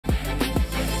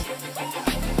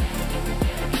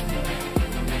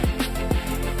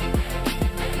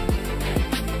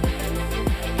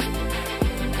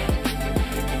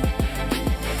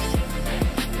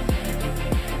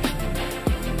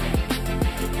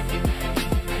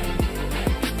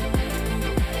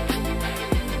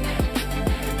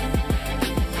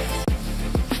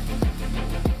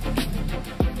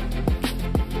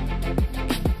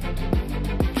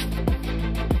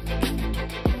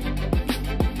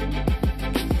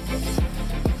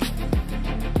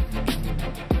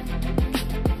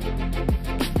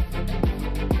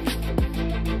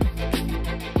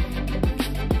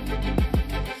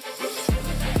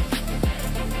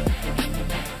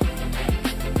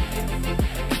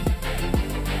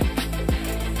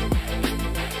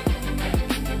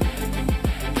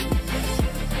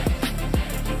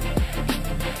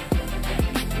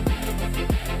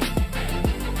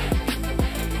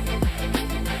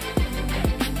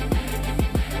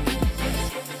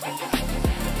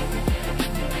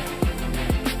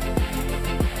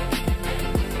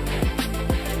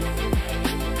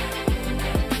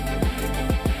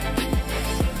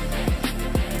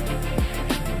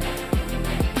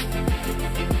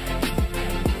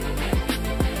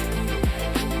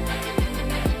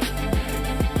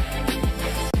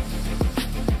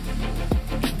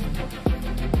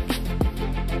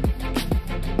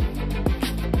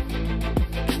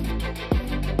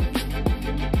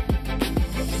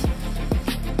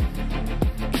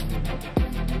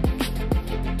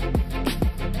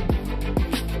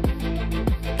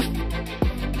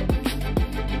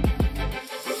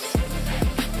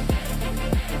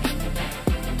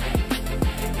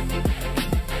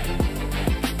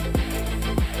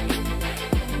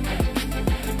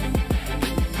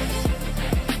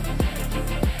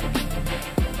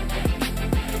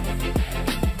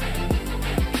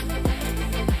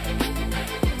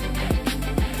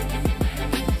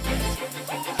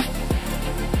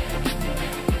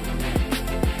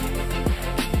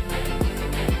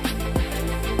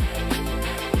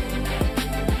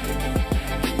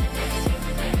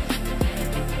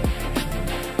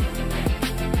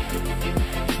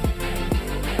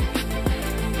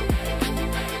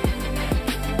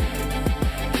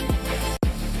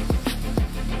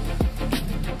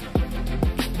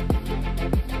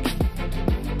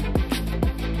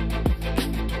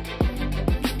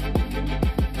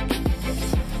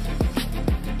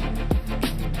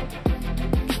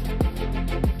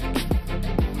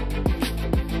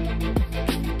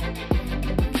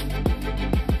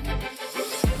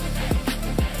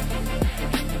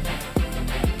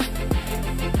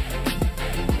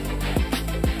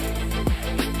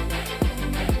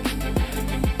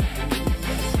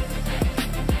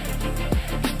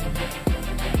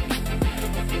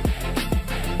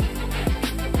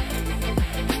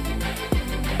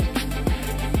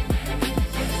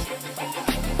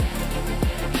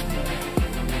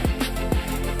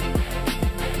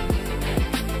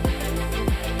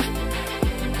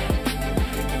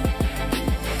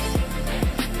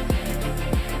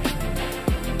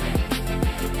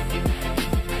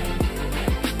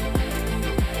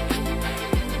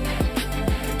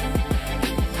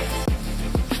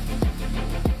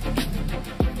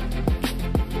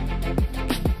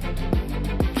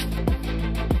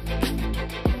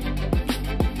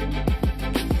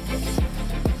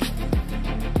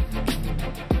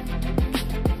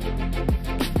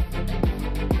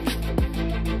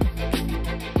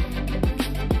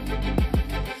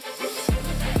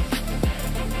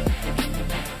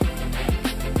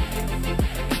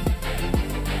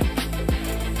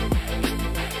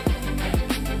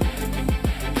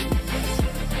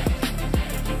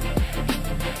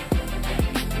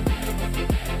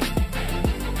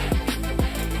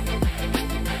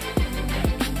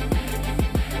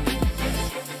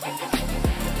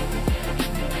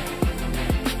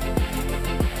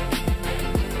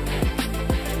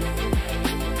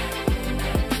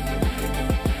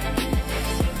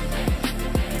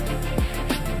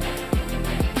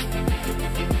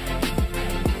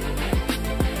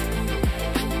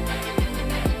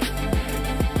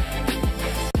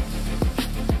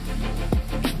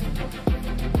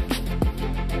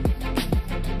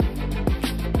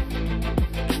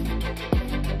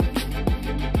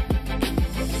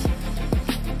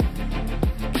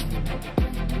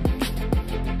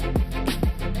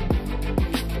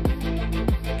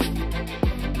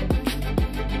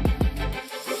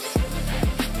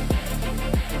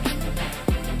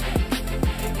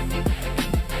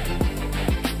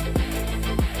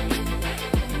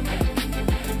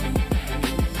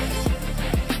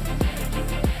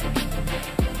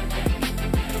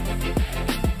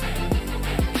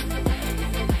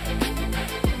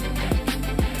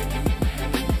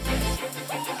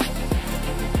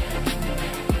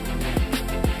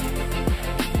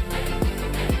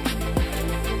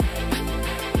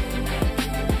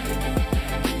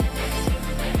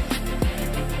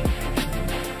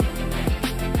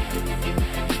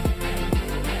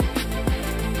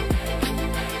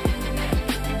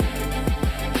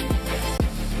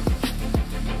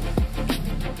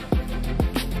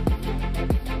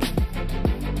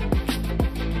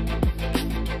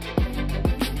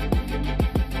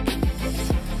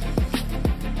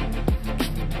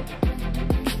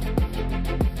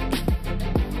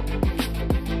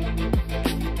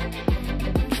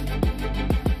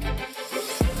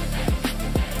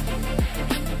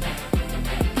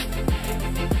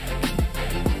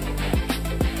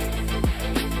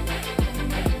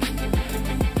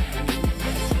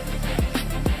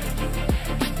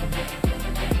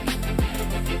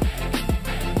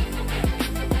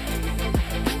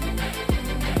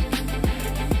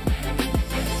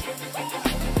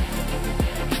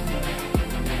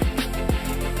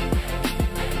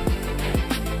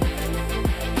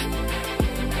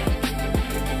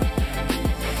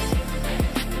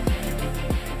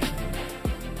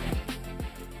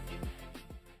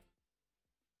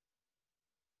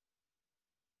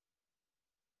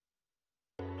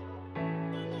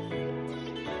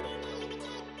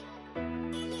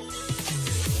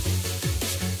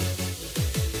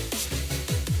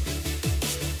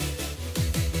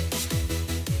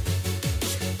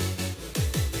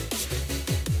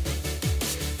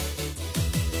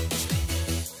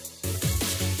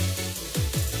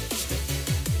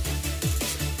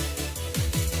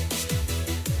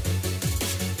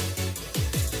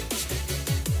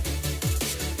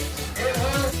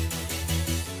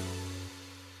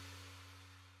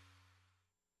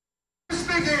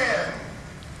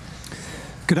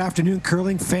Good afternoon,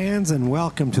 curling fans, and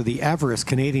welcome to the Everest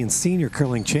Canadian Senior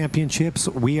Curling Championships.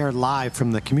 We are live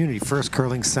from the Community First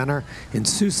Curling Centre in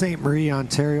Sault Ste. Marie,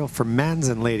 Ontario for men's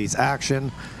and ladies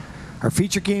action. Our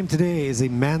feature game today is a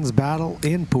men's battle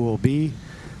in Pool B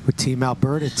with Team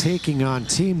Alberta taking on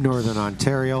Team Northern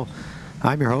Ontario.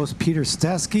 I'm your host, Peter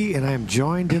Stesky, and I am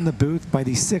joined in the booth by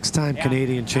the six-time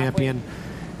Canadian champion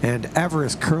and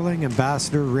Everest Curling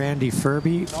Ambassador, Randy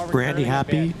Furby. Randy,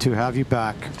 happy to have you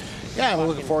back. Yeah, I'm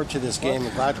looking forward to this game.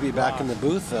 I'm glad to be back in the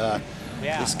booth.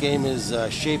 This game is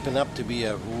shaping up to be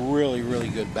a really, really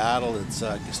good battle. It's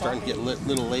starting to get a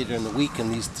little later in the week,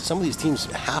 and some of these teams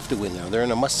have to win now. They're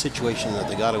in a must situation that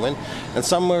they got to win, and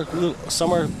some are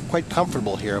quite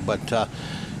comfortable here. But you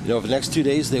know, for the next 2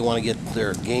 days, they want to get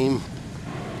their game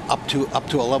up to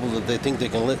a level that they think they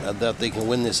can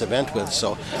win this event with.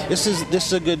 So this is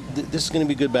going to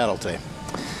be a good battle today.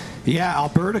 Yeah,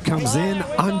 Alberta comes in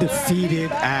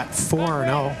undefeated at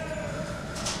 4-0.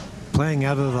 Playing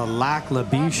out of the Lac La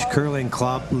Biche Curling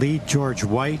Club, lead George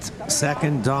White,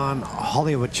 second Don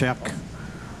Holowaychuk.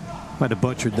 Might have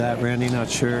butchered that, Randy, not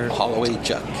sure.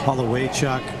 Holowaychuk.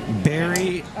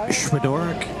 Barry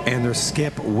Schwadorik and their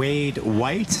skip Wade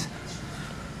White.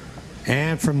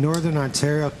 And from Northern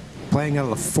Ontario, playing out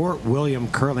of the Fort William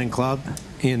Curling Club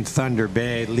in Thunder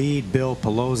Bay, lead Bill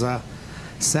Pelosa.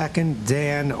 Second,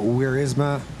 Dan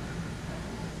Wierisma.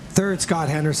 Third, Scott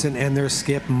Henderson and their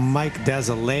skip, Mike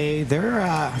Desolé. They're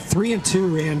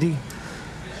 3-2, Randy.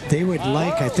 They would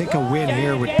like, I think, a win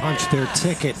here would punch their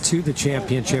ticket to the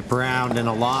championship round, and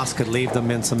a loss could leave them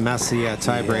in some messy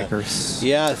tiebreakers.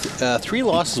 Yeah, 3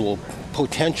 losses will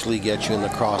potentially get you in the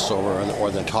crossover or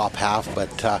the top half,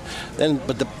 but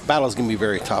the battle is going to be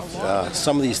very tough.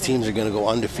 Some of these teams are going to go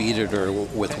undefeated or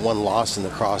with 1 loss in the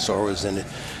crossovers, and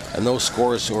those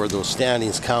scores or those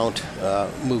standings count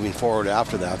moving forward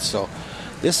after that. So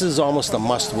this is almost a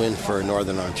must-win for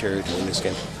Northern Ontario to win this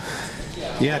game.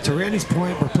 Yeah, to Randy's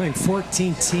point, we're playing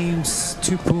 14 teams,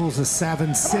 2 pools of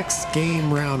 7, 6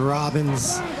 game round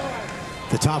robins.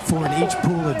 The top 4 in each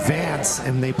pool advance,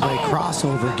 and they play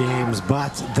crossover games,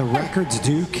 but the records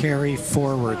do carry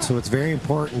forward, so it's very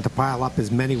important to pile up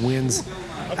as many wins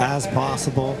as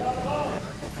possible.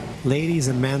 Ladies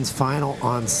and men's final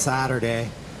on Saturday.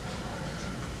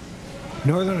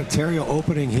 Northern Ontario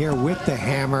opening here with the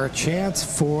hammer.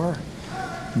 Chance for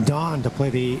Don to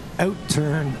play the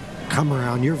out-turn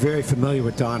come-around. You're very familiar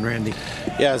with Don, Randy.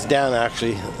 Yeah, it's Dan,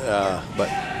 actually, but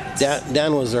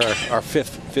Dan was our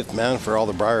fifth man for all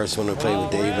the Briars when we played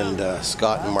with Dave and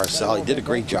Scott and Marcel. He did a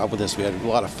great job with us. We had a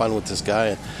lot of fun with this guy,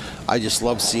 and I just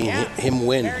love seeing him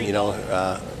win. You know,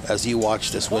 as he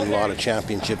watched us win a lot of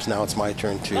championships, now it's my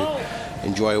turn to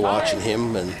enjoy watching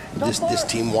him. And this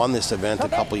team won this event a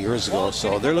couple years ago,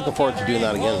 so they're looking forward to doing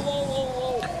that again.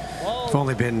 I've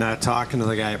only been talking to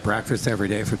the guy at breakfast every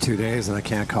day for 2 days, and I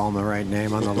can't call him the right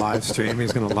name on the live stream.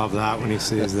 He's going to love that when he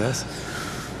sees this.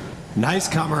 Nice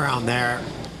come around there.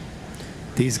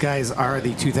 These guys are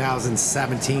the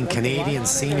 2017 Canadian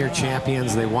Senior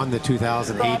Champions. They won the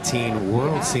 2018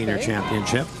 World Senior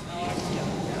Championship.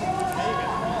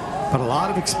 But a lot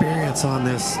of experience on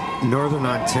this Northern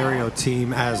Ontario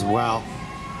team as well.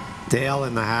 Dale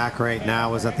in the hack right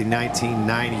now was at the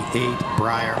 1998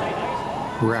 Brier,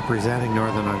 representing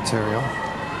Northern Ontario.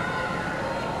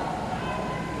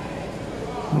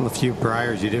 Well, a few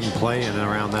Briers you didn't play in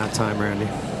around that time, Randy.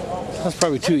 I was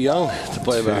probably too young to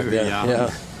play back then.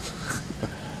 Yeah.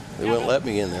 They wouldn't let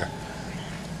me in there.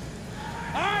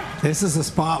 This is the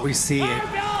spot we see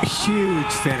a huge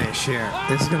finish here.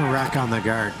 This is going to wreck on the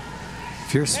guard.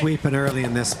 If you're sweeping early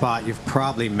in this spot, you've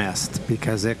probably missed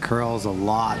because it curls a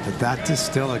lot, but that is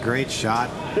still a great shot.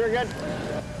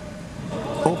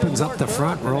 Opens up the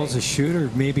front, rolls a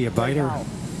shooter, maybe a biter.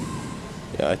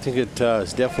 Yeah, I think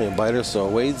it's definitely a biter, so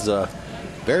Wade's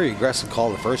very aggressive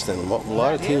call the first thing. A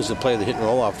lot of teams that play the hit and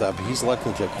roll off that, but he's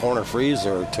electing to corner freeze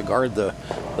or to guard the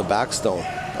backstone.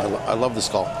 I love this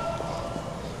call.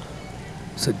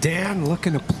 So Dan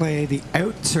looking to play the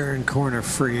out-turn corner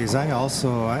freeze. I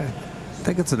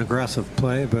think it's an aggressive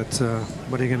play, but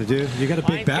what are you going to do? You got a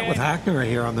big bet with Hackner right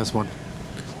here on this one.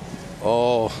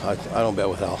 Oh, I don't bet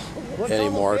with Al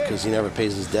anymore because he never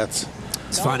pays his debts.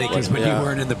 It's funny because when you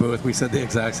weren't in the booth, we said the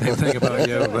exact same thing about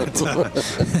you. But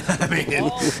I mean,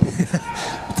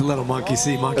 it's a little monkey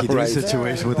see, monkey do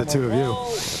situation with the two of you.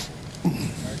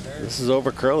 This is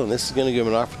over curling. This is going to give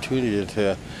him an opportunity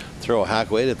to throw a hack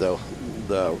weight at the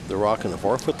rock in the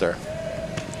 4-foot there.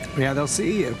 Yeah, they'll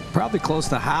see probably close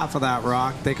to half of that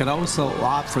rock. They could also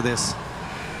opt for this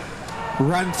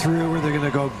run through where they're going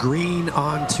to go green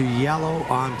onto yellow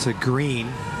onto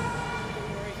green.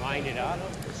 Wind it up.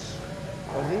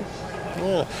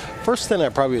 Yeah. First then I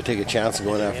probably would take a chance of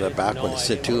going after that back one to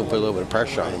sit too and put a little bit of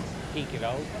pressure on him,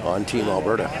 on Team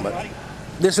Alberta. But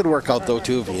this would work out though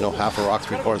too, if, you know, half a rock,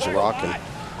 3/4 a rock. And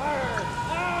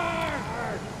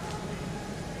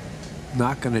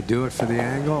not going to do it for the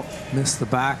angle. Missed the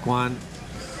back one.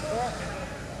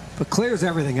 But clears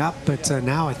everything up. But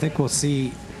now I think we'll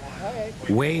see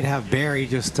Wade have Barry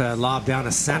just lob down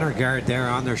a center guard there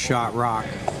on their shot rock.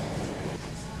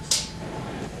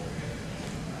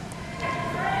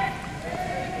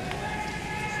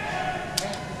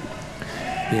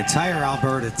 The entire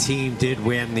Alberta team did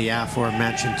win the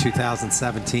aforementioned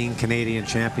 2017 Canadian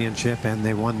Championship, and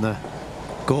they won the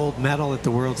gold medal at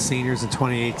the World Seniors in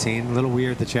 2018. A little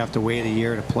weird that you have to wait a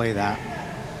year to play that. I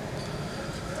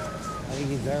think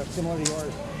he's there, similar to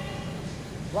yours.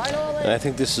 I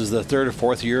think this is the 3rd or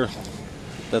 4th year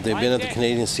that they've been at the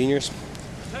Canadian Seniors,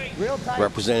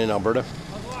 representing Alberta.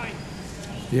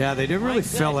 Yeah, they didn't really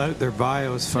fill out their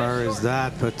bio as far as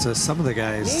that, but some of the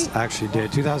guys actually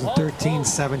did. 2013,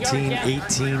 17,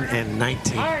 18, and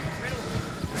 19.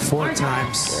 4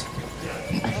 times.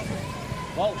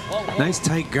 Nice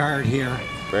tight guard here.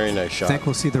 Very nice shot. I think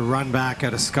we'll see the run back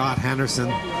out of Scott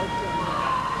Henderson.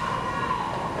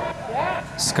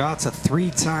 Scott's a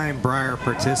 3-time Brier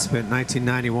participant,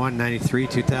 1991, 93,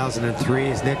 2003.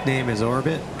 His nickname is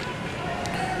Orbit.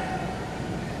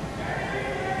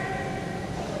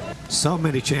 So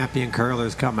many champion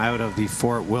curlers come out of the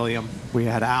Fort William. We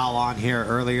had Al on here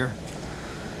earlier.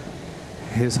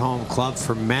 His home club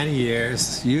for many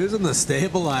years, using the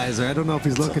stabilizer. I don't know if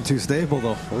he's looking too stable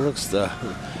though. It looks an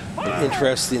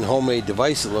interesting homemade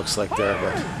device, it looks like there.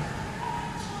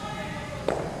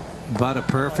 But a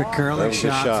perfect curling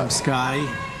shot from Scotty.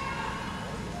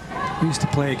 We used to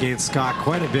play against Scott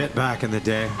quite a bit back in the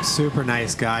day. Super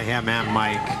nice guy, him and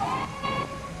Mike.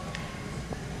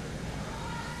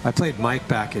 I played Mike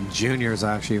back in juniors,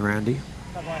 actually, Randy,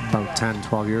 about 10,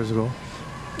 12 years ago.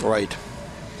 Right,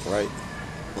 right.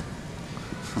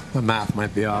 The math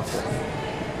might be off.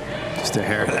 Just a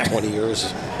hair there. 20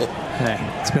 years. Hey,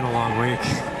 it's been a long week.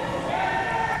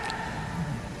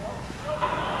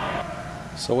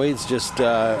 So Wade's just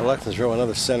electing to throw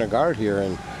another center guard here.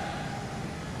 And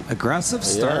aggressive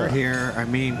start here. I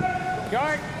mean,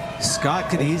 Scott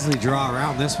could easily draw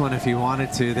around this one if he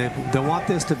wanted to. They want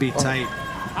this to be tight.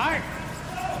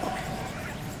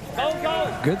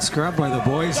 Good scrub by the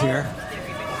boys here.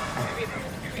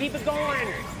 Keep it going.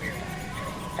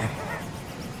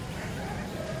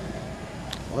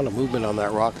 A lot of movement on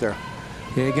that rock there.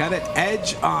 Yeah, you got it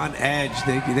edge on edge.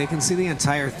 They can see the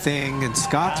entire thing, and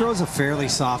Scott throws a fairly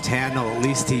soft handle, at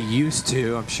least he used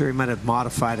to. I'm sure he might have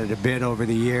modified it a bit over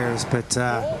the years, but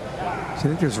I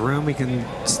think there's room he can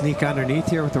sneak underneath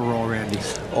here with the roll, Randy.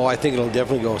 Oh, I think it'll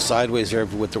definitely go sideways here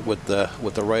with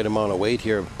the right amount of weight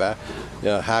here.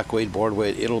 Hack weight, board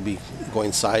weight, it'll be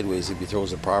going sideways if he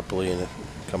throws it properly and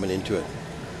coming into it.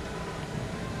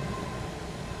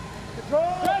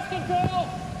 Control!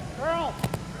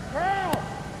 Curl!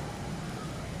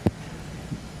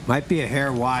 Might be a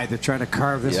hair wide. They're trying to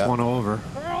carve this one over.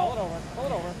 Hold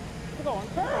it over. Keep going.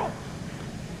 Curl!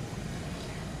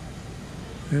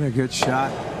 And a good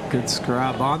shot. Good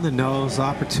scrub on the nose.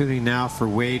 Opportunity now for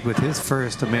Wade with his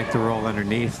first to make the roll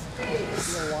underneath.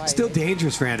 Still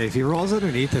dangerous, Randy. If he rolls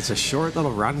underneath, it's a short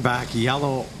little run back,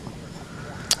 yellow.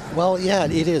 Well, yeah,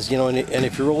 it is, you know, and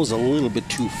if he rolls a little bit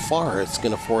too far, it's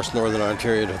going to force Northern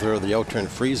Ontario to throw the out-turn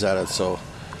freeze at it. So,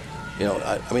 you know,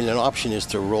 I mean, an option is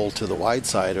to roll to the wide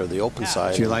side or the open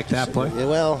side. Do you like that play? Yeah,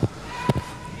 well,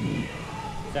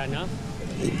 is that enough?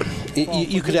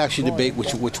 You could actually debate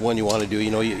which one you want to do.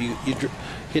 You know, you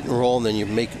hit and roll, and then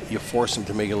you force him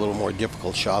to make a little more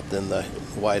difficult shot than the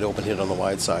wide open hit on the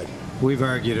wide side. We've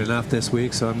argued enough this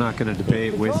week, so I'm not going to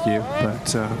debate with you,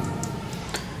 but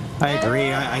I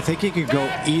agree. I think you could go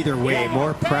either way.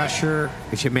 More pressure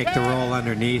if you make the roll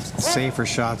underneath. Safer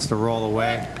shots to roll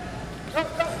away.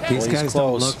 These guys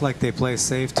don't look like they play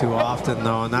safe too often,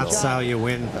 though, and that's how you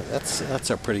win. That's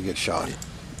a pretty good shot.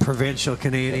 Provincial,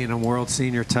 Canadian, and World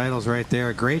Senior titles right there.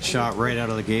 A great shot right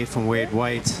out of the gate from Wade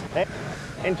White.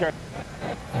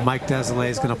 Mike Desolé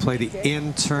is going to play the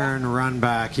in-turn run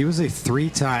back. He was a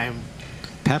 3-time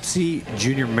Pepsi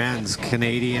Junior Men's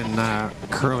Canadian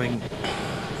curling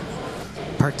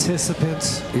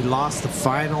participant. He lost the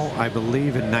final, I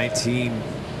believe, in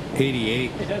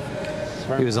 1988.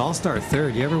 He was All-Star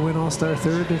third. You ever win All-Star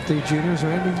third at the juniors,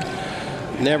 Randy?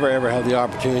 Never ever had the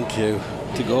opportunity to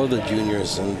go to the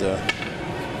juniors, and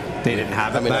they didn't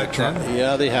have it back then.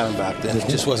 Yeah, they had him back then. It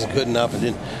just wasn't good enough. It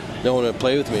didn't. No one would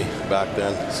play with me back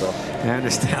then. So I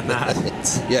understand that.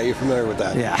 Yeah, you're familiar with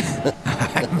that. Yeah,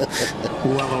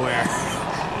 I'm well aware.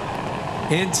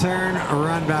 In turn, a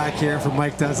run back here from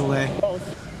Mike Desolé.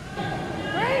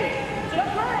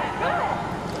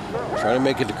 Trying to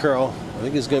make it to curl. I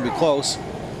think it's going to be close.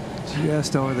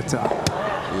 Just over the top.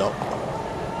 Nope.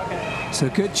 So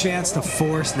good chance to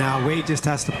force now. Wade just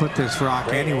has to put this rock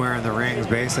anywhere in the rings,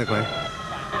 basically.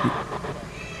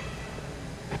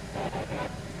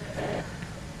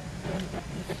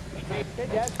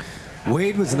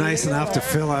 Wade was nice enough to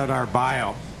fill out our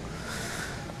bio.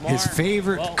 His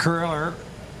favorite curler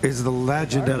is the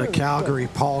legend out of Calgary,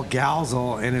 Paul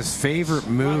Galzel, and his favorite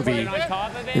movie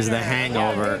is The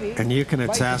Hangover. And you can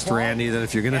attest, Randy, that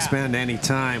if you're going to spend any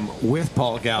time with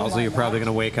Paul Galzel, you're probably going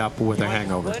to wake up with a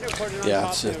hangover.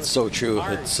 Yeah, it's so true.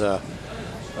 It's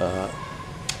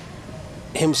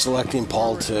him selecting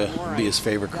Paul to be his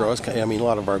favorite curler. I mean, a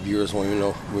lot of our viewers won't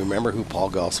even remember who Paul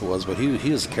Galzel was, but he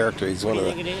is a character. He's one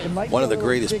of the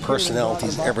greatest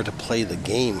personalities ever to play the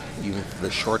game. Even for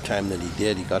the short time that he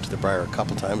did, he got to the Brier a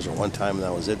couple times or one time, and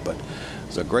that was it. But he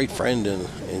was a great friend, and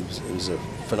he was a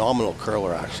phenomenal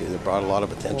curler. Actually, that brought a lot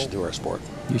of attention to our sport.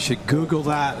 You should Google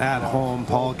that at home.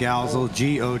 Paul Galzel,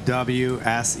 G-O-W-S-E-L-L.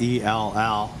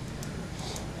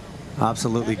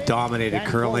 Absolutely dominated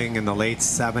curling in the late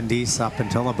 70s up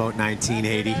until about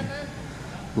 1980.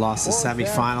 Lost the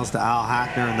semifinals to Al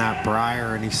Hackner in that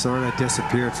Brier, and he sort of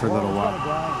disappeared for a little while.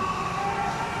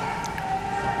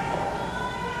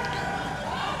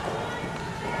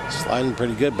 Sliding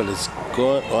pretty good, but it's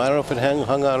going. Well, I don't know if it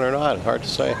hung on or not. Hard to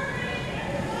say.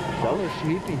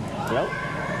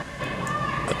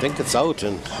 I think it's out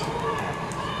and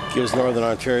gives Northern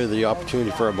Ontario the opportunity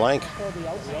for a blank.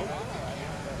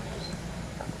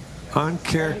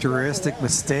 Uncharacteristic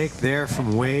mistake there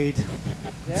from Wade.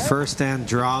 First end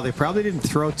draw. They probably didn't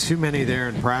throw too many there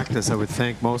in practice, I would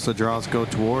think. Most of the draws go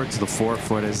towards the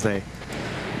forefoot as they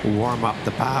warm up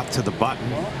the path to the button.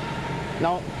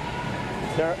 No,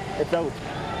 sir, it's out.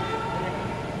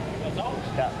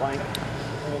 That blank.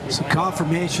 So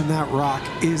confirmation that rock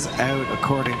is out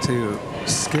according to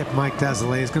skip Mike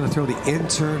Desolé. He's going to throw the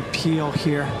intern peel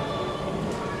here.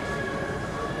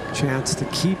 Chance to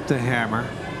keep the hammer.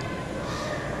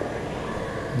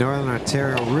 Northern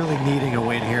Ontario really needing a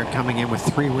win here, coming in with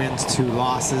 3 wins, 2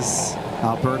 losses.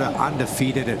 Alberta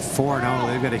undefeated at 4-0.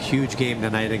 They've got a huge game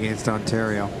tonight against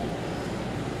Ontario.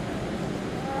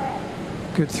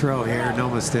 Good throw here, no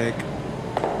mistake.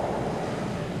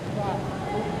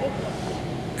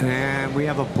 And we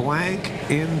have a blank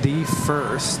in the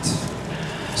first.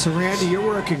 So Randy, you're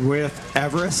working with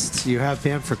Everest. You have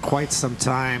been for quite some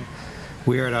time.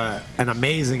 We were at an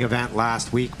amazing event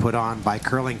last week put on by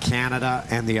Curling Canada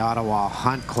and the Ottawa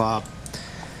Hunt Club.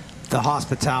 The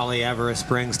hospitality Everest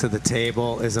brings to the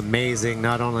table is amazing.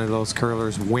 Not only do those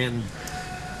curlers win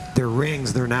their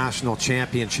rings, their national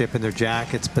championship and their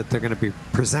jackets, but they're going to be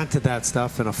presented that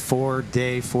stuff in a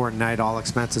 4-day, 4-night, all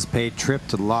expenses paid trip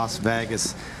to Las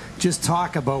Vegas. Just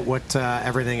talk about what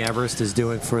everything Everest is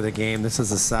doing for the game. This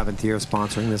is the 7th year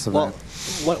sponsoring this event.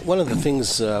 Well, one of the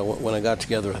things when I got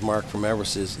together with Mark from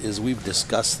Everest is we've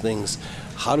discussed things.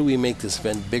 How do we make this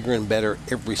event bigger and better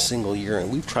every single year?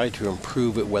 And we've tried to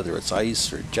improve it, whether it's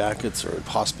ice or jackets or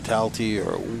hospitality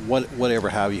or whatever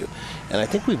have you. And I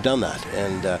think we've done that.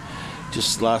 And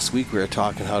just last week we were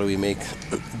talking how do we make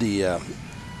the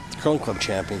Curling Club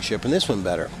Championship and this one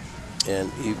better.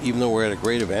 And even though we're at a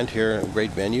great event here, a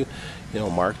great venue, you know,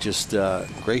 Mark just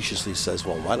graciously says,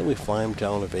 well, why don't we fly him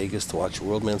down to Vegas to watch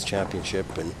World Men's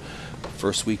Championship and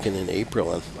first weekend in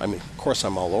April? And I mean, of course,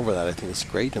 I'm all over that. I think it's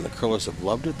great, and the curlers have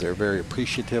loved it. They're very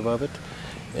appreciative of it.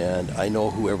 And I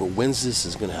know whoever wins this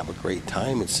is going to have a great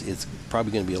time. It's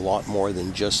probably going to be a lot more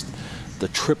than just the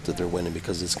trip that they're winning,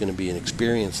 because it's going to be an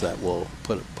experience that we'll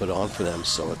put on for them.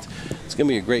 So it's going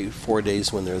to be a great 4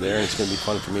 days when they're there, and it's going to be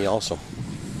fun for me also.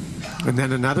 And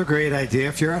then another great idea,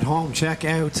 if you're at home, check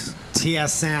out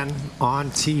TSN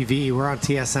on TV. We're on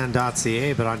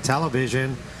tsn.ca, but on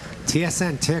television,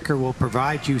 TSN Ticker will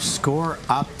provide you score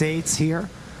updates here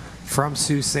from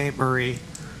Sault Ste. Marie,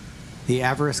 the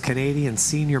Everest Canadian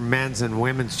Senior Men's and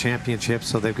Women's Championships.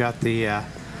 So they've got the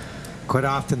quite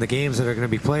often the games that are going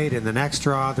to be played in the next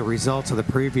draw, the results of the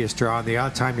previous draw, and the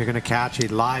odd time you're going to catch a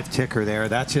live ticker there.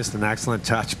 That's just an excellent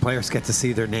touch. Players get to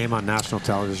see their name on national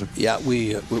television. Yeah,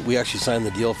 we actually signed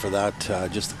the deal for that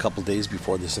just a couple days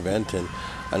before this event, and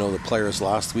I know the players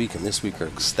last week and this week are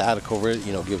ecstatic over it.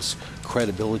 You know, gives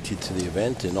credibility to the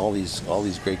event, and all these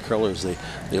great curlers,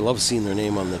 they love seeing their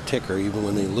name on the ticker even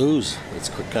when they lose. It's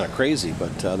kind of crazy,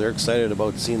 but they're excited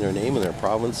about seeing their name in their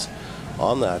province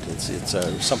on that. It's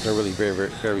something really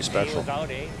very special.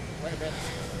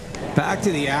 Back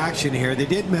to the action here. They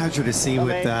did measure to see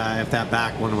if that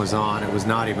back one was on. It was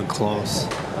not even close.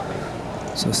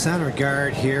 So center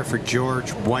guard here for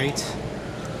George White.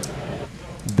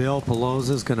 Bill Pelosa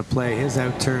is going to play his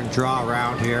out-turn draw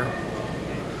around here.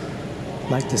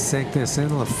 Like to sink this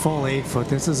in a full 8 foot.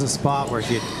 This is a spot where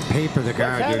if you paper the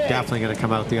guard, you're definitely going to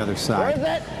come out the other side.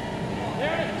 Where is it?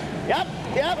 Yep,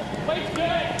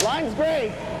 yep. Line's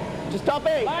great. Just top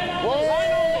 8. Whoa.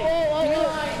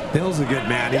 Bill's a good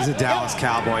man. He's a Dallas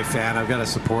Cowboy fan. I've got to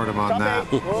support him on that.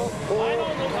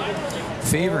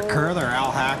 Favorite curler,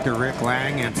 Al Hackner, Rick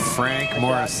Lang, and Frank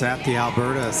Morissette, the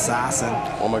Alberta assassin.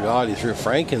 Oh my God, he threw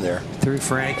Frank in there. Threw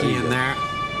Frankie in there.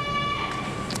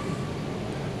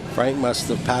 Frank must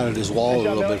have patted his wall a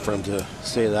little bit for him to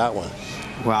say that one.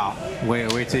 Wow.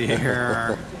 Wait till you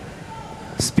hear.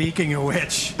 Speaking of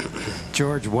which,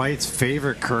 George White's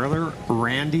favorite curler,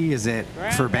 Randy, is it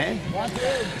Ferbey?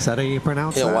 Is that how you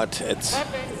pronounce that? You know what? It's.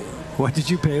 What did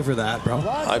you pay for that, bro?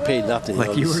 I paid nothing.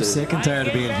 Like you were sick and tired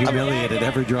of being humiliated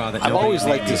every draw that I've always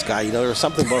liked this guy. You know, there was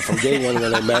something about from day one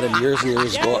when I met him years and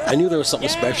years ago. I knew there was something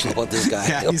special about this guy.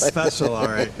 Yeah, he's special, all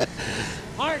right.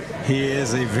 He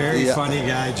is a very funny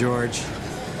guy, George.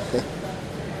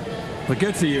 But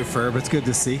good for you, Ferb. It's good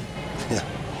to see. Yeah.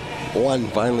 One,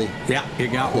 finally. Yeah, you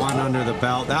got one under the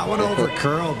belt. That one over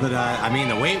curled, but I mean,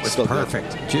 the weight was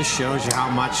perfect. Just shows you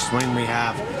how much swing we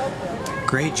have.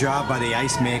 Great job by the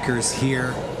ice makers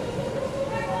here.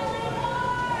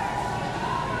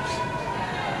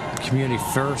 Community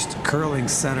First Curling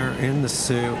Center in the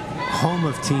Sioux, home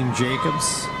of Team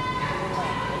Jacobs.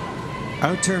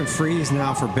 Out-turn freeze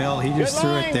now for Bill. He just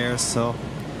threw it there, so.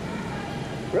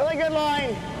 Really good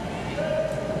line.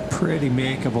 Pretty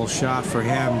makeable shot for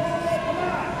him.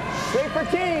 Straight for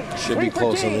T. Should be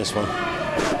close on this one.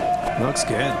 Looks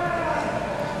good.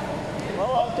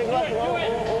 Take a look.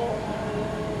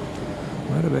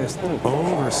 Might have been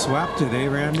overswept it, eh,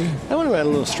 Randy? That one went a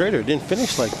little straighter. It didn't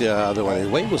finish like the other one. His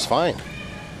weight was fine.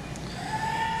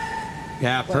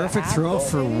 Yeah, perfect throw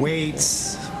for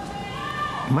Waits.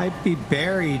 Might be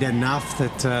buried enough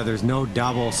that there's no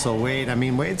double. So Wade, I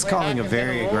mean, Wade's calling a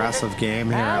very aggressive game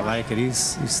here. I like it.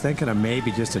 He's thinking of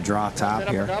maybe just a draw top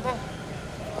here.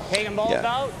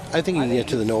 Yeah, I think he can get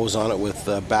to the nose on it with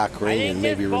back ring and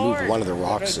maybe remove one of the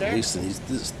rocks at least, and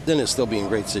then it'll still be in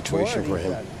great situation for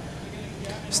him.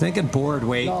 He's thinking board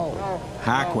weight,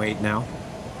 hack weight now.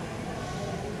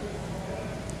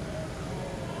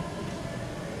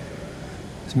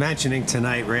 Mentioning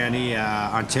tonight, Randy,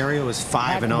 Ontario is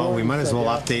 5-0. We might as well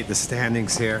update the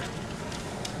standings here.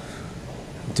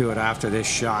 Do it after this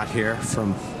shot here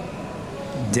from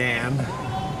Dan.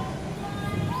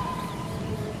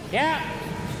 Yeah.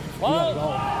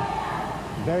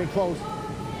 Whoa. Very close.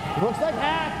 It looks like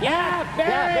half. Yeah,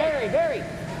 very.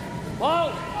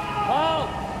 Whoa.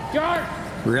 George.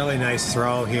 Really nice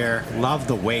throw here. Love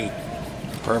the weight.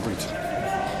 Perfect.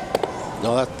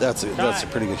 No, that's a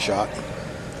pretty good shot.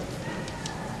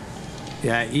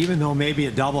 Yeah, even though maybe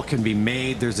a double can be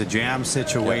made, there's a jam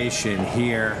situation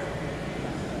here.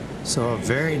 So a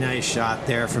very nice shot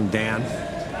there from Dan.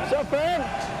 What's up, Ben?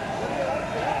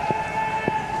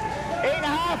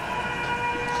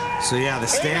 8.5. So yeah, the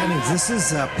standings, this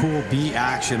is Pool B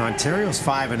action. Ontario's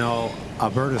 5-0,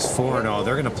 Alberta's 4-0.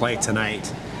 They're going to play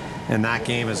tonight, and that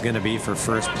game is going to be for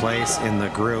first place in the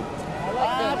group.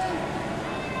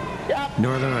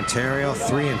 Northern Ontario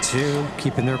 3-2,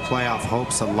 keeping their playoff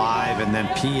hopes alive, and then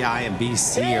PI and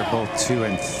BC are both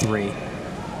 2-3.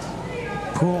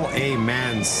 Pool A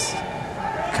men's,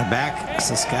 Quebec,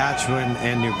 Saskatchewan,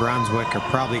 and New Brunswick are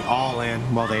probably all in.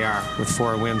 Well, they are, with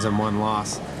 4 wins and 1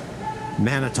 loss.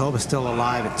 Manitoba still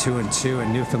alive at 2-2,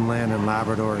 and Newfoundland and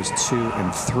Labrador is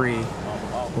 2-3.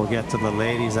 We'll get to the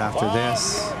ladies after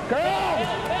this.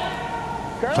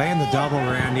 Playing the double,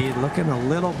 Randy, looking a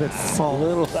little bit full. A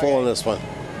little full in this one.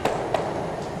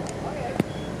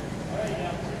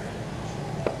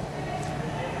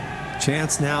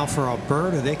 Chance now for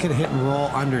Alberta. They can hit and roll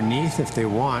underneath if they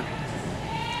want.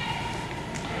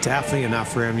 Definitely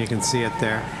enough room. You can see it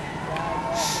there.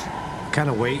 What kind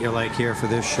of weight you like here for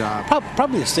this shot?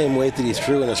 Probably the same weight that he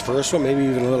threw in his first one, maybe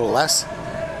even a little less.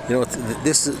 You know,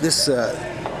 this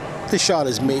shot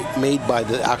is made by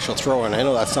the actual thrower, and I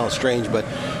know that sounds strange, but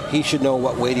he should know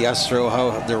what weight he has to throw,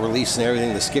 how the release and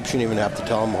everything. The skip shouldn't even have to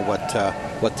tell him what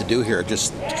to do here.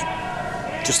 Just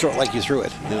throw it like you threw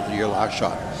it, your last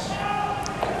shot.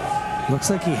 Looks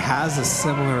like he has a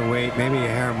similar weight, maybe a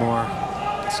hair more.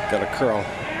 It's got a curl.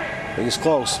 I think he's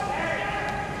close.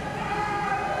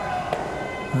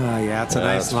 Yeah, it's a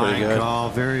nice line call.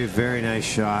 Very, very nice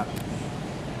shot.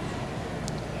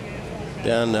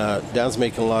 Dan's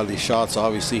making a lot of these shots.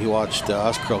 Obviously, he watched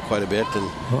us curl quite a bit and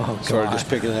sort of just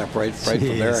picking it up right from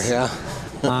there. Yeah.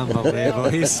 Unbelievable.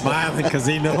 He's smiling because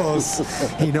he knows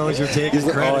you're taking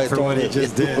credit for what he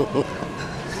just did.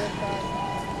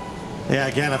 Yeah,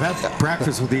 again, I've had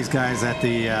breakfast with these guys at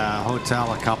the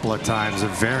hotel a couple of times. They're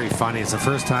very funny. It's the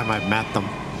first time I've met them.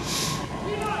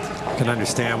 I can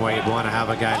understand why you'd want to have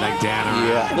a guy like Dan around.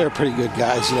 Yeah, they're pretty good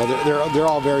guys. You know, they're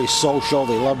all very social.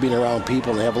 They love being around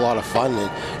people, and they have a lot of fun,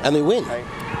 and they win.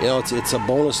 You know, it's a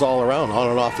bonus all around, on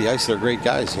and off the ice. They're great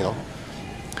guys, you know.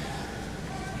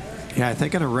 Yeah, I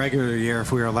think in a regular year,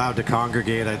 if we were allowed to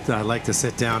congregate, I'd like to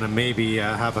sit down and maybe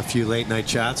have a few late-night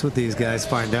chats with these guys,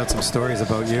 find out some stories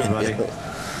about you, buddy.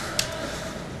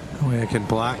 That way I can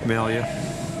blackmail you.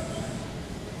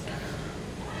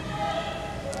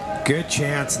 Good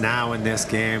chance now in this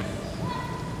game.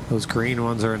 Those green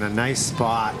ones are in a nice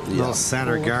spot. Yeah. Little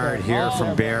center guard here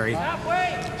from Barry.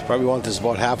 He's probably want this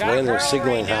about halfway, and they're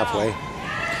signaling halfway.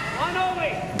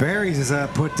 Barry's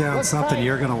put down something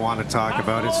you're going to want to talk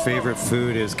about. His favorite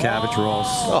food is cabbage rolls.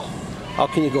 Oh, how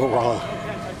can you go wrong?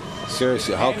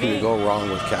 Seriously, how can you go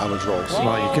wrong with cabbage rolls?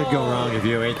 Well, you could go wrong if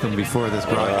you ate them before this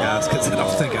broadcast, because I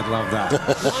don't think I'd love that.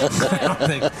 I don't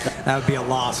think that would be a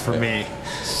loss for me.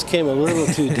 Just came a little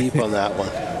too deep on that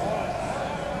one.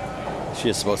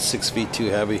 She's about 6 feet too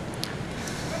heavy.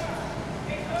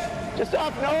 Just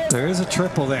up, no. There is a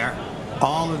triple there.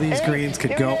 All of these greens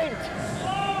could go.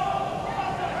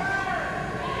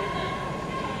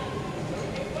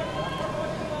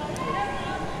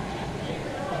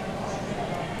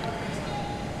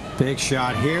 Big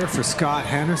shot here for Scott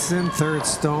Henderson, third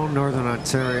stone, Northern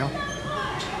Ontario.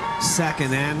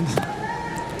 Second end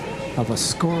of a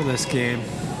scoreless game.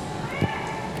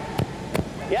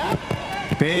 Yeah.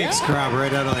 Big scrub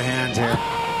right out of the hand here.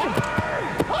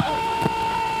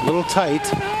 A little tight.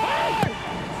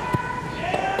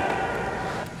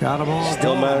 Got them all.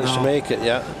 Still managed to make it,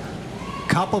 yeah.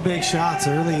 Couple big shots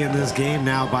early in this game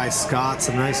now by Scott.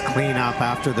 Some nice cleanup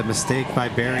after the mistake by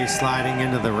Barry sliding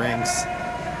into the rings.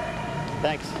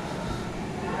 Thanks.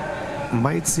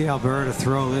 Might see Alberta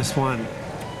throw this one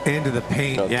into the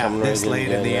paint. Yeah, this late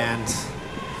in the end.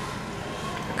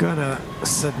 Gonna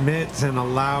submit and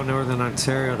allow Northern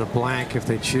Ontario to blank if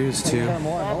they choose to.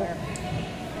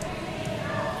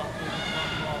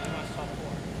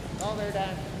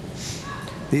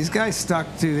 These guys stuck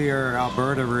to their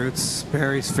Alberta roots.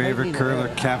 Barry's favorite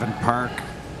curler, Kevin Park.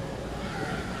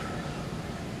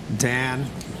 Dan.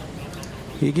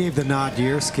 He gave the nod to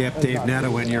your skip, Dave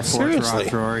Nettowin, your fourth draw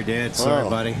thrower. He did. Sorry,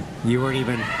 buddy. You weren't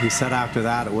even, he said after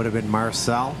that it would have been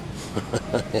Marcel.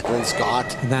 And then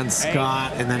Scott. And then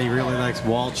Scott. And then he really likes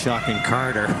Walchuk and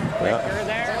Carter.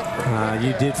 Yeah.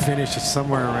 You did finish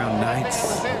somewhere around ninth.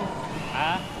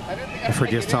 If we're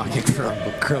just talking from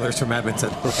curlers from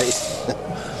Edmonton. Right.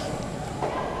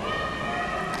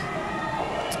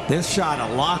 This shot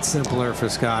a lot simpler for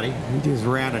Scotty. He just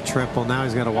ran a triple. Now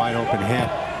he's got a wide open hit.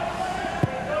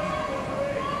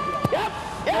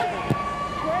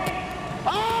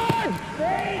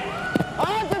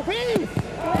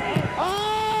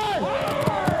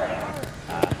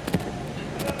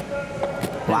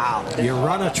 Wow, you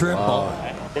run a triple,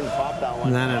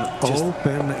 and then an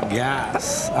open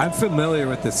gas. I'm familiar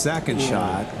with the second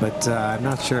shot, but I'm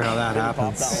not sure how that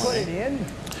happens.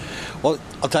 Well,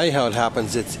 I'll tell you how it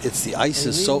happens. It's the ice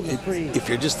is so, if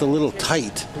you're just a little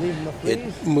tight,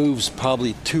 it moves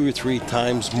probably 2 or 3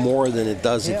 times more than it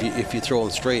does if you throw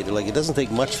them straight. Like, it doesn't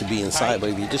take much to be inside, but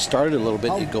if you just start it a little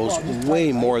bit, it goes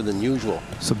way more than usual.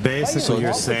 So basically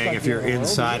you're saying if you're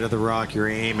inside of the rock you're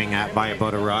aiming at by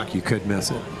about a rock, you could miss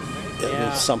it.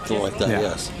 It's something like that,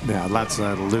 yes. Yeah, that's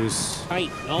a loose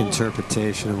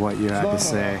interpretation of what you had to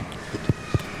say.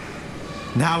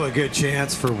 Now a good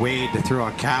chance for Wade to throw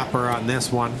a capper on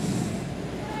this one.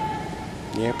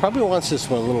 Yeah, probably wants this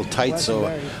one a little tight, so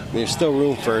I mean, there's still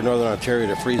room for Northern Ontario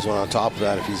to freeze one on top of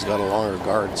that if he's got a longer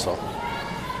guard, so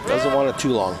doesn't want it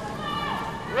too long.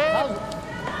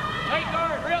 Tight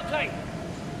guard, real tight.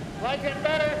 Like it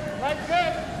better, like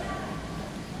good.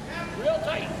 Real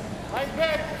tight, like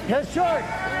good. Head short.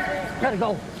 Gotta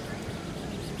go.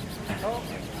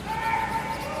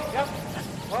 Yep.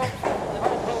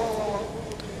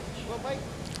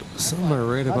 Somewhere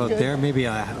right about there, maybe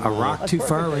a rock too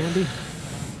far, Randy?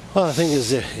 Well, the thing is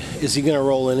he going to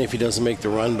roll in if he doesn't make the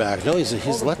run back? No,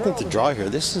 he's letting it to draw here.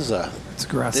 This is a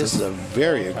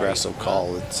very aggressive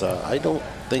call. It's I don't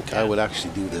think I would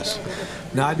actually do this.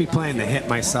 No, I'd be playing the hit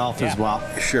myself as well.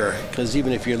 Sure, because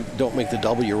even if you don't make the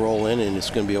double, you roll in, and it's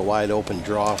going to be a wide open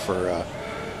draw for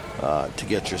to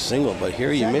get your single. But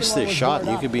here you miss this shot, and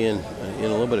you could be in a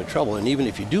little bit of trouble. And even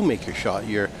if you do make your shot,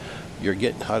 you're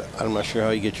getting. I'm not sure how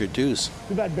you get your deuce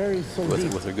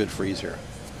with a good freeze here.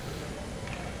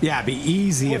 Yeah, it'd be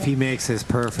easy if he makes his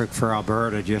perfect for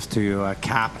Alberta just to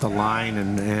cap the line,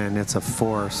 and it's a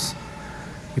force.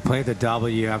 You play the double,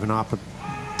 you have an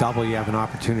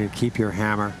opportunity to keep your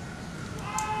hammer.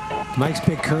 Mike's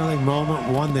big curling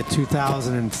moment won the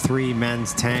 2003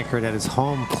 men's tankard at his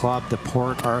home club, the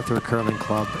Port Arthur Curling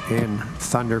Club in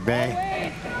Thunder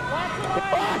Bay.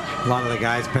 A lot of the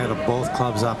guys played at both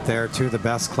clubs up there, two of the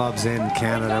best clubs in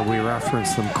Canada. We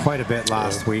referenced them quite a bit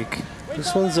last week.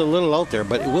 This one's a little out there,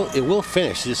 but it will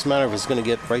finish. It's just a matter of if it's going to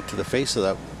get right to the face of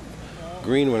that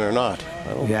green one or not.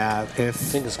 I don't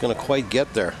think it's going to quite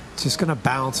get there. It's just going to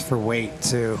bounce for weight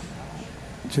too.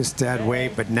 Just dead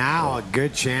weight, but now a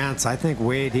good chance. I think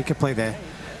Wade, he could play the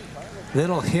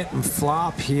little hit and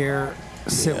flop here.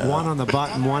 Sit one on the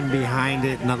button, one behind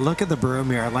it. Now look at the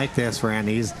broom here. I like this,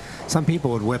 Randy. Some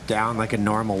people would whip down like a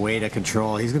normal weight of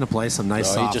control. He's going to play some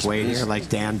nice soft weight here like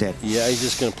Dan did. Yeah, he's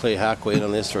just going to play hack weight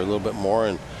on this for a little bit more.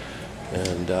 And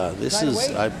this is,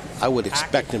 I would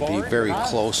expect him to be very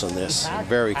close on this.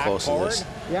 Very close on this.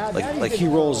 Like he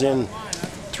rolls in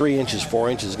 3 inches,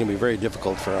 4 inches. It's going to be very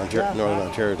difficult for Northern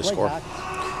Ontario to score.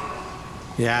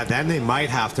 Yeah, then they might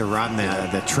have to run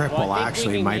the triple.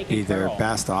 Actually, might be their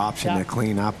best option to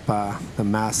clean up the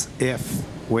mess if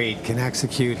Wade can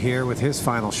execute here with his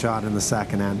final shot in the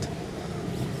second end.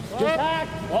 Hack.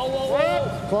 Whoa, whoa,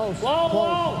 whoa. Close. Whoa,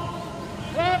 whoa.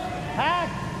 Flip. Hack.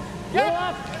 Get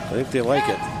up. I think they like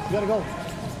it. You gotta go.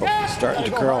 Oh, starting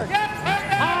to curl.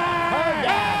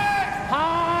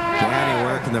 Danny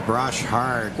working the brush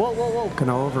hard. Whoa, whoa, whoa.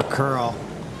 Gonna over curl.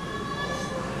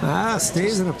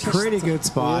 Stays in a pretty good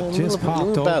spot. Just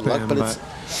popped open. Bad luck, but it's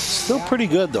still pretty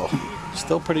good, though.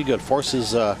 Still pretty good.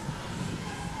 Forces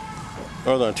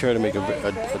Northern Ontario to make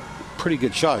a pretty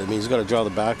good shot. I mean, he's got to draw the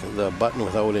button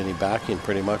without any backing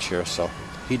pretty much here. So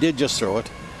he did just throw it.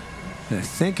 I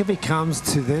think if he comes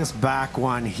to this back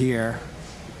one here,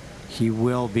 he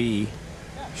will be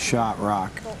shot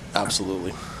rock.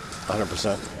 Absolutely.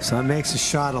 100%. So that makes the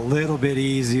shot a little bit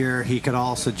easier. He could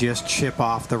also just chip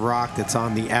off the rock that's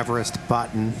on the Everest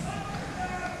button.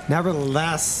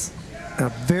 Nevertheless, a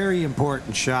very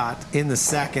important shot in the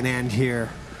second end here.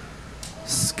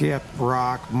 Skip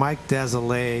rock, Mike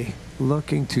Desolé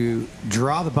looking to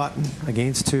draw the button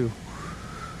against two.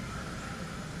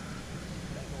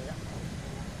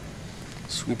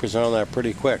 Sweepers on that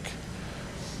pretty quick.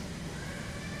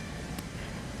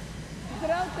 Keep it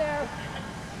out there.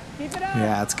 Keep it out.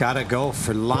 Yeah, it's got to go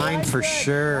for line for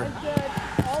sure.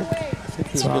 I think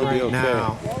he's going to be okay.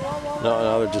 Now.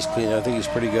 No, they're just clean. I think he's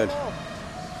pretty good.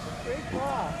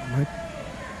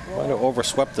 Might have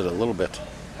overswept it a little bit.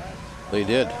 They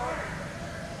did.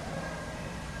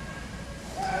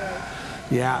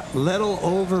 Yeah, little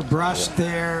overbrushed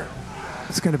there.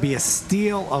 It's going to be a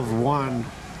steal of one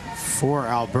for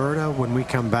Alberta. When we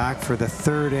come back for the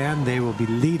third end, they will be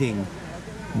leading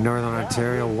Northern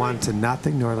Ontario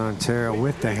 1-0. Northern Ontario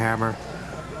with the hammer.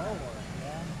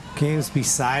 Games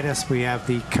beside us, we have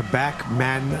the Quebec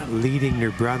men leading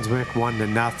New Brunswick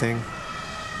 1-0.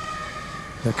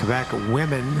 The Quebec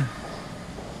women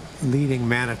leading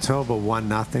Manitoba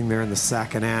 1-0. They're in the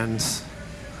second end.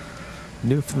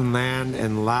 Newfoundland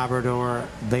and Labrador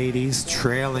ladies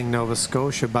trailing Nova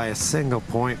Scotia by a single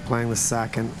point, playing the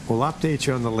second. We'll update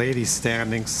you on the ladies'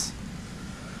 standings.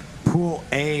 Pool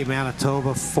A,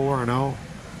 Manitoba 4-0.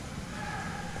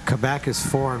 Quebec is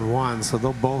 4-1, so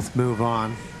they'll both move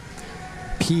on.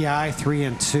 PI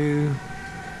 3-2.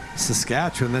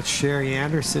 Saskatchewan, that's Sherry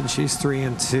Anderson, she's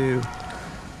 3-2.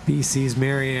 BC's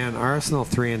Marianne Arsenal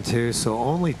 3-2, so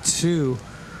only two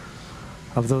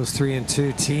of those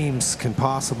 3-2 teams can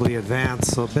possibly advance,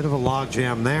 so a bit of a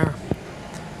logjam there.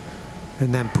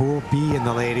 And then Pool B in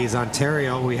the ladies,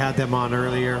 Ontario, we had them on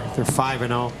earlier, they're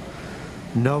 5-0.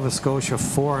 Nova Scotia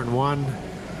 4-1.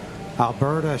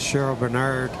 Alberta, Cheryl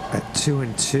Bernard at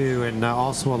 2-2, and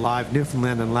also alive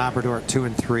Newfoundland and Labrador at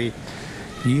 2-3.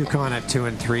 Yukon at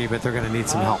 2-3, but they're going to need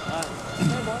some help.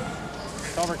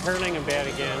 Overturning a bit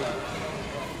again.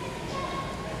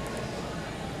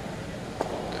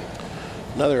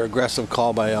 Another aggressive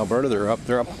call by Alberta. They're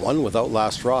up one without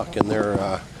last rock, and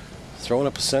they're throwing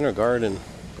up a center guard. And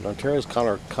but Ontario's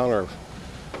counter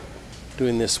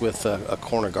doing this with a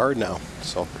corner guard now,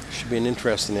 so it should be an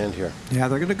interesting end here. Yeah,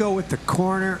 they're going to go with the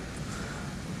corner.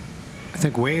 I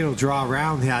think Wade will draw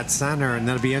around that center, and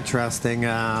that'll be interesting.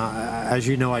 As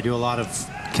you know, I do a lot of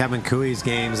Kevin Cooey's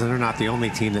games, and they're not the only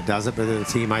team that does it, but they're the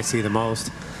team I see the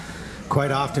most.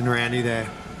 Quite often, Randy, the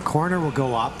corner will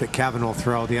go up that Kevin will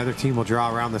throw. The other team will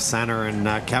draw around the center,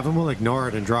 and Kevin will ignore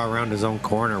it and draw around his own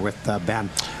corner with Ben.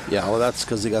 Yeah, well, that's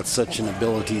because they got such an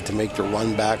ability to make their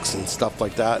run backs and stuff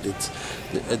like that. It's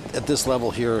at this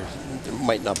level here, there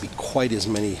might not be quite as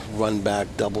many run back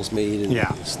doubles made. And,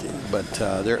 yeah. But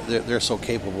they're so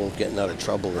capable of getting out of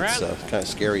trouble. It's kind of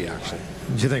scary, actually.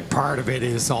 Do you think part of it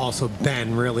is also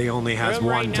Ben really only has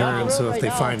one turn, so if they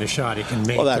find a shot he can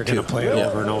make, they're going to play it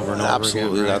over and over and over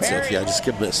Absolutely, again? Right? that's it. Yeah, just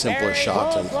give him a simpler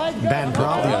shot. And Ben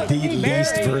probably the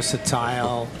least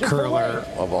versatile curler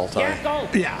of all time.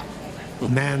 Yeah.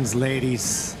 Men's,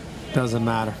 ladies, doesn't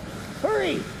matter.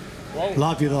 Hurry!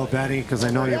 Love you though, Benny, because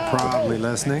I know you're probably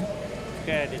listening.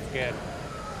 Good, it's good.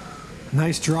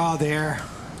 Nice draw there.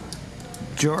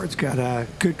 George got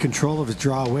good control of his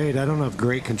draw weight. I don't have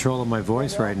great control of my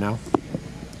voice right now.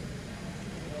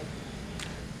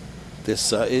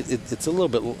 This it's a little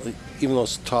bit, even though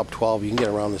it's top 12, you can get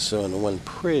around this zone and win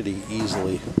pretty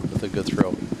easily with a good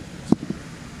throw. What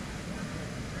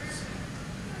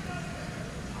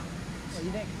do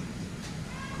you think?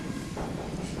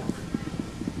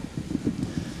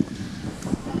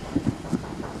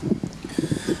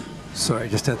 Sorry, I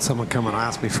just had someone come and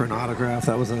ask me for an autograph.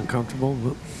 That was uncomfortable.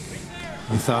 But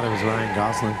you thought it was Ryan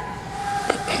Gosling.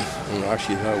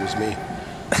 Actually, thought it was me.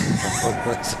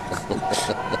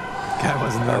 Guy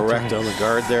wasn't that wrecked on the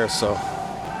guard there. So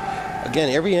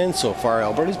again, every end so far,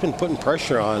 Alberta's been putting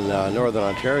pressure on Northern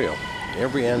Ontario.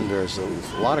 Every end, there's a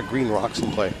lot of green rocks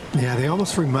in play. Yeah, they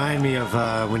almost remind me of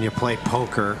when you play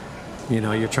poker. You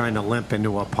know, you're trying to limp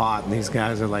into a pot, and these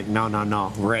guys are like, no, no,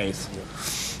 no, raise.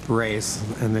 Race,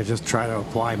 and they just try to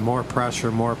apply more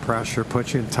pressure,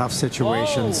 put you in tough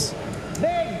situations. Whoa.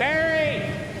 Big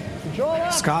Barry! Control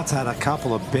up. Scott's had a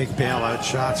couple of big bailout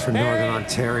shots for Northern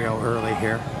Ontario early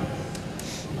here.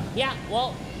 Yeah,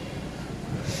 well.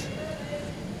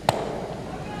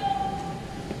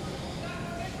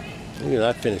 Look at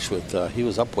that finish with, he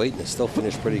was up weight and it still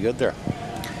finished pretty good there.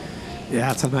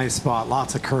 Yeah, it's a nice spot.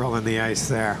 Lots of curl in the ice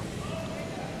there.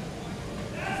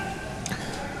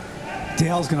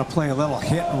 Dale's going to play a little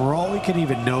hit and roll. He could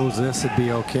even nose this. It'd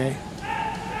be okay.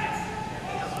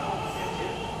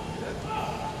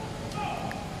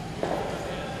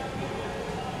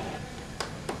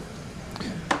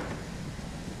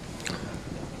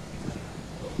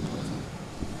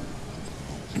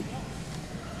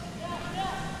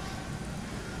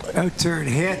 Out-turn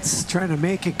hits, trying to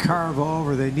make it carve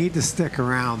over. They need to stick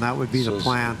around. That would be the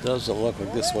plan. It doesn't look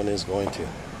like this one is going to.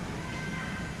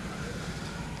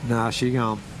 No, she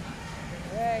gone.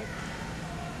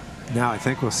 Now I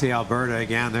think we'll see Alberta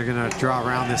again. They're going to draw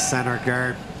around this center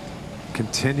guard.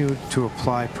 Continue to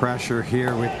apply pressure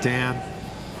here with Dan.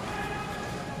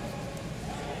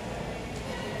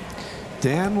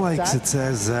 Dan likes, it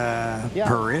says,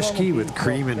 Parishki with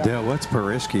cream and dill. What's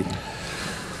Parishki?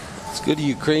 It's a good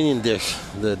Ukrainian dish.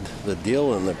 The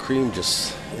dill and the cream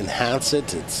just enhance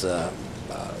it. It's, you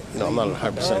know, I'm not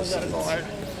 100%.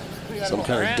 It's some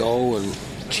kind of dough and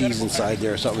cheese inside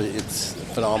there or something. It's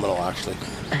phenomenal, actually.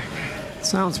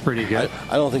 Sounds pretty good.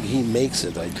 I don't think he makes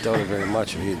it. I doubt it very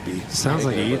much. If he'd be. Sounds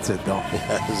like he eats it, though.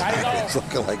 Yeah, it's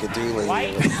looking like it too.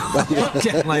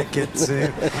 Looking like it's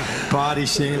body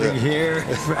shaving here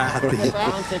at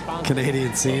the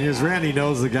Canadian Seniors. Randy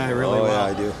knows the guy really well. Yeah,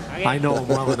 I do. I know him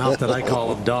well enough that I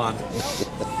call him Don.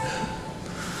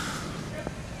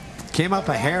 Came up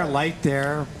a hair light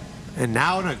there, and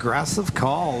now an aggressive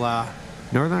call.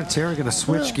 Northern Ontario going to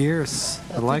switch gears.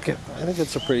 I like it. I think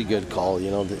it's a pretty good call.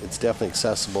 You know, it's definitely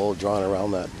accessible, drawn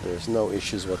around that. There's no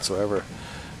issues whatsoever.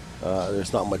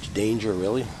 There's not much danger,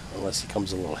 really, unless he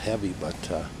comes a little heavy. But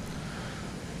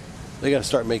they got to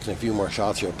start making a few more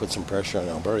shots here and put some pressure on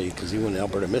Alberta, because even when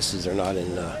Alberta misses, they're not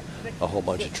in a whole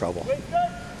bunch of trouble.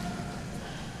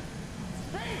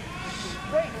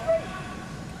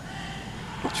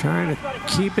 Trying to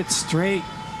keep it straight.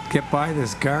 Get by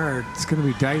this guard. It's going to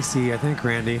be dicey, I think,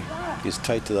 Randy. He's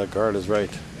tight to that guard is right.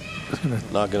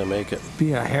 Not going to make it.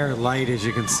 Be a hair light, as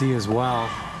you can see as well.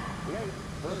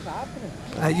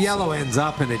 Yellow ends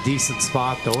up in a decent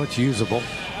spot, though. It's usable.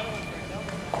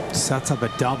 Sets up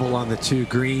a double on the two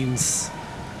greens.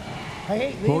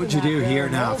 What would you do here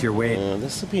now if you're Wade?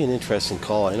 This would be an interesting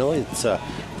call. I know it's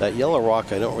that yellow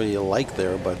rock I don't really like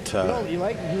there, but You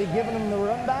giving him the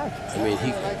run back? I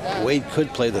mean, Wade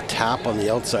could play the tap on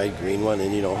the outside green one,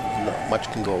 and you know, not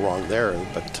much can go wrong there.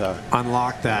 But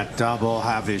unlock that double,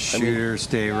 have his shooter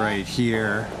stay right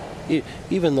here.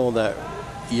 Even though that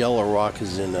yellow rock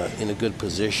is in a good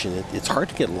position, it's hard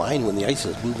to get line when the ice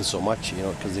is moving so much. You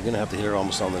know, because they're going to have to hit it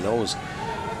almost on the nose.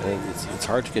 And it's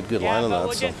hard to get good line on that.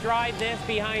 We'll just drive this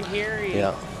behind here.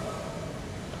 Yeah.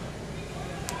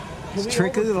 It's a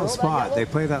tricky little spot. They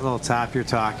play that little tap you're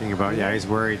talking about. Yeah, he's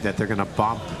worried that they're going to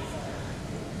bump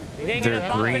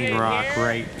their green rock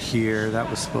right here. That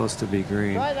was supposed to be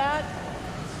green.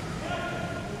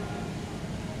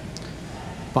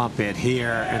 Bump it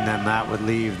here, and then that would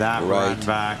leave that run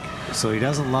back. So he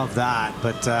doesn't love that,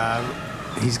 but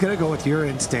he's going to go with your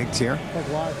instinct here.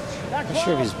 I'm not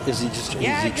sure if is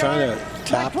he trying to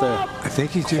tap the I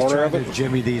think he's just trying to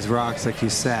jimmy these rocks, like you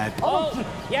said.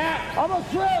 Almost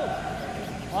through.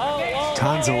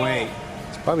 Tons of weight.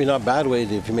 It's probably not bad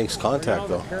weight if he makes contact,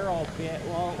 though.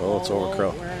 Oh, it's over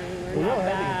curl.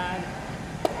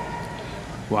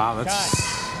 Wow, that's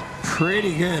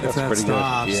pretty good if that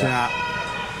stops. Yeah.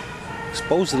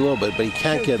 Exposed a little bit, but he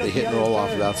can't get the hit and roll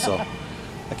off of that, so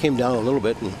I came down a little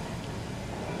bit. And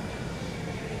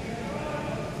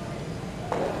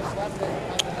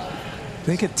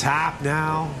they could tap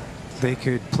now. They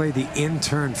could play the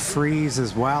in-turn freeze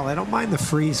as well. I don't mind the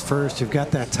freeze first. You've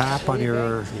got that tap on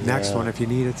your next one if you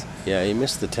need it. Yeah, he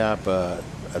missed the tap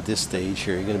at this stage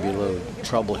here. You're going to be a little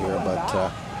trouble here,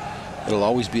 but it'll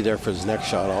always be there for his next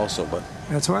shot also. But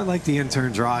that's why I like the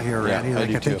in-turn draw here, Randy.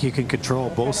 I think you can control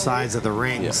both sides of the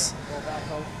rings.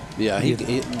 Yeah,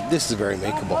 this is very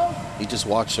makeable. He just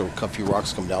watched a few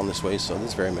rocks come down this way, so this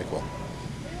is very makeable.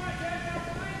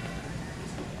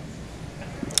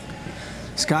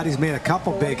 Scotty's made a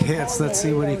couple big hits. Let's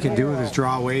see what he can do with his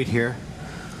draw weight here.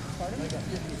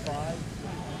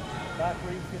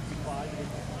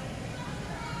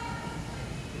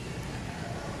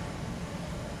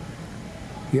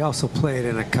 He also played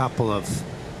in a couple of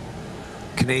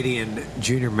Canadian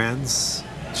junior men's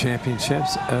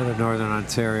championships out of Northern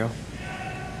Ontario.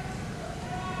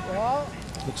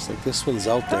 Looks like this one's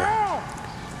out there.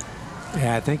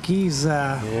 Yeah, I think he's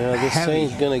this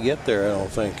ain't gonna get there, I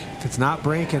don't think. If it's not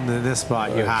breaking in this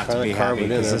spot, you have to be heavy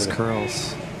because this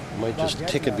curls. Might just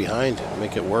kick it behind,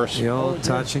 make it worse. The old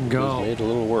touch and go. Made it a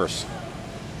little worse.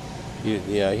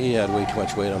 He had way too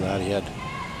much weight on that. He had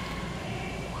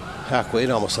half weight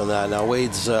almost on that. Now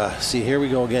Wade's, see, here we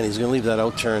go again. He's gonna leave that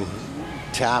out turn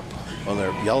tap on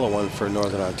the yellow one for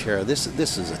Northern Ontario. This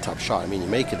is a tough shot. I mean, you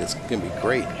make it, it's gonna be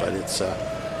great, but it's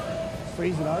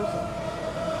freezing ours.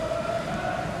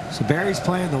 So Barry's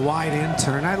playing the wide in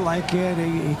turn. I like it.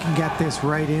 He can get this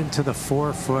right into the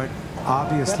 4-foot.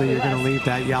 Obviously, you're going to leave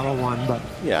that yellow one, but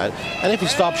yeah. And if he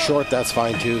stops short, that's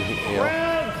fine too. You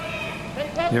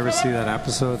know. You ever see that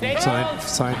episode in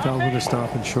Seinfeld when they're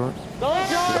stopping short? It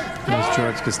was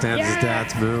George Costanza's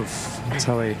dad's move. That's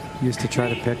how he used to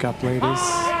try to pick up ladies.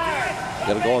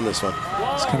 Got to go on this one.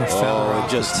 It's going to fell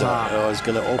off the top. He's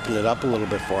going to open it up a little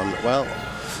bit for him. Well.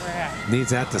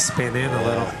 Needs that to spin in a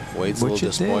little. Wade's a little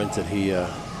disappointed. He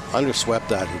underswept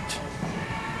that.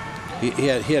 He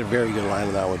had a very good line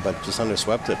on that one, but just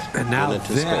underswept it. And now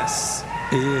this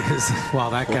is, well,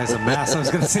 that guy's a mess. I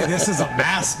was going to say this is a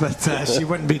mess, but she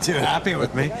wouldn't be too happy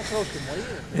with me.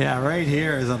 Yeah, right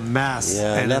here is a mess.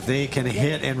 Yeah, and if they can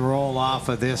hit and roll off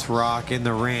of this rock in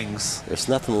the rings. There's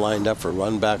nothing lined up for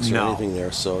run backs or anything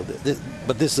there. So,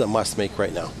 but this is a must make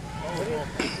right now.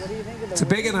 It's a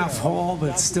big enough hole, but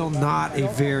it's still not a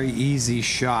very easy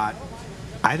shot.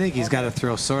 I think he's got to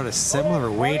throw sort of similar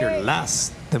weight or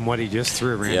less than what he just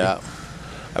threw, Randy. Yeah.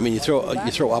 I mean, you throw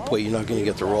up weight, you're not going to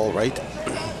get the roll, right?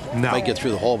 No. You might get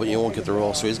through the hole, but you won't get the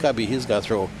roll. So he's got to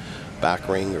throw back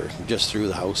ring or just through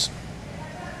the house.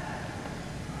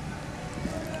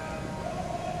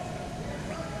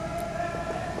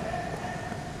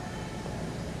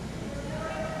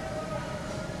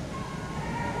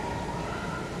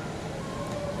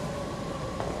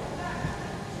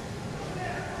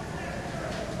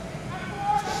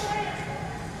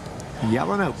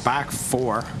 Yelling out back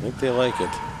 4. I think they like it.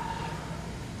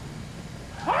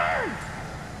 Hard!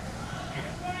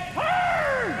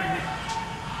 Hard!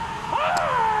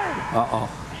 Hard! Uh-oh.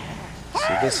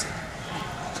 See this?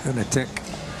 It's going to tick.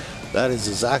 That is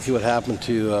exactly what happened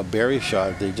to Barry's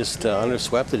shot. They just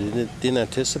underswept it. Didn't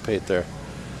anticipate there.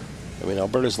 I mean,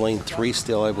 Alberta's lane 3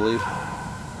 still, I believe.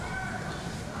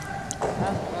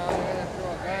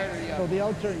 So the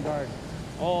out-turn guard.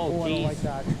 Oh, geez. Like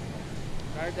that.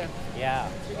 Guard them. Yeah.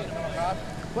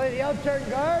 Play the out-turn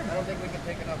guard. I don't think we can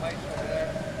take enough ice over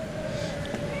there.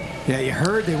 Yeah, you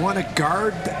heard they want to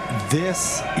guard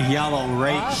this yellow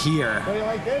right here. Play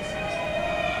like this.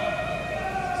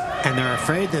 And they're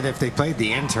afraid that if they played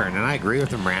the in-turn, and I agree with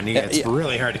them, Randy, it's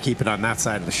really hard to keep it on that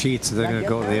side of the sheet, so they're going to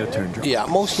go to the out-turn draw. Yeah,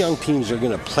 most young teams are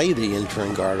going to play the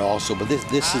in-turn guard also, but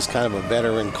this is kind of a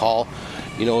veteran call.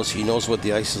 He knows what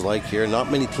the ice is like here.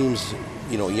 Not many teams,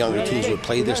 younger teams would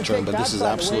play this turn, but this is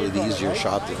absolutely the easier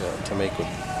shot to make the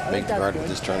guard with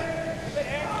this turn.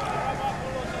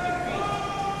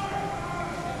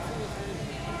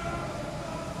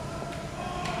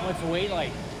 What's the weight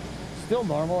like? Still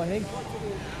normal, I think.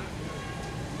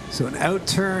 So an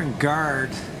out-turn guard.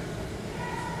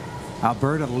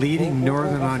 Alberta leading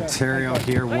Northern Ontario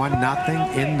here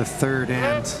 1-0 in the third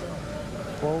end.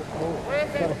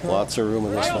 Lots of room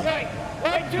in this one.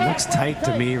 It looks tight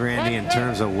to me, Randy, in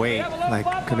terms of weight. Like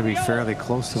going to be fairly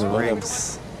close to the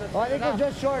rings. I think we're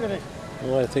just short of it.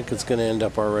 Well, I think it's going to end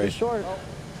up all right. Short.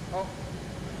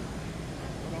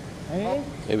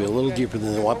 Maybe a little deeper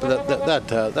than they want, but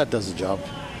that does the job.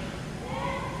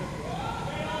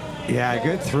 Yeah,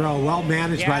 good throw. Well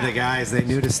managed by the guys. They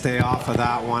knew to stay off of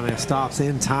that one. It stops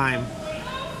in time.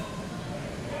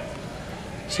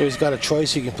 So he's got a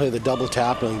choice. He can play the double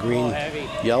tap on green,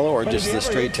 yellow, or just the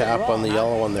straight tap on the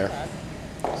yellow one there.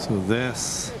 So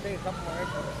this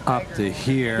up to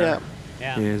here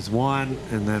is one,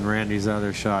 and then Randy's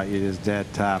other shot, you just dead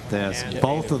tap this.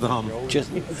 Both of them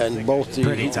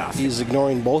pretty tough. He's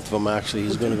ignoring both of them, actually.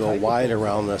 He's going to go wide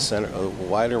around the center,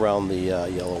 wide around the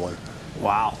yellow one.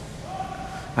 Wow.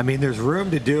 I mean, there's room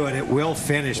to do it. It will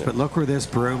finish, but look where this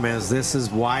broom is. This is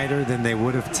wider than they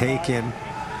would have taken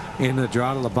in the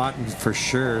draw to the button for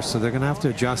sure, so they're going to have to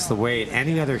adjust the weight.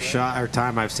 Any other shot or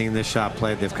time I've seen this shot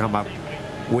played, they've come up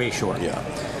way short. Yeah.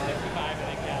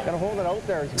 Gotta hold it out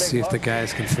there. Let's see if the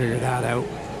guys can figure that out.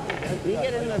 You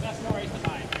get in the...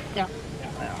 Yeah.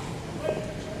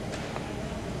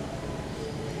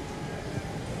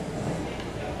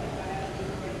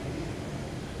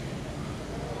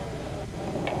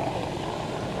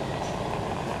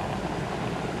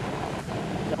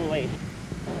 Don't wait.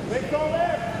 It's all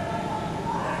there.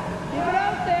 Keep it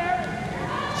out there.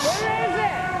 Where is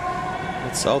it?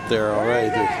 It's out there, all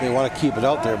right. They want to keep it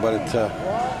out there, but it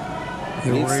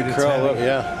needs to curl up.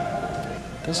 Yeah.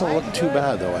 Doesn't look too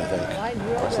bad, though, I think.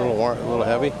 It's a little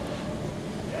heavy.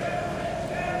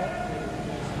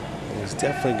 It's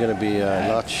definitely going to be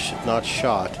not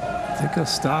shot. I think he'll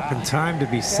stop in time to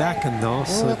be second, though,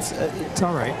 so it's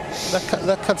all right.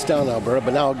 That cuts down Alberta,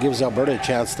 but now it gives Alberta a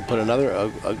chance to put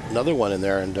another one in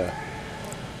there and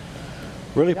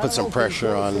really put some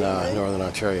pressure on Northern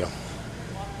Ontario.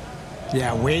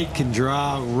 Yeah, Wade can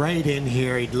draw right in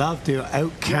here. He'd love to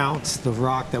outcount the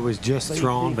rock that was just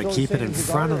thrown, but keep it in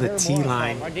front of the tee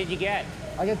line. What did you get?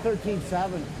 I got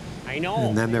 13.7. I know.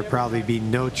 And then there'd probably be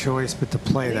no choice but to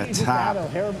play that tap.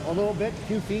 A little bit,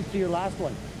 2 feet to your last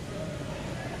one.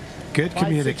 Good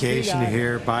communication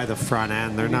here by the front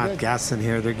end. They're not guessing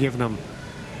here. They're giving them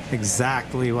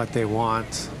exactly what they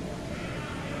want.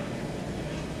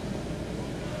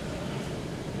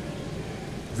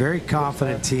 Very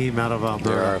confident team out of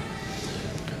Alberta.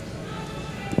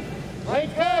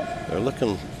 They're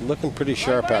looking pretty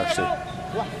sharp, actually.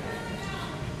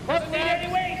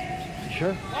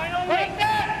 Sure.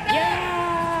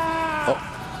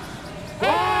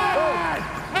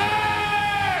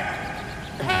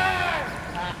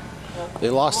 They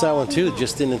lost that one too.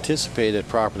 Just didn't anticipate it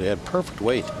properly. Had perfect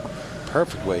weight.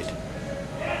 Perfect weight.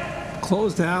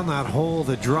 Close down that hole.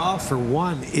 The draw for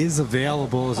one is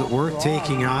available. Is it worth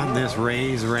taking on this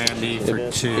raise, Randy, for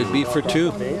two? It'd be for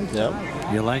two.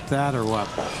 Yeah. You like that or what?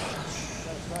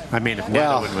 I mean, if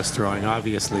Netherwood was throwing,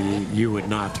 obviously you would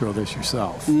not throw this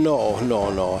yourself. No.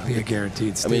 Be a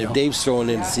guaranteed steal. I mean, if Dave's throwing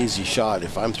it, it's an easy shot.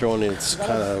 If I'm throwing it, it's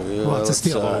kind of... well, it's a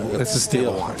steal. It's a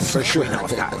steal one. For sure.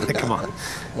 Come on.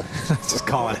 Let's just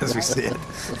call it as we see it.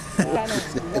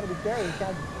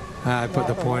 I put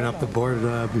the point up the board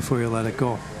before you let it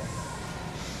go.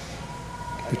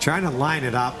 You're trying to line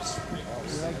it up.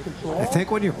 I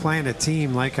think when you're playing a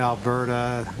team like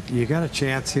Alberta, you got a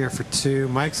chance here for two.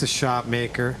 Mike's a shot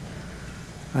maker.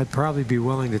 I'd probably be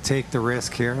willing to take the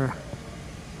risk here.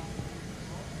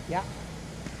 Yeah.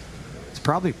 It's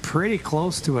probably pretty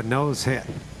close to a nose hit.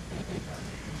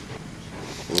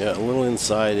 Yeah, a little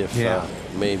inside, if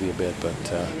maybe a bit, but.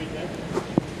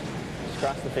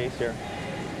 Cross the face here.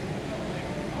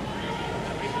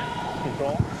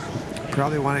 Control.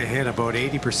 Probably want to hit about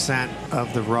 80%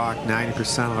 of the rock,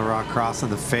 90% of the rock crossing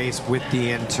the face with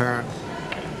the in turn.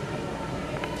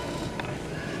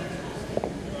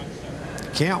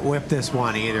 Can't whip this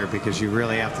one either because you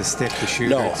really have to stick the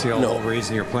shooter. It's the whole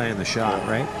reason you're playing the shot,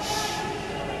 right?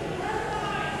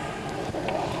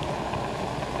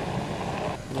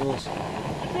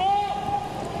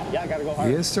 Yeah, gotta go hard.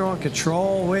 He is throwing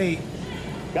control. Wait.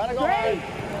 Gotta go hard.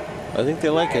 I think they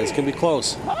like it. It's gonna be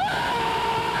close.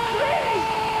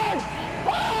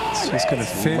 Just going to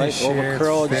finish over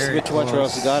curl, just a bit too much or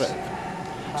else you got it.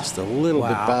 Just a little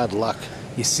bit bad luck.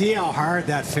 You see how hard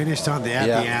that finished on the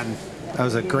end. That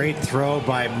was a great throw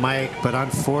by Mike, but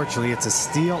unfortunately it's a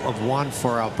steal of one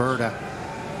for Alberta.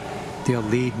 They'll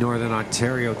lead Northern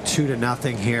Ontario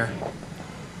 2-0 here.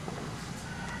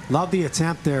 Love the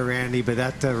attempt there, Randy, but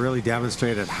that really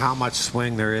demonstrated how much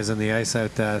swing there is in the ice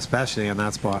out, especially in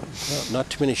that spot. Well, not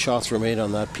too many shots were made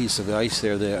on that piece of ice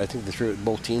there. I think they threw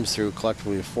both teams threw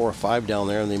collectively 4 or 5 down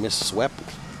there, and they missed swept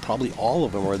probably all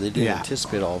of them, or they didn't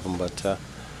anticipate all of them. But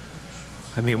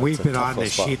I mean, we've been on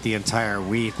this sheet the entire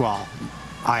week. Well,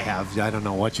 I have. I don't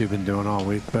know what you've been doing all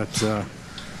week, but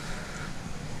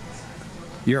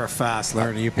you're a fast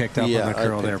learner. You picked up on the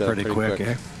curl there pretty quick,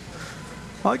 eh?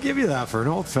 I'll give you that for an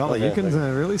old fella. You can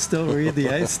really still read the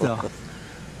ice still.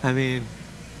 I mean,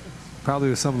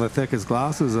 probably with some of the thickest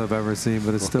glasses I've ever seen,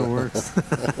 but it still works.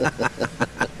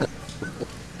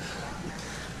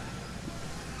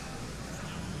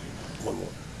 One more.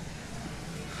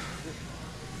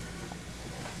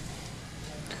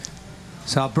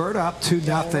 So Alberta up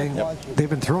 2-0. They've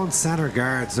been throwing center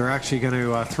guards. They're actually going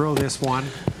to throw this one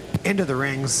into the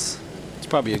rings. It's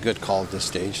probably a good call at this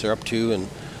stage. They're up 2, and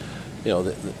you know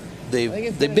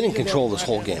they've been in control this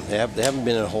whole game. They haven't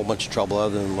been in a whole bunch of trouble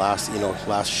other than last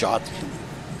shot.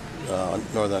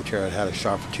 Northern Ontario had a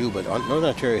shot for 2, but Northern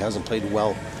Ontario hasn't played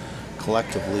well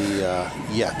collectively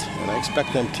yet, and I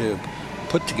expect them to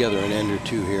put together an end or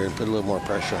 2 here and put a little more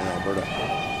pressure on Alberta.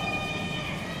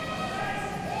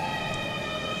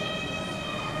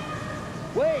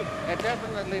 Wait! Yeah,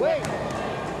 definitely. Wait!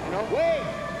 You know? Wait!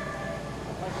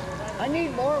 I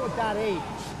need more with that 8.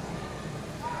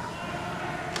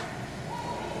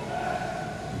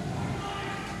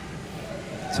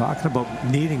 Talking about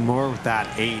needing more with that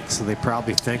 8, so they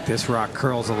probably think this rock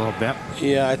curls a little bit.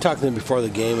 Yeah, I talked to them before the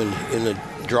game, and in the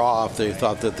draw-off, they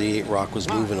thought that the 8 rock was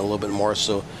moving a little bit more,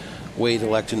 so Wade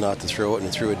elected not to throw it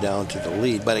and threw it down to the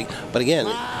lead. But again,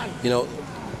 you know,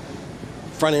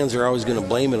 front ends are always going to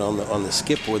blame it on the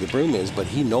skip where the broom is, but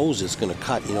he knows it's going to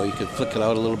cut. You know, you could flick it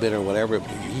out a little bit or whatever. But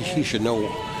he should know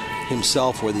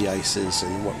himself where the ice is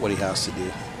and what he has to do.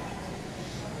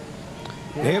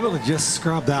 Able to just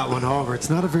scrub that one over. It's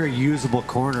not a very usable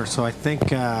corner, so I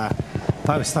think if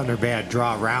I was Thunder Bay, I'd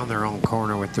draw around their own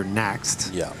corner with their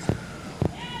next. Yeah.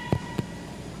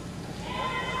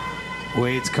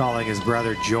 Wade's calling his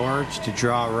brother George to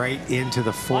draw right into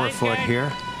the 4-foot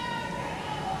here.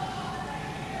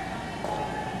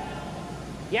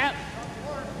 Yep.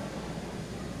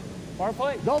 4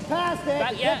 foot. Go past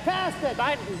it. Go past it.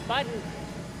 Button.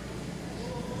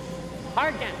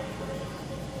 Hard down.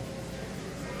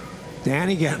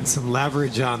 Danny getting some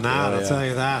leverage on that, I'll tell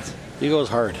you that. He goes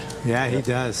hard. Yeah, he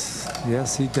does.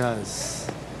 Yes, he does.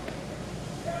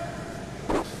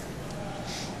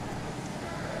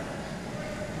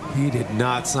 He did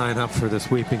not sign up for the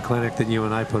sweeping clinic that you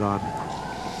and I put on.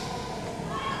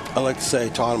 I like to say I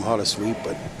taught him how to sweep,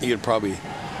 but he would probably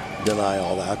deny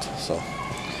all that. So.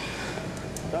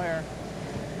 Right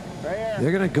here.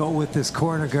 They're going to go with this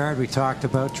corner guard we talked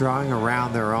about, drawing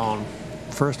around their own.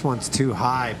 First one's too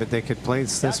high, but they could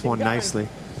place this one nicely.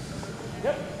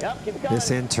 Yep, keep it going. This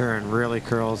intern really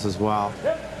curls as well.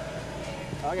 Yep.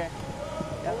 Okay.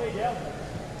 Yep.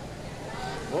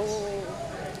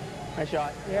 Whoa. Nice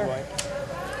shot. Here.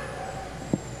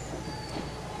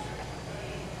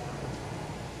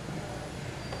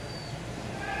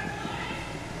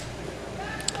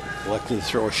 Electing to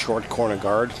throw a short corner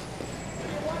guard.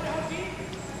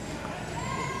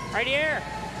 Right here.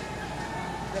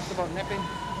 Just about nipping.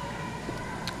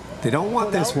 They don't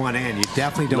want this one in. You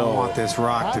definitely don't want this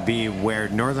rock to be where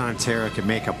Northern Ontario can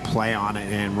make a play on it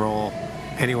and roll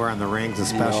anywhere on the rings,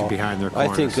 especially behind their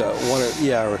corners. I think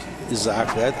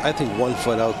exactly. I think 1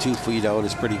 foot out, 2 feet out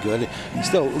is pretty good. It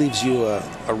still leaves you a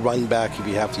run back if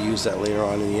you have to use that later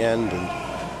on in the end. And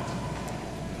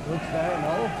looks there,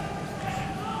 no?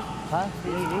 Huh?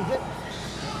 He needs it?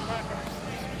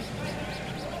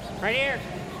 Right here.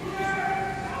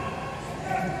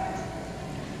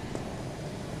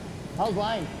 How's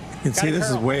line? You can see this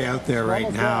is way out there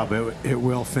right now, but it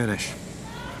will finish.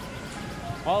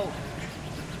 Whoa.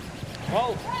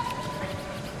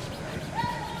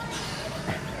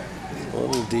 a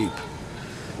little deep.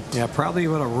 Yeah, probably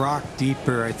with a rock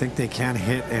deeper, I think they can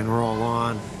hit and roll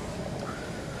on.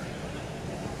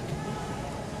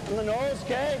 On the nose,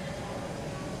 okay?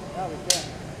 Yeah, we can.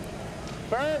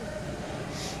 Burn.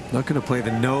 Looking to play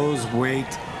the nose weight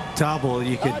double.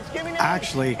 You could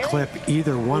actually clip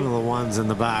either one of the ones in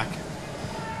the back.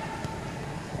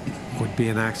 Would be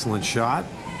an excellent shot.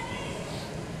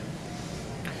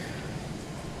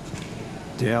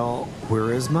 Dale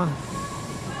Wierisma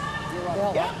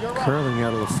curling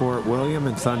out of the Fort William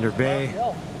in Thunder Bay.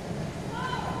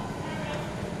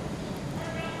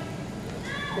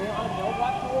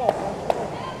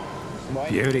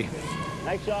 Beauty.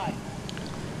 Nice shot.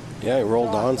 Yeah, he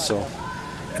rolled on, so.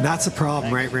 And that's the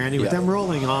problem, right, Randy? With them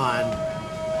rolling on,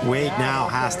 Wade now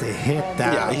has to hit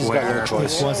that. Yeah, he's where got no if choice.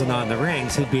 this wasn't on the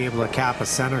rings, he'd be able to cap a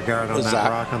center guard on that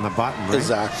rock on the button. Right?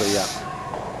 Exactly, yeah.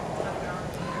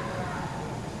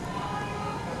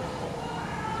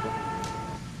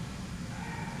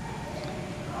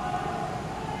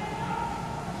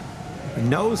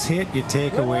 Nose hit, you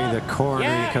take away the corner.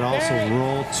 You could also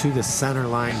roll to the center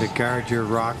line to guard your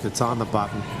rock that's on the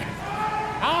button.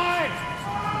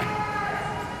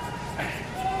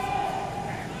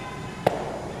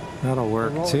 That'll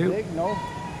work too.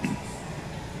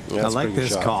 Yeah, I like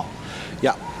this call.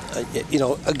 Yeah, you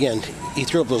know, again, he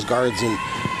threw up those guards, and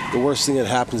the worst thing that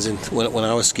happens when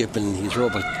I was skipping, you throw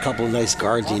up a couple of nice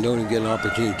guards, and you don't even get an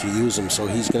opportunity to use them. So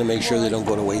he's going to make sure they don't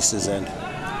go to waste his end.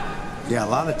 Yeah, a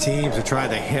lot of teams are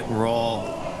trying to hit and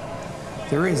roll.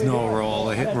 There is no roll.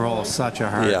 The hit and roll is such a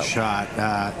hard shot.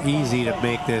 Easy to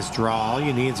make this draw. All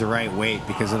you need is the right weight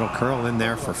because it'll curl in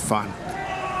there for fun.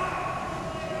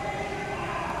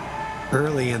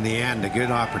 Early in the end, a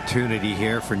good opportunity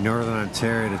here for Northern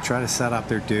Ontario to try to set up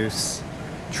their deuce,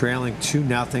 trailing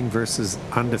 2-0 versus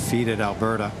undefeated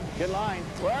Alberta. Good line.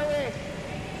 Where are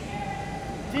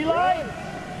we? D-line.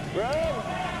 Run.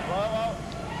 Whoa.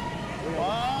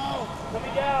 Whoa.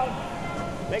 Coming down.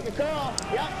 Make a call.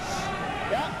 Yep.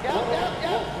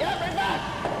 Right back.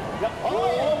 Yep.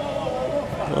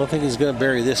 Oh. I don't think he's going to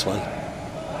bury this one.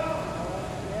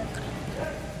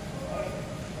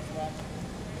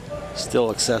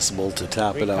 Still accessible to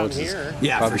tap it out.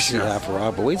 Yeah, probably for sure. Half a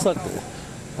rod, but Wade's not.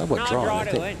 How about drawing? I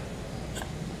think.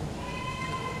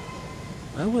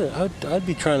 I'd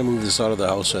be trying to move this out of the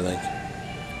house. I think.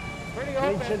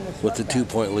 With the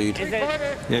 2-point lead.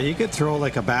 Yeah, you could throw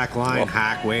like a back line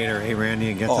hack Wade or hey Randy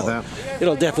and get to that.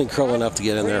 It'll definitely curl enough to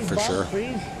get in there for sure.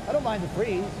 I don't mind the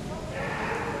freeze.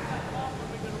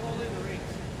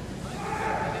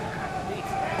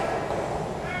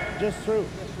 Just through.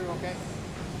 Okay.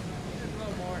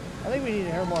 I think we need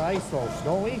to hear more ice though,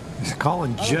 don't we? He's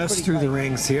calling just through the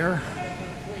rings here.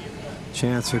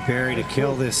 Chance for Barry to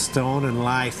kill this stone and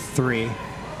lie 3.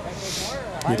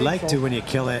 You'd like to, when you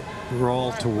kill it,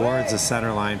 roll towards the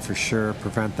center line for sure.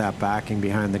 Prevent that backing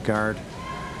behind the guard.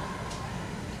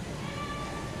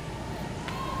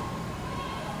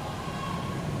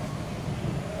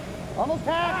 Almost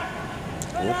half.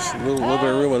 Looks a little bit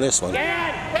of room on this one.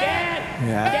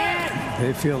 Yeah,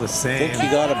 they feel the I same. think he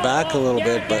got it back a little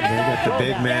bit, but they got the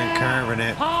big man carving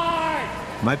it.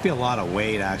 Might be a lot of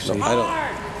weight, actually. No, I don't.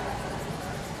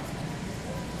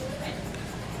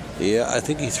 Yeah, I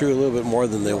think he threw a little bit more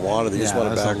than they wanted. They just want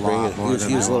to back ring it.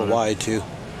 He was a little wide too.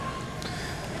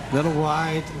 Little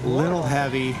wide, little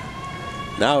heavy.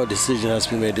 Now a decision has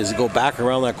to be made. Does he go back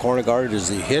around that corner guard, or does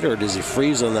he hit, or does he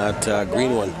freeze on that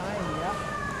green one?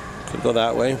 Could go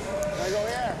that way.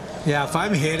 Yeah, if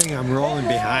I'm hitting, I'm rolling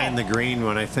behind the green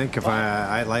one. I think if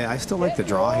I still like the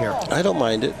draw here. I don't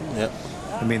mind it. Yeah.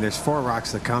 I mean, there's 4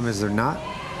 rocks that come, is there not?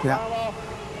 Yeah.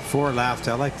 4 left.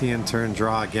 I like the in-turn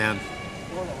draw again.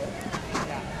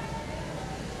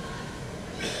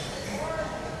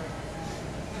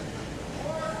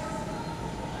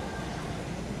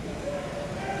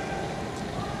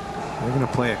 We're going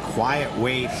to play a quiet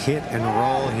weight hit and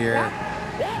roll here.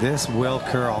 This will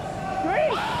curl.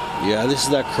 Yeah, this is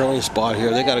that curling spot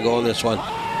here. They got to go on this one.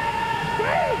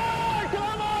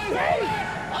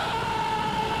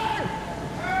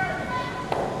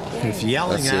 If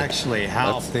yelling actually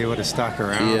helped, they would have stuck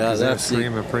around. Yeah, that's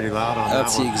screaming pretty loud on that one.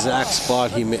 That's the exact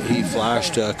spot he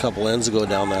flashed a couple ends ago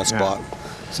down that spot.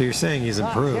 Yeah. So you're saying he's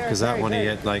improved because that one he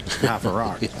hit like half a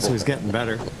rock. So he's getting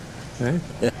better. Okay?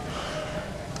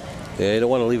 Yeah, you don't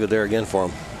want to leave it there again for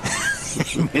him.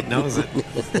 It knows it.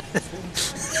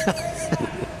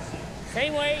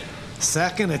 Same weight.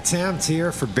 Second attempt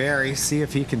here for Barry. See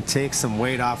if he can take some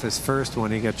weight off his first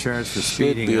one. He got charged for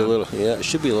speeding. It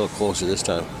should be a little closer this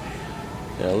time.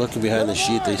 Yeah, looking behind the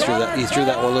sheet, he threw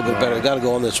that one a little bit better. Got to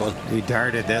go on this one. He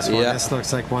darted this one. Yeah. This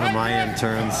looks like one of my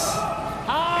interns.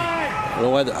 I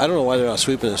don't know why they're not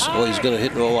sweeping this. Oh, he's going to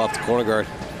hit and roll off the corner guard.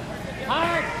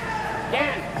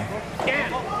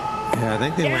 Yeah, I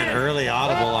think they went early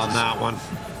audible on that one.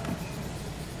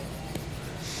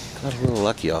 Got a little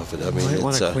lucky off it. I mean, might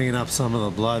want to clean up some of the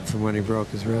blood from when he broke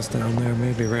his wrist down there.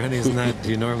 Maybe Randy, isn't that?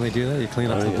 Do you normally do that? You clean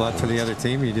up the blood for the other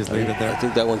team, or you just leave it there? I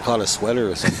think that one caught a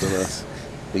sweater or something. At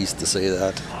least to say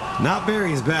that. Not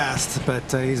Barry's best,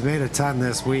 but he's made a ton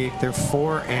this week. They're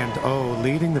 4-0,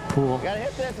 leading the pool.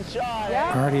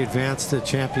 Already advanced to the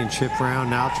championship round.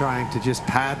 Now trying to just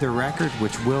pad their record,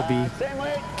 which will be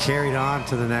carried on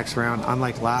to the next round.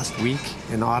 Unlike last week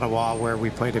in Ottawa, where we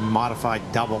played a modified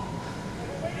double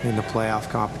in the playoff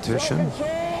competition.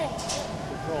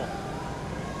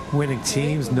 winning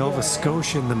teams. Nova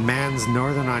Scotia and the men's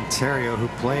Northern Ontario, who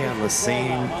play on the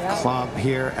same club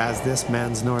here as this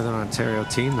men's Northern Ontario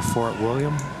team, the Fort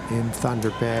William in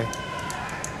Thunder Bay.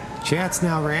 Chance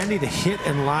now, Randy, to hit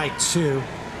and lie 2.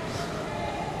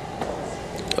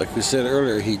 Like we said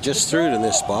earlier, he just threw it in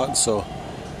this spot, so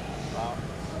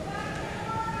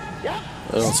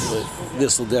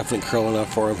this will definitely curl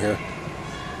enough for him here.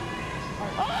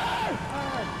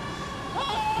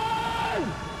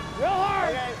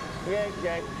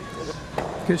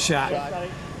 Good shot.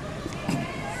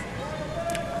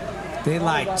 They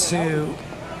like 2.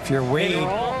 If you're Wade,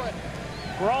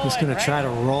 just going to try to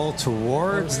roll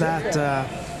towards that.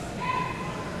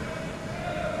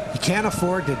 You can't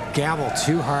afford to gamble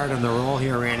too hard on the roll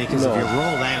here, Randy, because if you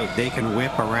roll out, they can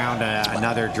whip around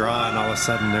another draw, and all of a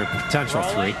sudden they're potential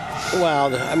 3.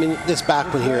 Well, I mean, this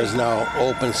back one here is now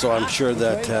open, so I'm sure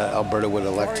that Alberta would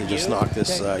elect to just knock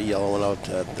this yellow one out.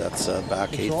 That's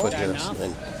back 8 foot here,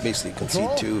 and basically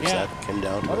concede 2 if that came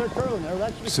down to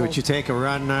it. So would you take a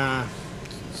run,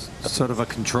 sort of a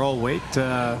control weight?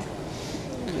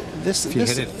 If you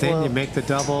hit it thin, you make the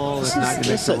double. If not,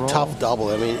 you make the roll. It's a tough double.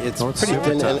 I mean, it's pretty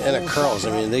thin and it curls.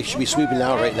 I mean, they should be sweeping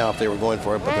out right now if they were going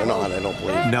for it, but they're not, I don't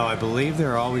believe. No, I believe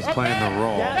they're always playing the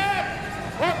roll.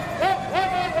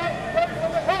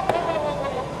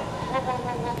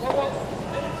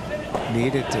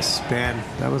 Needed to spin.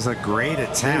 That was a great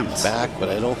attempt. Back, but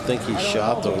I don't think he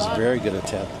shot. That was a very good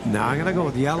attempt. Now I'm going to go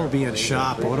with yellow being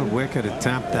shot. But what a wicked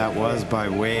attempt that was by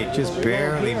Wade. Just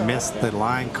barely missed the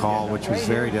line call, which was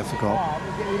very difficult.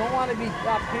 You don't want to be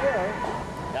up here.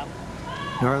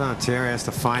 Northern Ontario has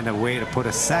to find a way to put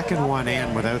a second one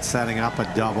in without setting up a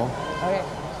double. Okay,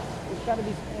 it's got to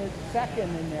be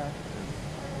second in there.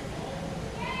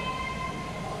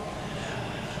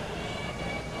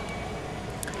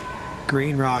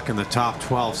 Green Rock in the top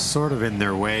 12 sort of in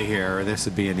their way here. This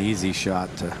would be an easy shot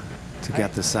to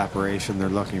get the separation they're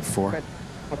looking for.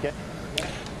 Okay.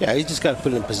 Yeah, he's just got to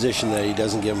put it in position that he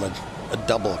doesn't give him a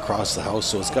double across the house,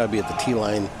 so it's got to be at the tee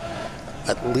line,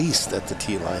 at least at the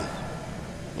tee line,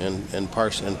 and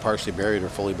partially buried or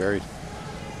fully buried.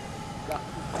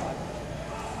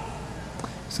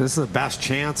 So this is the best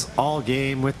chance all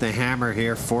game with the hammer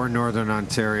here for Northern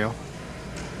Ontario.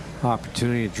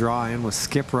 Opportunity to draw in with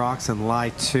skip rocks and lie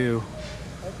 2.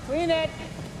 Let's clean it.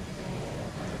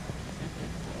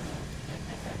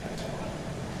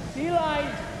 Sea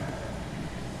line.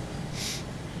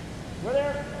 We're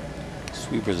there.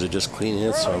 Sweepers are just cleaning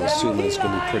it, so I'm assuming it's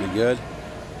going to be pretty good.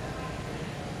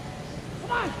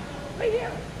 Come on, right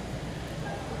here.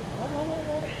 Whoa, whoa,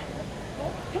 whoa, whoa.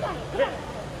 Come on, come on.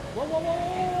 Whoa, whoa, whoa,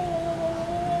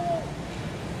 whoa,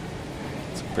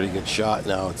 whoa. It's a pretty good shot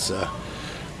now. It's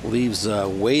leaves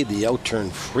Wade the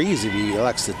outturn freeze if he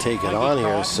elects to take it on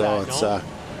here. So it's I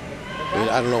mean,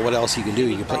 I don't know what else he can do.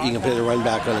 He can play the run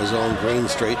back on his own, green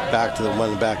straight back to the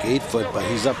one back 8 foot, but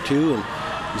he's up 2 and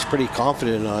he's pretty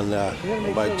confident on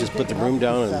by just put the broom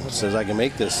down and says I can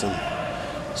make this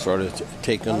and sort of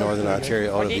take on Northern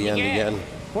Ontario out at the end again.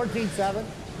 14-7.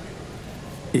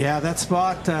 Yeah, that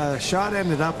spot, shot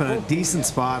ended up in a decent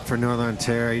spot for Northern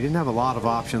Ontario. He didn't have a lot of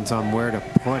options on where to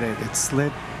put it. It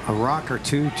slid a rock or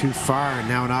 2 too far, and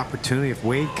now an opportunity. If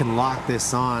Wade can lock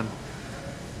this on,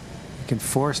 he can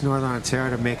force Northern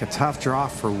Ontario to make a tough draw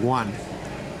for 1.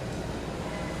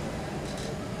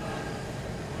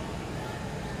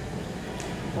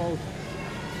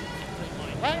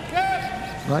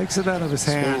 Likes it out of his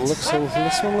hands. This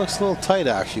one looks a little tight,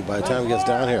 actually, by the time he gets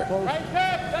down here.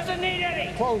 Doesn't need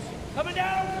any. Close. Coming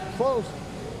down. Close.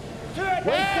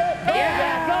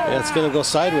 Yeah, it's going to go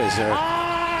sideways there.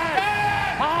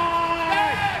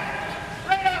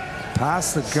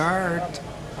 Past the guard.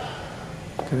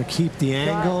 Going to keep the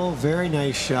angle. Very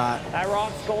nice shot. That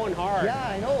rock's going hard. Yeah,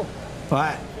 I know.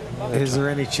 But is there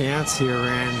any chance here,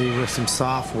 Randy, with some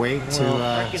soft weight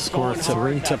to score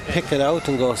 3? To pick it out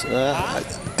and go, I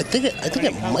think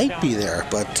it might be there,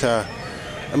 but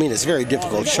I mean, it's a very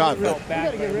difficult shot. But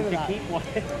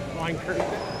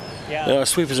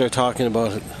sweepers are talking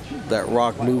about that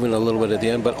rock moving a little bit at the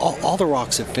end, but all the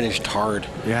rocks have finished hard.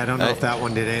 Yeah, I don't know if that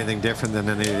one did anything different than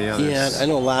any of the others. Yeah, I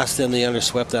know last time they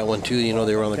underswept that one too. You know,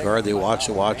 they were on the guard, they watched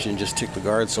and just ticked the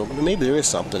guard. So maybe there is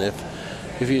something.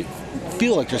 If you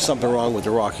feel like there's something wrong with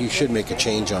the rock, you should make a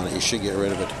change on it. You should get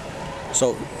rid of it.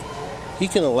 So he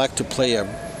can elect to play a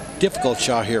difficult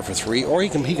shot here for 3, or he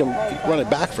can run it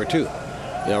back for 2.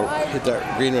 you know, hit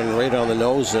that green one right on the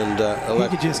nose, and he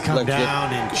could just come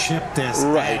down and chip this.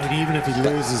 Right. And even if he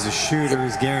loses a shooter,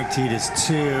 he's guaranteed his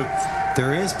 2.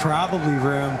 There is probably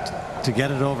room to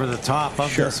get it over the top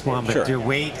of this one, but your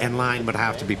weight and line would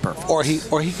have to be perfect. Or he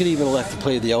could even elect to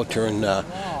play the out-turn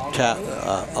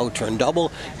out-turn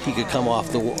double. He could come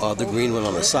off the green one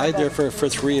on the side there for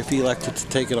 3 if he elected to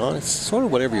take it on. It's sort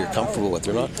of whatever you're comfortable with.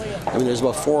 They're not. I mean, there's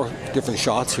about 4 different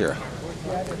shots here.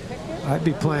 I'd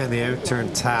be playing the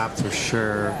out-turn tap for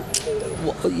sure.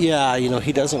 Well, yeah, you know,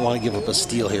 he doesn't want to give up a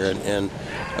steal here, and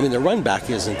I mean, the run back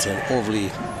isn't an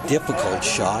overly difficult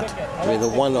shot. I mean, the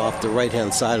one off the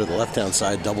right-hand side or the left-hand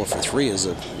side double for 3 is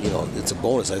a, you know, it's a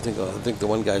bonus. I think the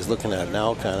one guy's looking at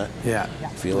now, kind of. Yeah.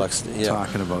 If he elects,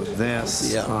 talking about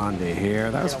this onto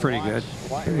here. That was pretty good.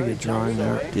 Pretty good drawing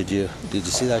there. Did you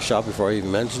see that shot before I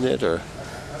even mentioned it, or?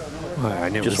 Well, I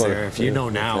knew it was there. If you know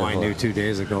now, I knew 2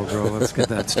 days ago, bro. Let's get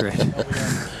that straight.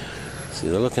 See,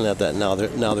 they're looking at that now.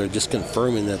 They're just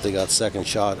confirming that they got second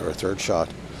shot or third shot.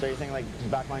 So you're saying like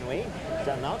backline weight? Is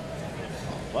that enough?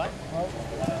 What?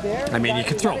 I mean, you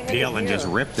could throw Peel and just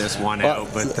rip this one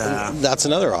out, but that's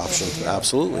another option.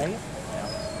 Absolutely.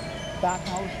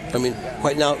 I mean,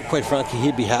 quite frankly,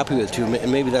 he'd be happy with 2.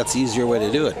 Maybe that's the easier way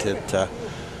to do it.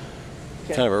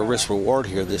 Kind of a risk reward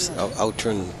here. This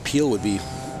out-turn Peel would be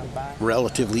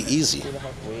relatively easy.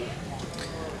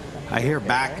 I hear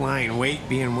backline weight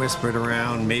being whispered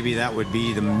around. Maybe that would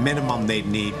be the minimum they'd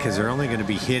need, because they're only going to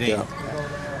be hitting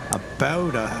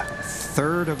about a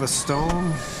 1/3 of a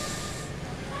stone.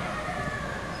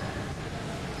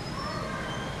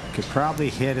 Could probably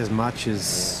hit as much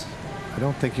as, I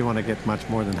don't think you want to get much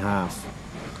more than half.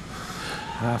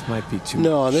 Half might be too much.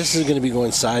 No, this is going to be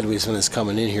going sideways when it's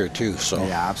coming in here too. So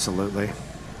yeah, absolutely.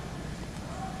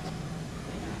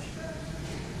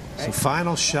 So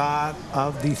final shot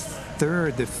of the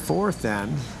 4th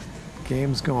end.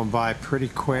 Game's going by pretty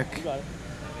quick.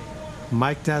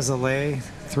 Mike Desolé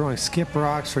throwing skip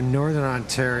rocks for Northern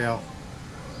Ontario.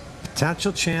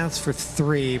 Potential chance for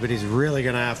 3, but he's really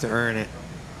going to have to earn it.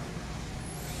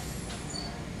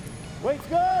 Wait's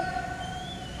good.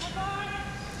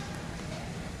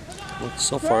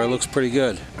 So far, it looks pretty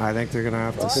good. I think they're going to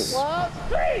have to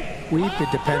sweep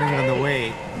it depending on the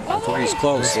weight. I think he's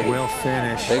close. This will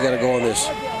finish. They got to go on this.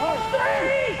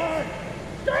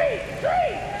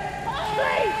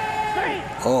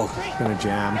 Oh, going to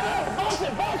jam.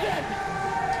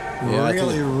 Yeah,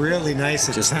 really nice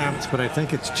attempt, but I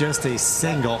think it's just a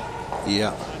single.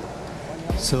 Yeah.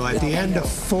 So at the end of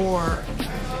 4,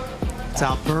 it's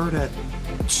Alberta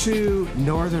 2,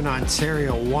 Northern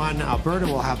Ontario 1. Alberta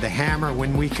will have the hammer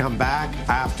when we come back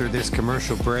after this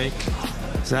commercial break.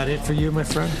 Is that it for you, my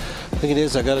friend? I think it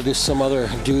is. I got to do some other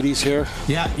duties here.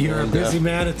 Yeah, you're a busy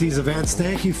man at these events.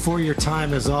 Thank you for your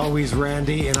time as always,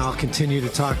 Randy, and I'll continue to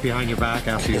talk behind your back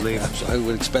after you leave. I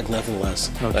would expect nothing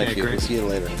less. Okay, Thank you. great. We'll see you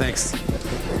later. Thanks.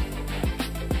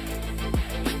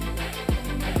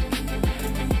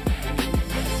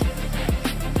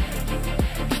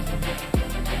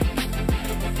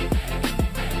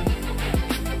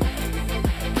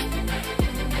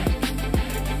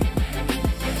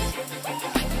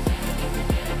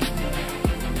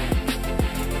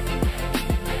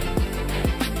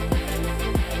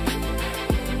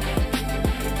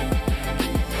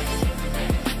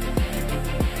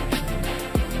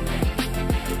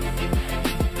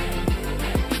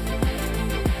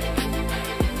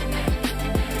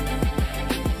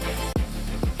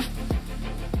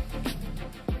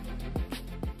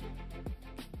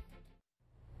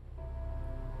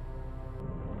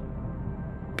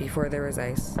 Before there was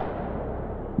ice,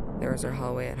 there was our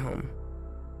hallway at home.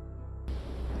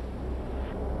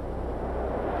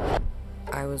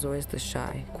 I was always the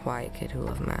shy, quiet kid who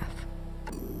loved math.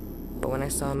 But when I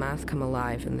saw math come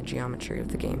alive in the geometry of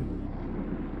the game,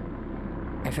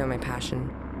 I found my passion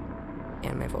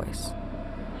and my voice.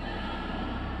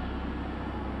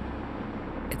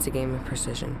 It's a game of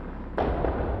precision,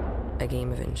 a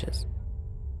game of inches.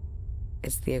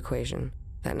 It's the equation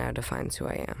that now defines who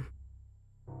I am.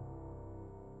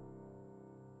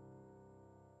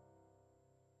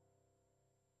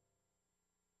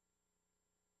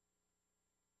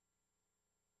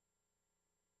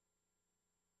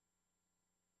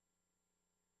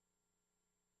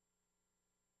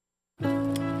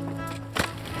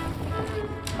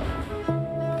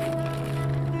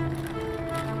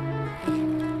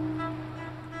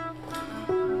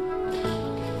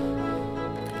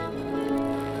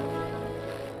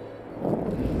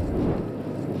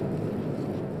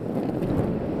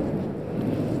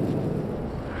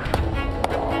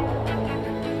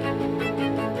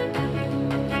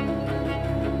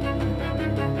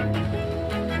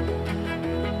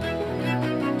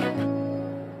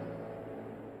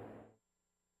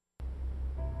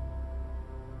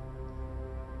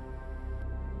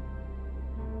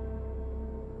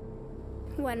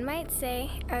 One might say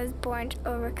I was born to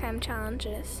overcome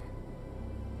challenges.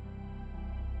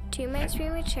 2 months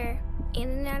premature, in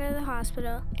and out of the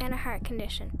hospital, and a heart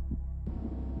condition.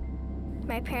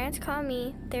 My parents call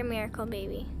me their miracle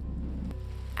baby.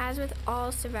 As with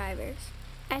all survivors,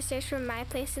 I searched for my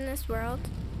place in this world,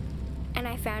 and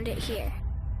I found it here.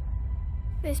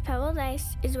 This pebbled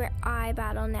ice is where I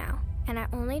battle now, and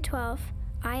at only 12,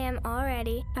 I am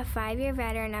already a 5-year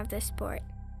veteran of this sport.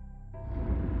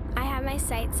 I have my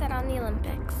sights set on the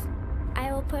Olympics.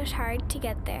 I will push hard to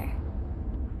get there.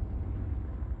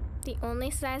 The only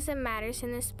size that matters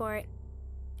in this sport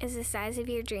is the size of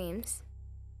your dreams.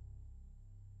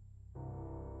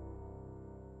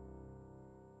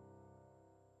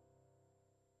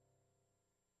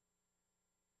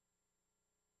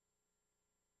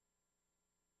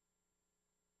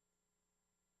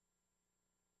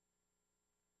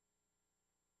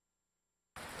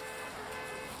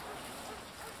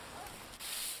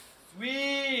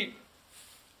 Sweep!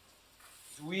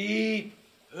 Sweep!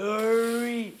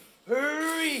 Hurry!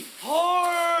 Hurry!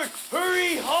 Hard!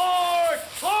 Hurry hard!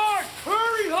 Hard!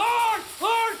 Hurry hard!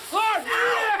 Hard! Hard!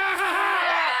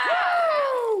 Yeah!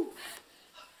 Woo!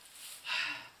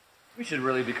 We should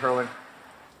really be curling.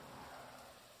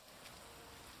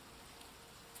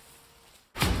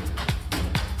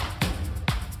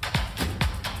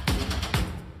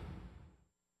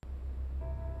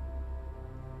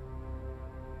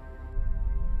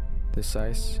 This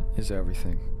ice is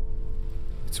everything.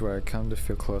 It's where I come to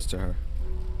feel close to her,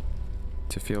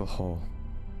 to feel whole.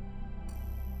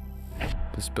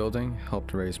 This building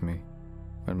helped raise me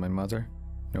when my mother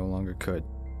no longer could.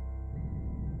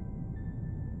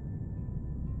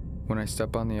 When I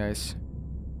step on the ice,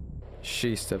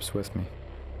 she steps with me.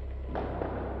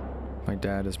 My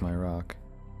dad is my rock.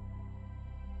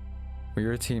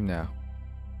 We're a team now,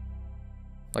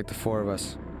 like the 4 of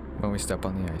us when we step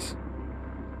on the ice.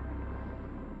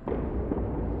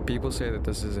 People say that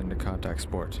this isn't a contact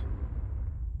sport,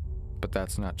 but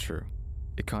that's not true.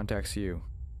 It contacts you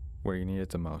where you need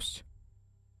it the most.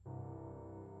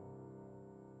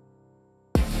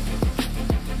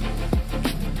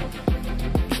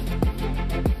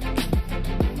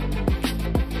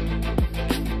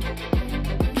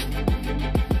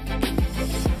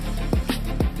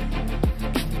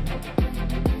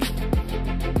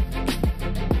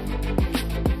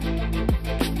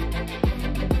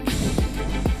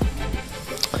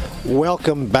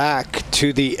 Welcome back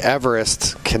to the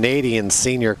Everest Canadian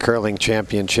Senior Curling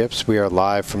Championships. We are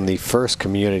live from the First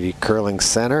Community Curling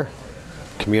Centre,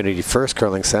 Community First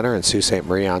Curling Centre in Sault Ste.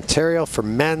 Marie, Ontario for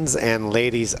men's and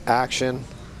ladies action.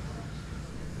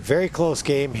 Very close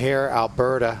game here.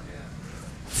 Alberta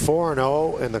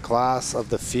 4-0 in the class of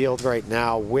the field right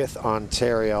now with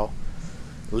Ontario,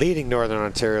 leading Northern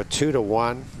Ontario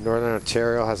 2-1. Northern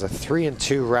Ontario has a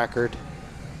 3-2 record.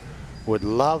 Would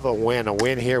love a win. A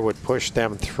win here would push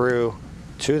them through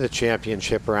to the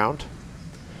championship round.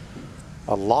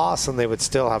 A loss and they would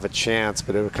still have a chance,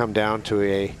 but it would come down to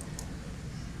a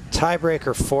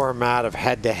tiebreaker format of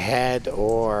head-to-head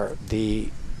or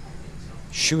the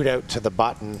shootout to the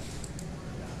button.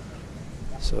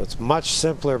 So it's much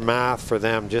simpler math for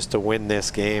them just to win this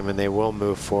game, and they will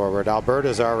move forward.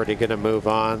 Alberta's already going to move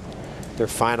on. Their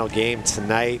final game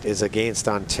tonight is against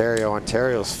Ontario.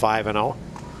 Ontario's 5-0.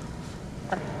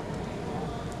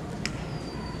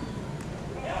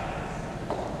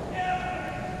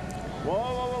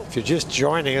 If you're just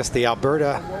joining us, the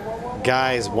Alberta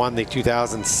guys won the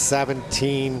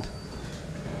 2017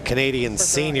 Canadian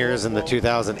Seniors and the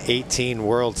 2018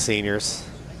 World Seniors.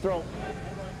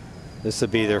 This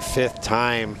would be their fifth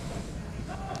time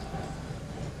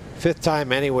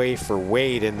anyway for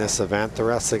Wade in this event. The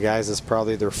rest of the guys is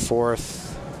probably their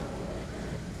 4th.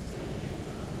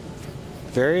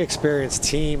 Very experienced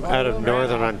team out of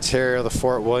Northern Ontario, the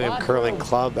Fort William Curling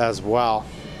Club as well.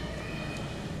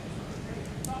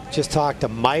 Just talked to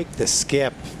Mike, the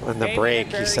skip, on the break.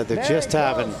 He said they're just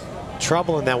having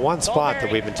trouble in that one spot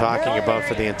that we've been talking about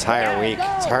for the entire week.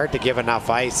 It's hard to give enough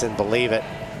ice and believe it.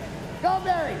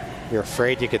 You're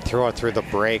afraid you could throw it through the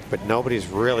break, but nobody's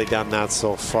really done that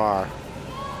so far.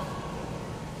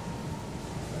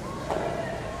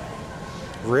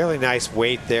 Really nice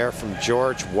weight there from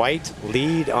George White.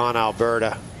 Lead on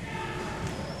Alberta.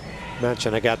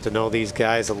 Mentioned I got to know these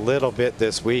guys a little bit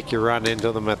this week. You run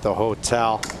into them at the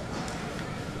hotel,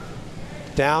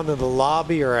 down in the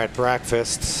lobby or at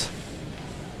breakfast.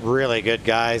 Really good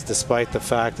guys, despite the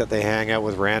fact that they hang out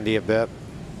with Randy a bit.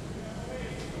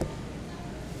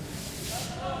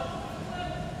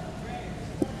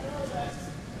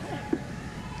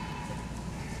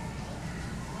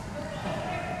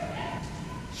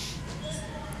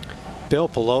 Bill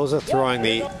Pelosa throwing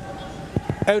the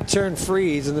out-turn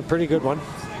freeze, and a pretty good one.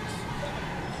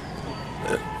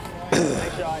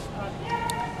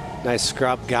 Nice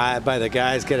scrub guy by the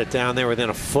guys. Get it down there within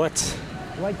a foot.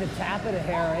 Like to tap it a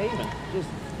hair, eh? Just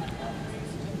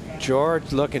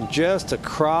George looking just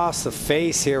across the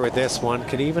face here with this one.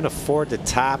 Could even afford to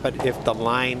tap it if the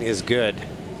line is good.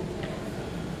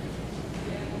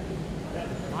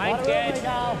 Lots of room,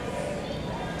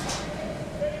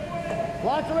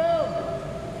 lots of room.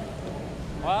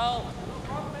 Well,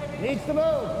 Needs to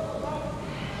move.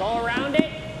 go around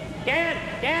it.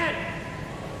 Dan.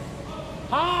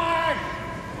 Hard.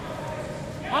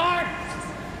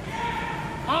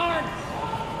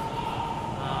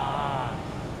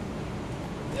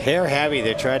 Hair heavy.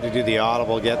 They tried to do the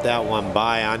audible, get that one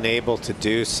by, unable to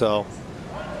do so.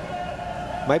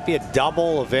 Might be a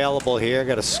double available here.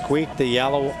 Got to squeak the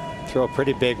yellow, throw a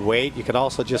pretty big weight. You could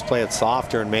also just play it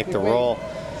softer and make the roll.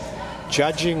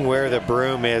 Judging where the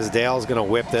broom is, Dale's going to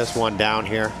whip this one down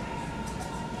here.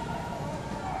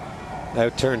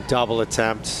 Out-turn double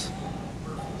attempt.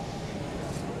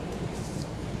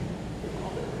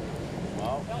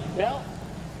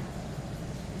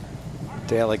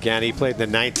 Dale again, he played the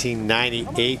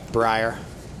 1998 Brier.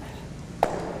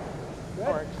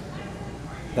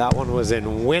 That one was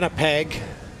in Winnipeg,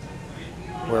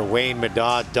 where Wayne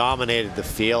Middaugh dominated the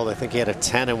field. I think he had a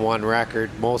 10-1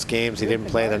 record. Most games he didn't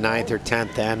play the 9th or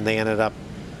 10th end. They ended up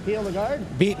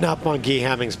beating up on Guy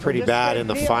Hemmings pretty bad in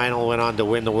the final. Went on to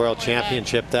win the World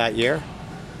Championship that year.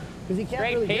 And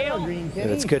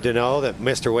it's good to know that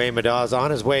Mr. Wayne Middaugh is on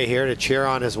his way here to cheer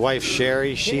on his wife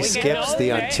Sherry. She skips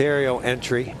the Ontario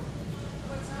entry.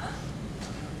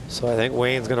 So I think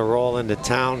Wayne's going to roll into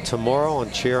town tomorrow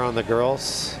and cheer on the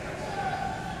girls.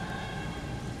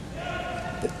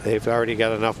 They've already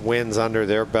got enough wins under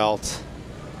their belt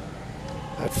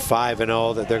at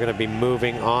 5-0 that they're going to be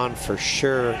moving on for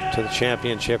sure to the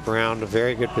championship round. A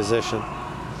very good position.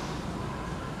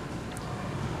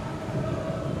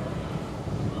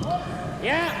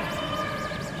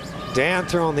 Dan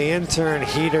throwing the intern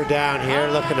heater down here,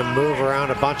 looking to move around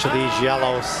a bunch of these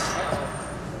yellows.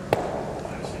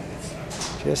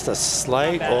 Just a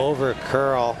slight over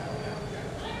curl.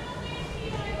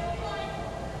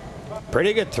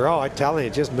 Pretty good throw, I'm telling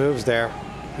you, it just moves there,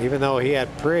 even though he had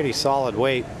pretty solid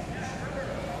weight.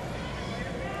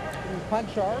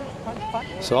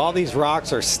 So all these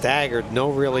rocks are staggered, no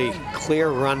really clear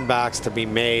run backs to be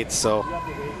made, so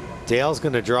Dale's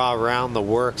going to draw around the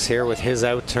works here with his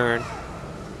out turn.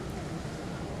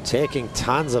 Taking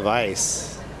tons of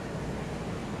ice.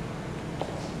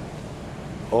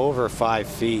 Over 5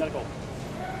 feet.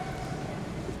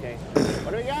 Okay.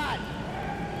 What do we got?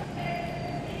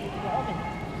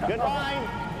 Good line.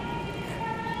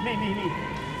 Me.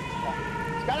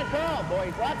 It's got a curl,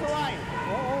 boys. Lots of line.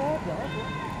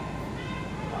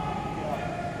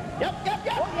 Yep.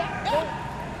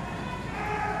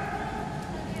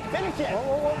 Finish it.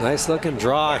 Nice looking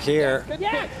draw here.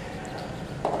 Yes.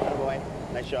 Boy,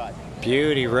 nice shot.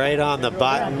 Beauty right on the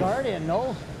button.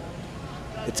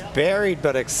 It's buried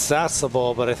but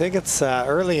accessible, but I think it's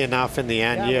early enough in the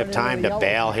end. You have time to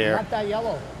bail here. Not that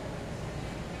yellow.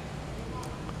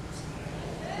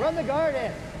 Run the guard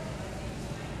in.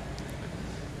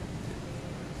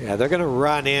 Yeah, they're going to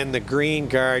run in the green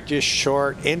guard just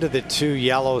short into the 2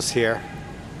 yellows here.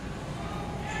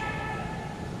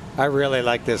 I really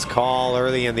like this call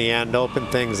early in the end, open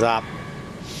things up.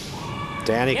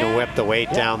 Danny can whip the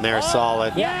weight down there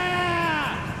solid.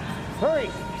 Yeah! Hurry.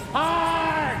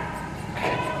 Hard!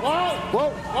 Whoa!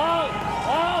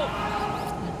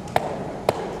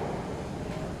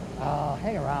 Oh,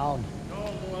 hang around.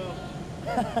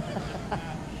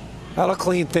 That'll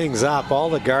clean things up. All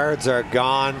the guards are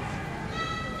gone.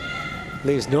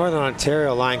 Leaves Northern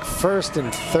Ontario lying first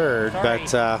and third, but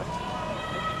it's a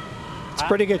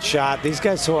pretty good shot. These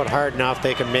guys throw it hard enough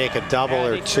they can make a double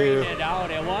or two. It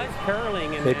was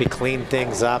curling. Maybe clean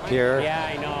things up here.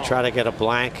 Yeah, I know. Try to get a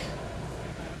blank.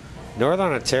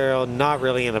 Northern Ontario not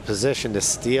really in a position to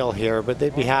steal here, but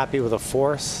they'd be happy with a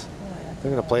force.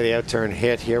 They're going to play the out-turn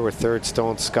hit here with third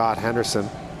stone Scott Henderson.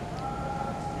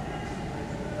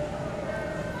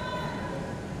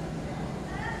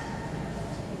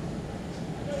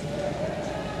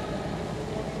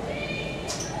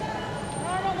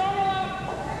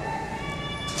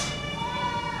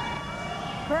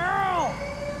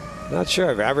 Not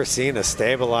sure I've ever seen a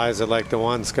stabilizer like the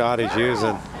one Scotty's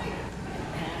using.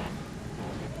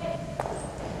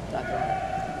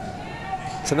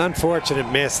 It's an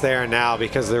unfortunate miss there now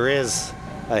because there is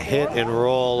a hit and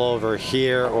roll over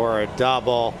here or a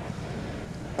double.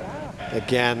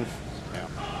 Again,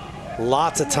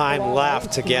 Lots of time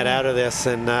left to get out of this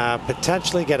and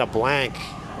potentially get a blank.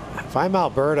 If I'm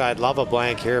Alberta, I'd love a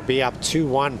blank here. Be up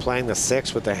 2-1 playing the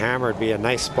 6 with the hammer would be a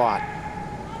nice spot.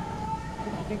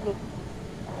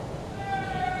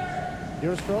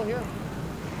 Yours throw here.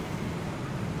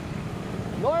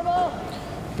 Normal.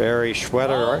 Barry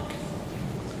Schwederork.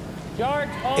 George,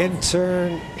 hold. In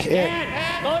turn, hit.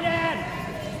 Dan, go Dan.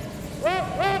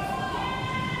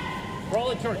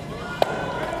 Roll it, George.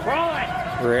 Roll it.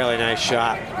 Really nice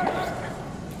shot.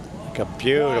 Like a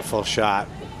beautiful shot.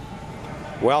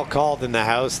 Well called in the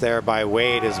house there by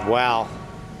Wade as well.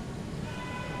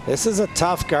 This is a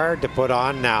tough guard to put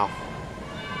on now.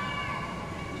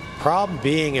 Problem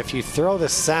being, if you throw the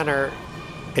center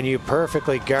and you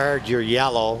perfectly guard your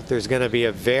yellow, there's going to be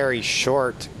a very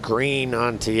short green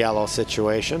onto yellow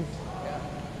situation.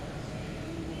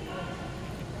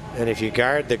 And if you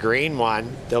guard the green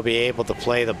one, they'll be able to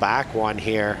play the back one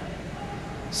here.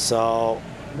 So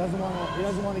He doesn't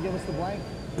want to give us the blank.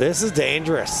 this is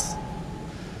dangerous.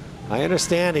 I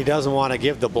understand he doesn't want to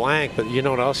give the blank, but you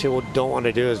know what else you don't want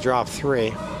to do is drop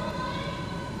 3.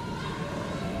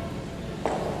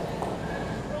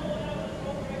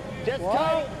 Just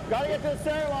tight. Gotta get to the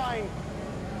center line.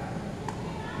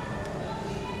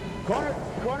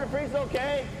 Corner freeze,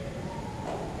 okay.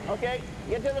 Okay,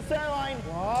 get to the center line.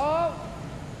 Whoa.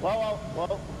 Whoa, whoa,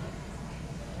 whoa.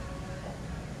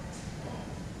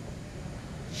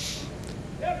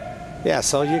 Yeah,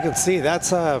 so you can see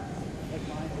that's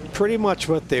pretty much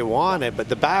what they wanted, but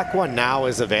the back one now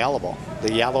is available,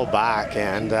 the yellow back,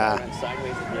 and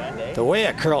the way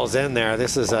it curls in there,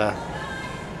 this is a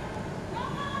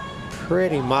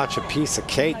pretty much a piece of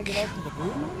cake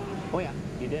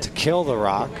to kill the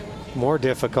rock. More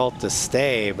difficult to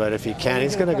stay, but if he can,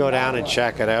 he's going to go down and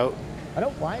check it out. I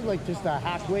don't mind like just a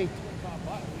half weight.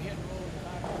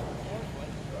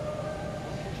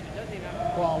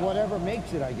 Well, whatever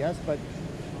makes it, I guess, but.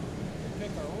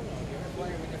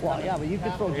 Well, yeah, but you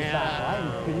could throw just that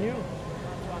line, couldn't you?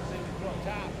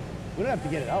 We don't have to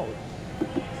get it out.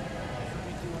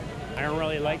 I don't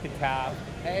really like the top.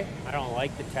 Hey? I don't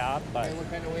like the top, but What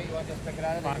kind of weight you want to pick it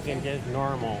out of? fucking just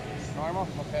normal. Normal?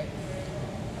 Okay.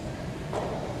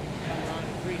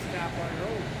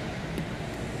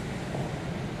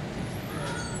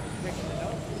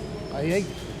 I think.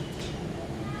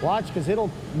 Watch, because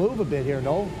it'll move a bit here,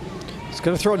 no? He's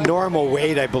going to throw normal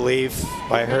weight, I believe.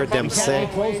 I heard them say.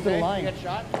 Close to the line.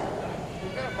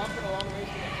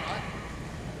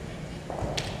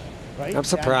 Right? I'm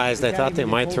surprised. I thought they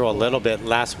might throw a little bit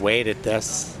less weight at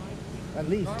this. At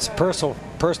least. It's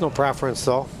personal preference,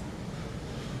 though.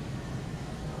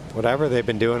 Whatever they've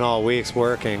been doing all week's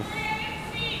working.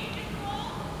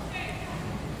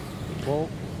 Well,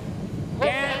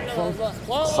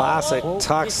 Classic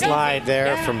tuck slide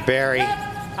there from Barry.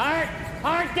 Hard,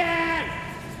 hard, Dan.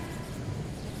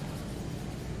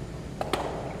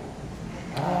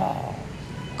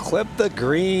 Clip the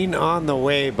green on the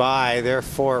way by,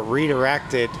 therefore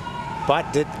redirected,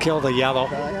 but did kill the yellow.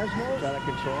 Is that a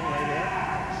control right there?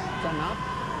 Is that not?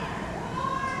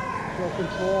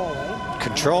 Control, right?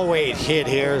 Control weight hit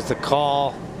here is the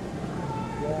call.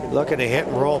 Looking to hit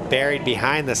and roll buried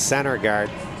behind the center guard.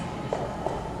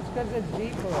 It's because it's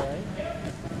deeper, right?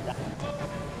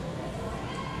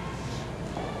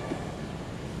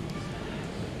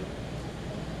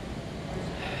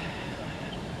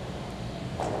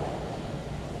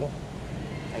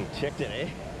 I checked it, eh?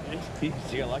 You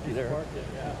got lucky there.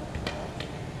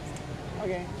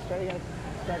 Okay,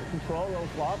 start control, roll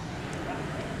flop.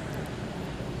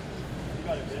 You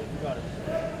got it, dude. You got it.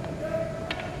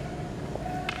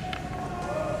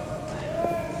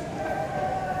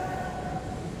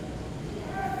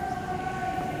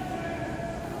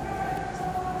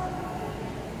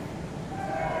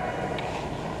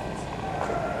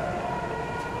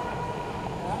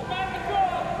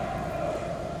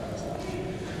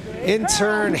 In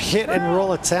turn, hit and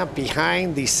roll attempt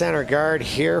behind the center guard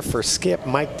here for Skip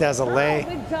Mike Desolé.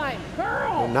 Big time,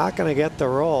 girl! They're not going to get the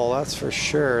roll, that's for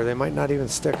sure. They might not even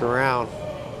stick around.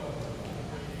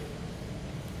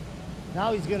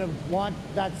 Now he's going to want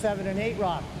that 7 and 8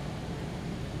 rock.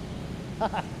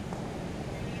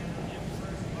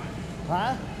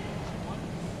 Huh?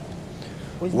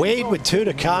 Wade with 2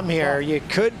 to come here. You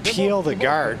could peel the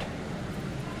guard.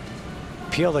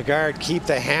 Peel the guard, keep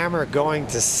the hammer going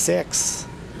to 6.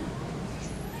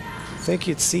 I think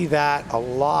you'd see that a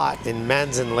lot in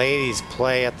men's and ladies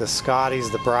play at the Scotties,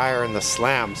 the Briar, and the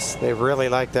Slams. They really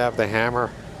like to have the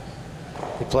hammer.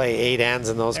 They play 8 ends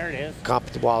in those. There it is.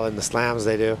 Well, in the Slams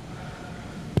they do.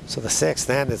 So the 6th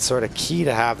end, it's sort of key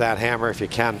to have that hammer if you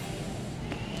can.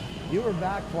 You were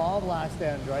back 12 last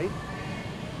end, right?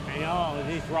 I know, are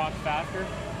these rocks faster?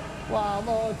 Well,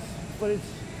 no, it's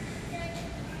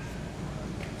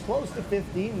close to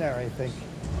 15 there, I think.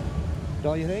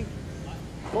 Don't you think?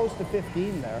 Close to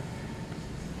 15 there.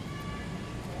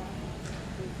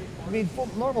 I mean,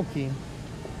 normal keen.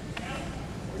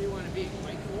 Where do you want to be?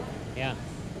 White 4? Yeah.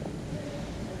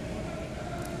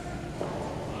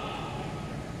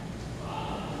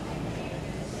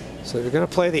 So you're going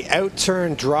to play the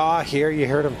out-turn draw here. You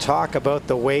heard him talk about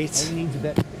the weight. Needs a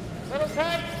bit. Little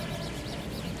tight.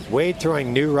 Wade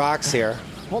throwing new rocks here.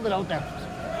 Hold it out there.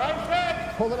 Right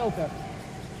foot. Hold it out there.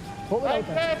 Hold it Right out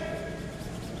there. foot.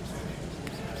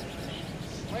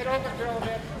 Wait over, drill a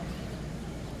bit.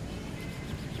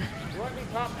 You want to be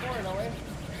top 4, no way?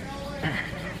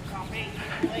 Top 8.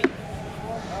 Wait.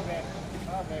 Okay.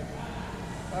 Okay.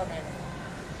 Okay.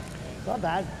 Not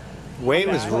bad. Wade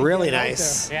was Like really getting out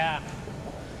nice. Yeah.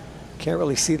 Can't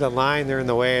really see the line there in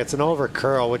the way. It's an over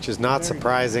curl, which is not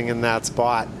surprising in that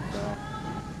spot.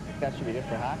 That should be good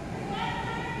for Hack.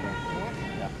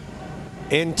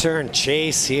 In-turn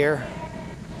chase here.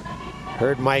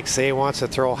 Heard Mike say he wants to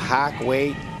throw Hack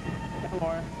weight.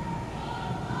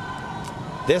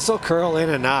 This will curl in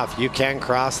enough. You can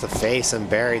cross the face and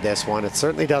bury this one. It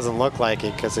certainly doesn't look like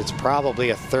it because it's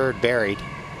probably a third buried.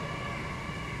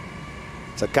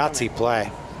 It's a gutsy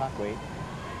play. Hack weight.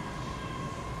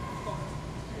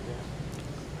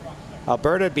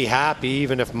 Alberta would be happy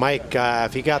even if Mike,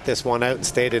 if he got this one out and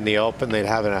stayed in the open, they'd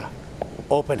have an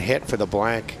open hit for the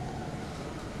blank.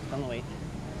 On the weight.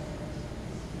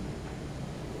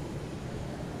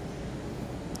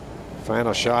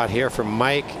 Final shot here from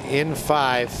Mike in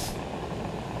 5.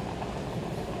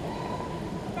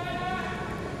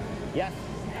 Yes.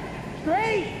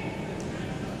 Straight.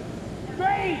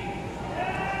 Straight.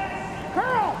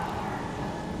 Curl.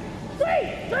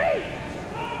 Straight. Straight.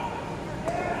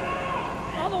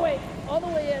 All the way in. All the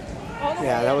way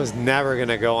Yeah, in. that was never going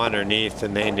to go underneath,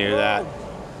 and they knew that.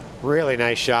 Really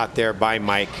nice shot there by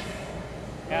Mike.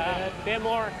 Yeah, a bit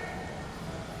more.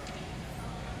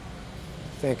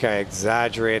 I think I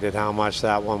exaggerated how much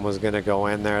that one was going to go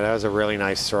in there. That was a really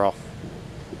nice throw.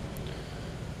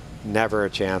 Never a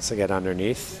chance to get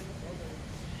underneath.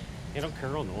 It'll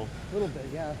curl, no. A little bit,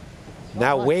 yeah.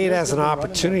 Now Wade has an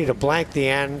opportunity to blank the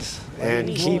end and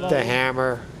keep the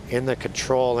hammer in the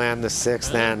control end, the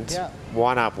 6th end. Yeah.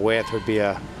 One up width would be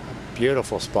a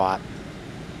beautiful spot.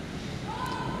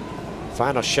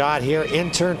 Final shot here,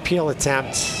 in-turn peel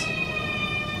attempt.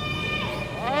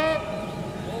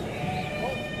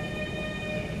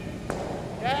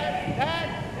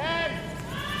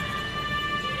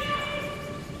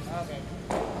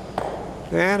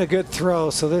 And a good throw,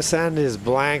 so this end is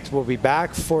blanked. We'll be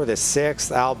back for the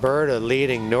 6th. Alberta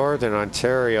leading Northern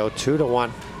Ontario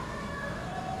 2-1.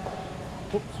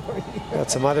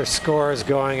 Got some other scores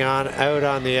going on out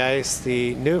on the ice.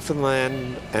 The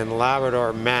Newfoundland and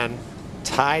Labrador men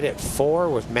tied at 4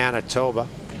 with Manitoba.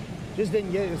 Just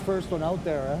didn't get his first one out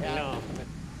there, huh? No.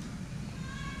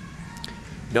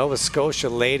 Nova Scotia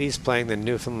ladies playing the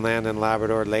Newfoundland and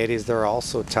Labrador ladies. They're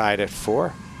also tied at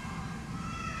 4.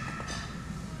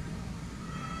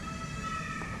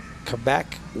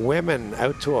 Quebec women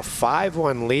out to a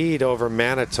 5-1 lead over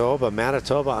Manitoba.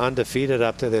 Manitoba undefeated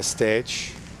up to this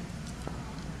stage.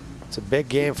 It's a big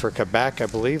game for Quebec. I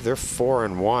believe they're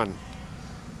 4-1.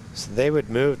 So they would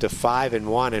move to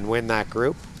 5-1 and win that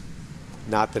group.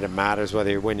 Not that it matters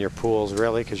whether you win your pools,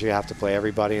 really, because you have to play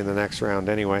everybody in the next round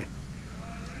anyway.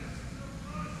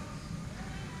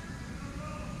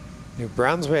 New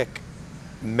Brunswick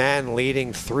men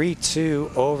leading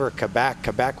 3-2 over Quebec.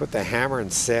 Quebec with the hammer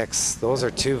and 6. Those are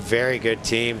two very good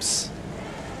teams.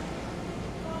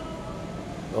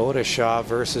 Odishaw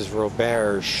versus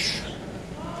Roberge.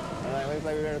 Looks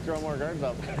like we better throw more guards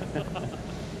up.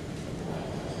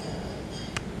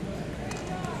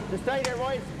 Just tight here,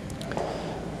 boys.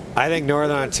 I think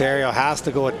Northern Ontario has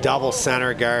to go with double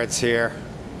center guards here.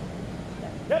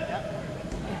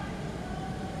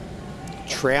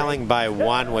 Trailing by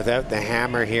 1 without the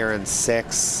hammer here in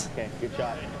 6. Okay, good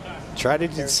shot. Try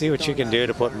to see what you can do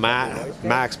to put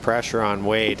max pressure on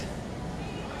Wade.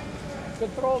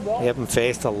 Good throw, Bill. They haven't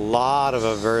faced a lot of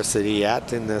adversity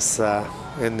yet in this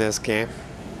game.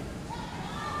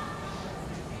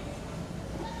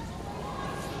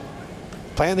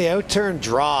 Playing the out-turn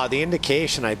draw, the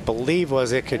indication I believe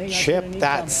was it could chip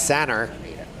that center.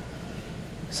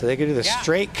 So they could do the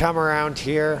straight come around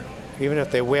here. Even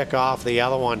if they wick off the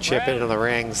yellow one, chip it into the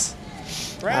rings.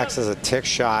 Acts as a tick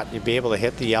shot. You'd be able to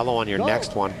hit the yellow on your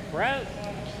next one.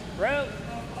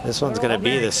 This one's going to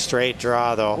be the straight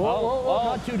draw, though. Whoa, whoa, whoa,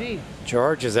 not too deep.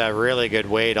 George is at really good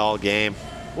weight all game.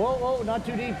 Whoa, whoa, not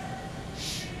too deep.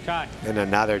 Shot. And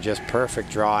another just perfect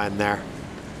draw in there.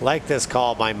 Like this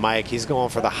call by Mike. He's going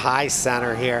for the high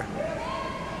center here.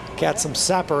 Get some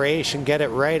separation, get it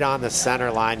right on the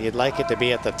center line. You'd like it to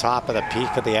be at the top of the peak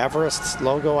of the Everest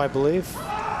logo, I believe.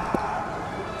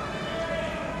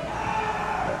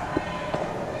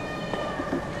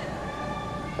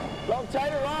 Little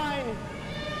tighter line.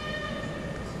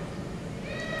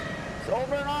 It's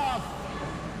over and off.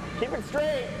 Keep it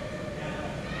straight.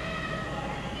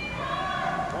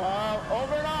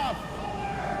 Over and off.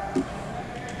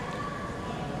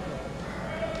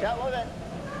 Yeah, look at it.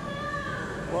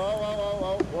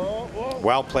 Whoa.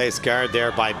 Well placed guard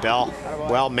there by Bell.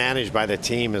 Well managed by the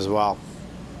team as well.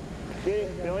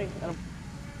 Billy.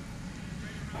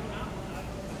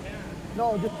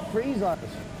 No, just freeze on us.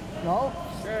 No?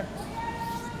 Sure.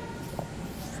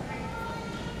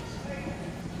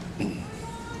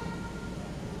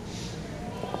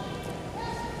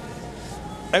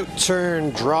 Out-turn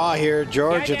draw here.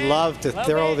 George would love to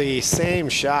throw the same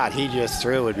shot he just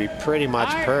threw. Would be pretty much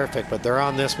perfect, but they're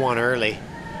on this one early.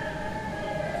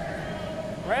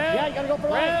 Yeah, you gotta go for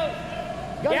line.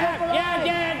 Yeah,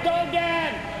 Dan, go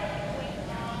Dan.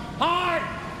 Hard.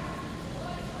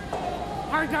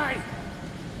 Hard, guys.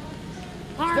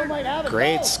 Still might have it.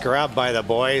 Great scrub by the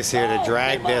boys here to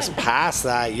drag this past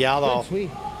that yellow. Good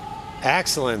sweep.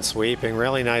 Excellent sweeping,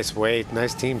 really nice weight,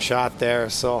 nice team shot there.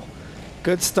 So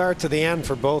good start to the end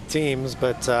for both teams,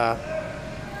 but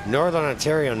Northern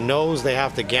Ontario knows they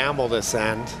have to gamble this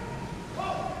end.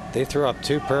 They threw up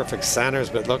two perfect centers,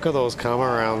 but look at those come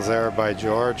arounds there by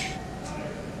George.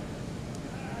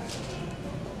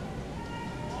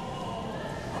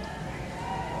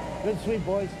 Good sweep,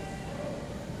 boys.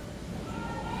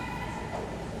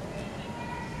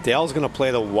 Dale's going to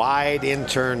play the wide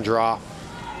in-turn draw.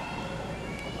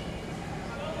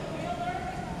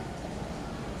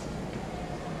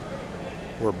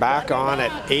 We're back on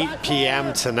at 8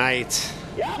 p.m. tonight.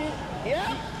 Yeah.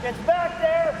 It's back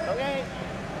there. Okay.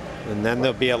 And then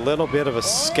there'll be a little bit of a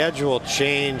schedule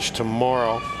change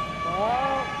tomorrow.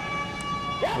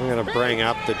 I'm going to bring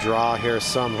up the draw here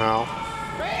somehow.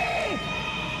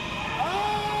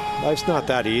 Life's not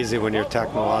that easy when you're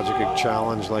technologically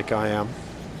challenged like I am.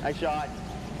 Nice shot.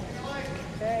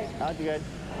 Okay. That's good.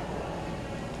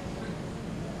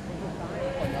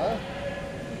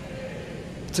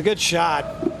 It's a good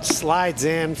shot. Slides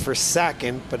in for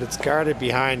second, but it's guarded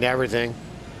behind everything.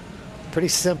 Pretty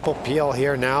simple peel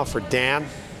here now for Dan.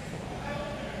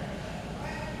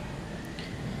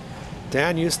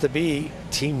 Dan used to be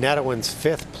Team Netawin's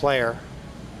 5th player.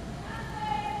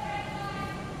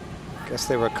 Guess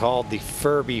they were called the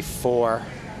Furby 4.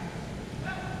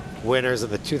 Winners of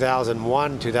the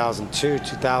 2001, 2002,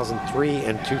 2003,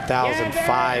 and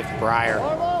 2005 Briar.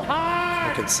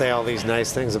 I can say all these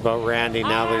nice things about Randy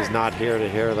now that he's not here to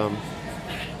hear them.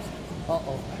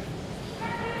 Uh-oh.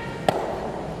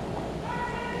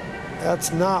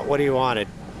 That's not what he wanted.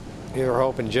 They were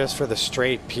hoping just for the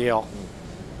straight peel.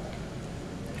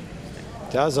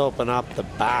 Does open up the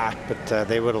back, but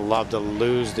they would have loved to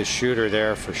lose the shooter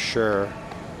there for sure.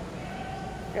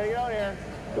 Gotta get out here.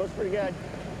 Goes pretty good.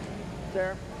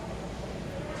 There.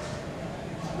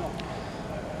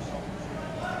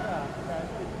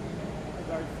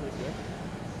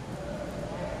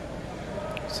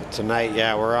 So tonight,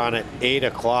 yeah, we're on at 8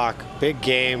 o'clock. Big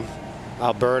game.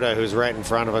 Alberta, who's right in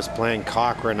front of us, playing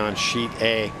Cochrane on sheet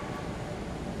A.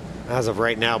 As of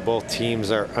right now, both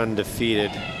teams are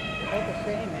undefeated. Good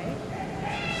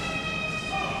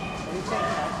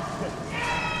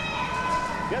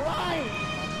line.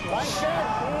 Line good.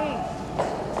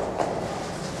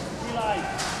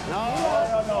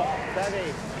 No.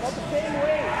 Steady. Not the same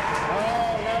way.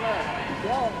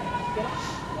 No.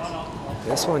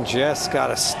 This one just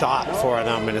got a stop for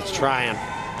them, and it's trying.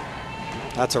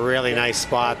 That's a really nice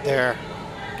spot there.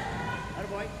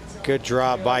 Good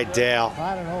draw by Dale.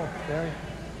 I don't know, Barry.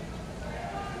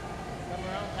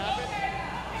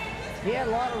 He had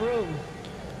a lot of room.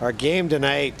 Our game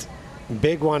tonight,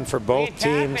 big one for both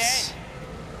teams.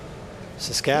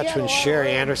 Saskatchewan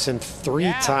Sherry Anderson,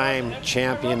 3-time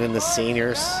champion in the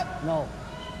seniors. No.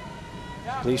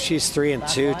 I believe she's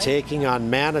 3-2, taking on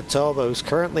Manitoba, who's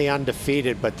currently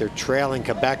undefeated, but they're trailing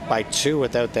Quebec by 2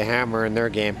 without the hammer in their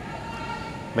game.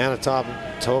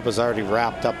 Manitoba's already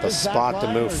wrapped up a spot to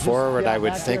move forward, I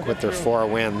would think, with their 4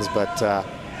 wins, but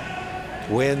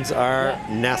wins are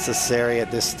necessary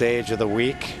at this stage of the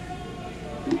week.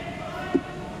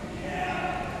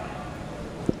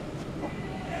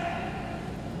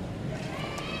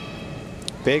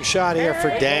 Big shot here for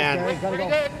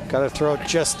Dan. Got to throw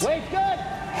just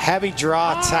heavy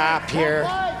draw tap here.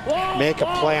 Make a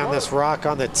play on this rock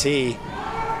on the tee.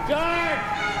 George!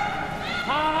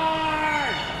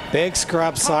 Hard! Big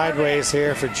scrub sideways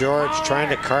here for George, trying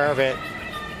to carve it.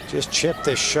 Just chipped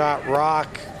this shot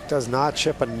rock. Does not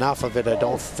chip enough of it, I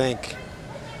don't think.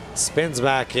 Spins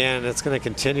back in. It's going to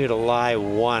continue to lie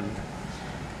one.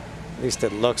 At least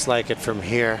it looks like it from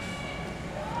here.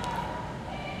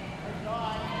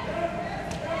 Want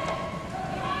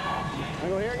to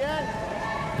go here again?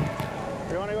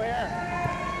 Or you want to go here?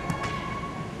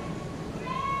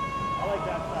 I like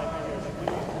that side right here.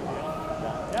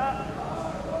 Yeah.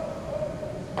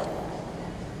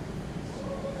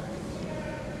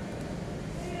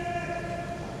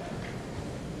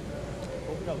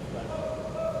 Open up, Scott.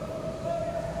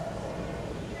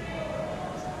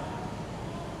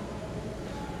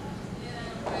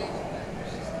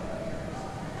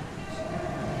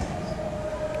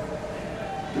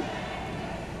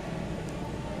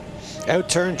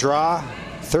 Out-turn draw.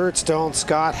 Third stone,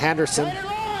 Scott Henderson.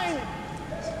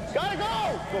 Gotta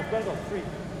go! Gotta go. 3.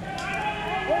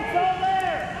 Wind's over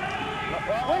there!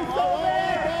 Wind's over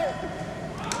there!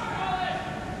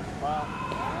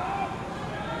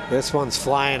 Wow. This one's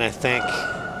flying, I think.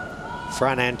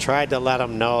 Front end tried to let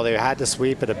them know. They had to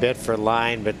sweep it a bit for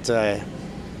line, but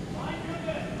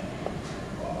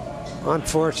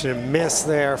unfortunate miss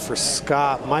there for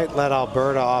Scott. Might let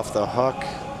Alberta off the hook.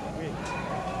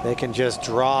 They can just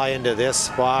draw into this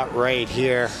spot right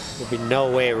here. There'll be no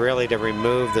way really to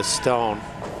remove the stone.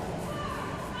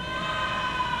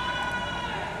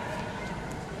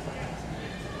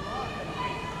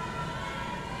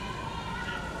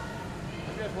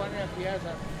 I'm just wondering if he has a,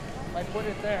 if I put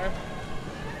it there,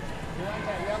 you want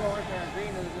that yellow right there and green,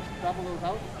 and just double those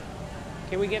out?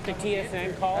 Can we get the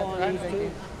TSN call on these two?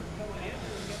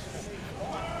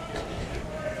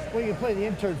 Well, you can play the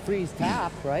intern freeze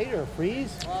tap, right? Or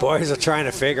freeze. Boys are trying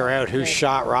to figure out whose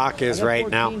shot rock is right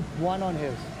now. 1 on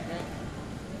his.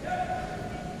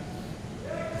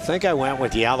 I think I went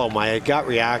with yellow. My gut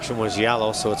reaction was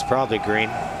yellow, so it's probably green.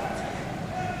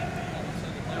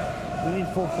 We need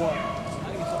full floor.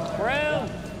 Room!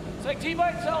 It's like T by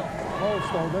itself. Close,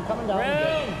 though. They're coming down.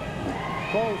 Room!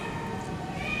 Close.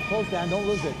 Close, Dan. Don't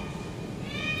lose it.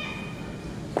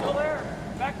 Still there.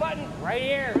 Back button. Right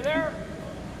here. Over there.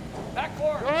 Back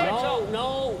forward.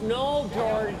 No,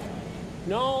 George.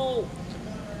 No.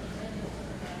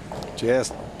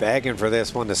 Just begging for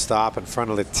this one to stop in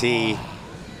front of the tee.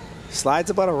 Slides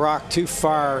about a rock too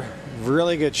far.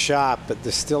 Really good shot, but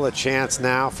there's still a chance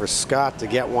now for Scott to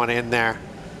get one in there.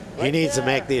 He needs to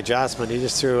make the adjustment. He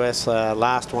just threw his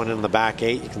last one in the back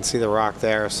 8. You can see the rock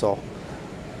there, so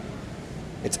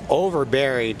it's over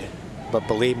buried, but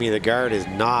believe me, the guard is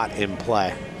not in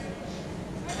play.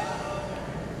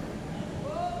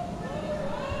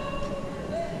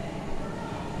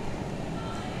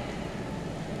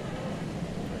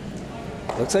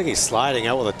 Looks like he's sliding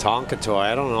out with a Tonka toy.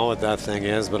 I don't know what that thing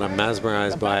is, but I'm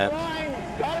mesmerized by it. Line,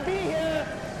 gotta be here.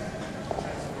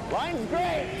 Line's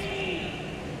great.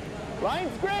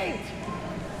 Line's great.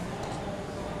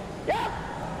 Yep.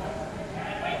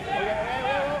 Okay,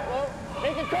 whoa.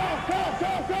 Make it go.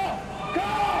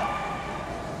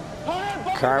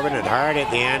 Carving it hard at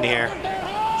the end here.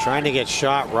 Trying to get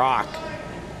shot rock.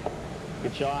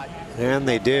 Good shot. And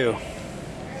they do.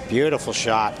 Beautiful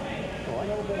shot.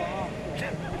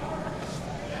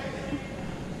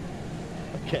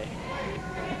 Okay.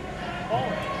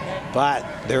 But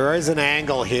there is an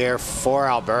angle here for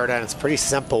Alberta, and it's a pretty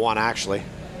simple one, actually.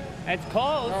 It's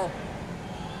close. Oh.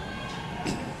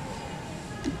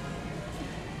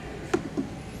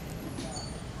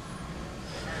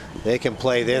 They can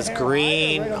play this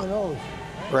green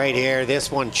right here.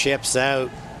 This one chips out.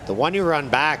 The one you run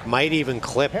back might even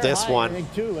clip this one. I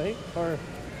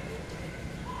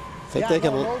think they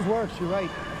can. Those works. You're right.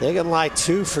 They can lie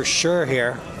 2 for sure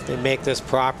here if they make this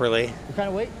properly. You kind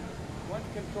of wait. One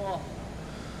control.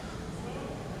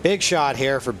 Big shot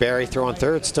here for Barry, throwing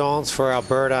third stones for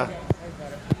Alberta.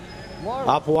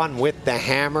 Up 1 with the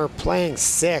hammer, playing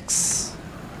 6.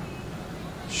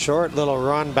 Short little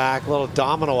run back, little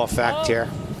domino effect here.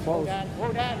 Close.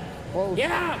 Whoa, Dad. Close.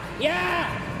 Yeah.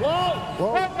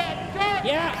 Whoa.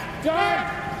 Yeah.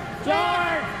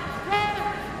 George.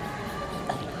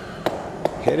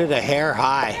 Hit it a hair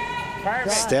high.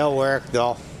 Perfect. Still worked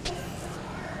though.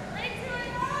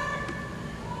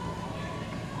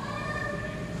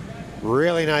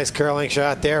 Really nice curling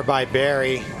shot there by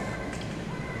Barry.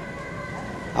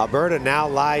 Alberta now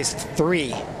lies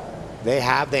 3. They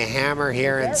have the hammer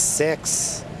here in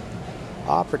 6.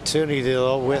 Opportunity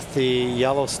though with the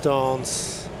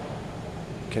Yellowstones.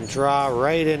 Can draw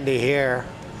right into here.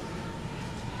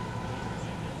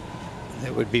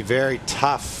 It would be very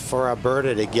tough for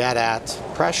Alberta to get at.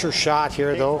 Pressure shot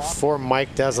here, though, for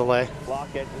Mike Desolé.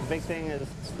 Block it. The big thing is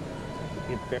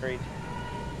get buried.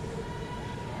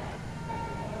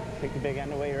 Take the big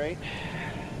end away, right?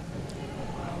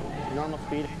 Normal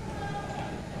speed.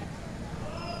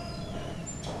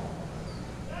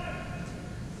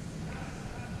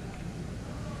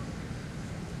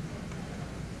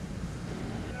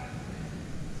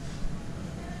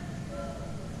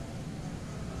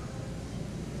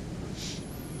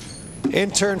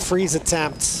 In-turn freeze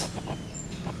attempts.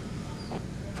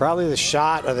 Probably the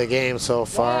shot of the game so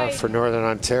far for Northern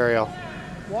Ontario.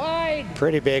 Wide.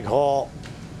 Pretty big hole.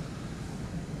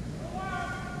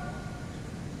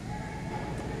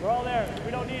 We're all there.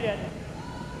 We don't need it.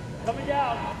 Coming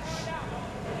down.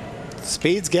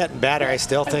 Speed's getting better. I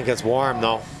still think it's warm,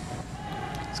 though.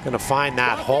 It's going to find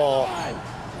that hole,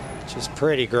 which is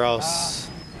pretty gross.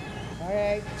 All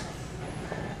right.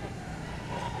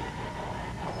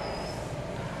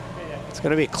 It's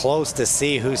going to be close to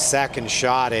see whose second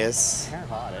shot is. They're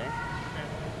hot, eh?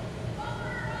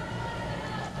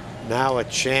 Now a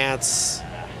chance.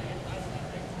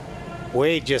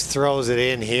 Wade just throws it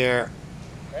in here.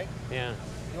 Yeah.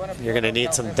 You're going to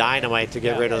need some dynamite to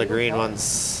get rid of the green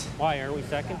ones. Why are we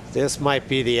second? This might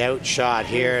be the out shot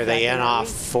here. They end off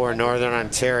for Northern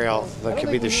Ontario. That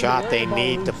could be the shot they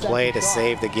need to play to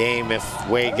save the game if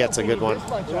Wade gets a good one.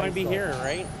 We want to be here,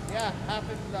 right? Yeah,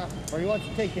 or he wants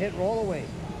to take the hit roll away.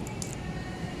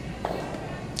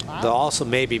 There'll also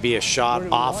maybe be a shot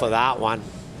off of that one.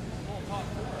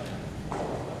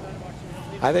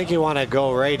 I think you want to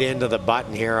go right into the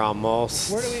button here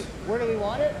almost. Where do we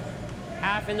want it?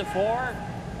 Half in the 4.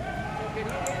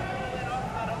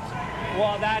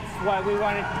 Well, that's why we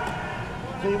wanted.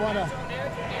 So you want to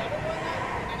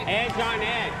edge on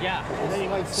edge,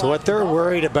 yeah. So what they're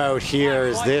worried about here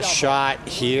is this shot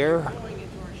here.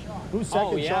 Who's second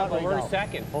Oh, yeah, shot but right we're now?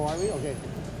 second. Oh, are we? Okay.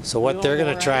 So what they're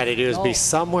going to try to do is be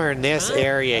somewhere in this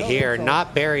area here,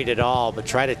 not buried at all, but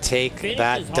try to take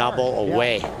that double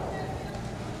away.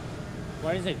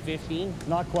 What is it, 15?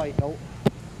 Not quite, no.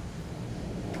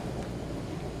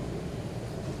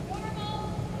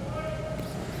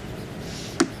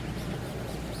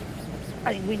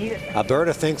 I think we need it.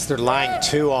 Alberta thinks they're line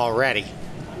 2 already,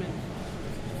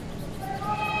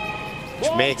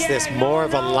 which makes this more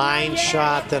of a line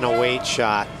shot than a weight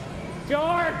shot.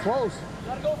 George! Close.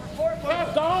 Gotta go for 4.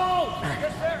 Let's go!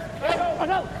 Yes, sir. Let's go. Oh,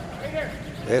 no. Right here.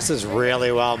 This is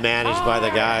really well managed by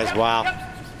the guys. Wow.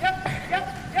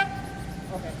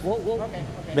 Okay.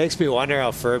 Makes me wonder how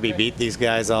Furby beat these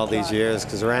guys all these years,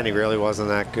 because Randy really wasn't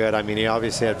that good. I mean, he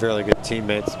obviously had really good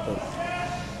teammates, but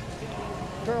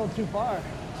Curled too far.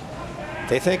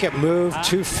 they think it moved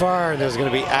too far and there's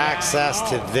going to be access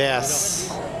to this.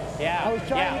 Yeah. I was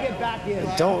trying to get back in.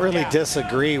 Don't really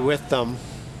disagree with them.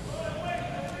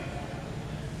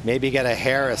 Maybe get a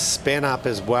Harris spin up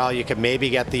as well. You could maybe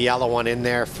get the yellow one in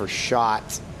there for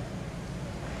shot.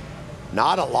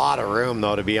 Not a lot of room,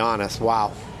 though, to be honest.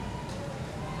 Wow.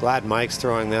 Glad Mike's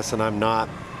throwing this and I'm not.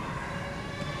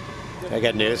 I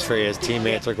got news for you. His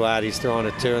teammates are glad he's throwing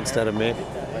it too instead of me.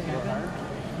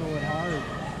 Going hard.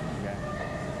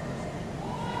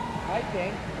 I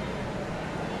think.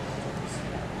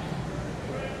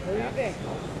 What do you think?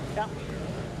 Yeah.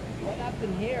 What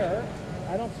happened here?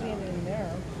 I don't see anything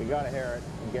there. We gotta hear it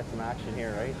and get some action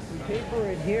here, right? We paper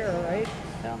it here, right?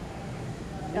 Yeah.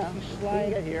 Yeah. You We slide.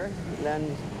 can get here,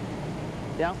 then.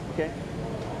 Yeah. Okay.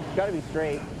 It's gotta be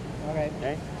straight. Okay.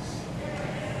 Okay.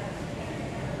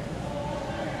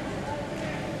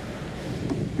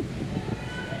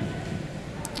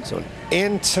 So an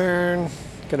in-turn,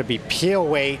 gonna be peel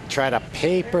weight, try to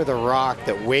paper the rock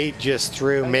that Wade just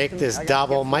threw, make this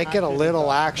double, might get a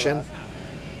little action,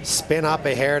 spin up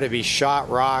a hair to be shot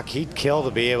rock. He'd kill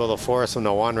to be able to force him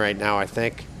to 1 right now, I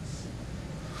think.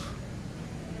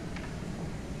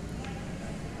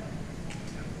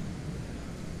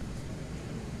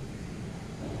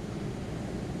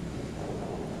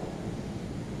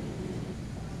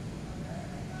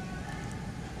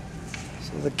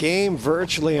 The game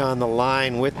virtually on the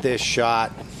line with this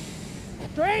shot.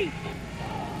 Straight!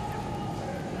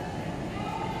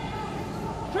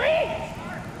 Straight!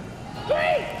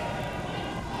 Straight!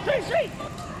 Straight, straight!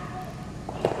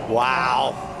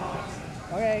 Wow.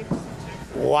 Okay.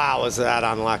 Wow, was that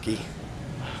unlucky.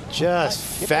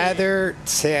 Just feather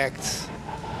ticked.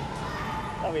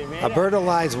 Alberta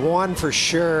lies 1 for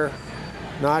sure.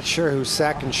 Not sure whose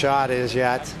second shot is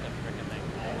yet.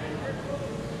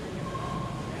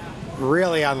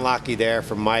 Really unlucky there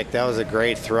from Mike. That was a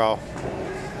great throw.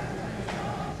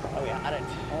 Oh, we had it.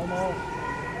 Almost.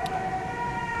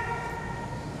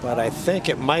 But I think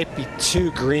it might be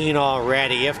too green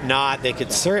already. If not, they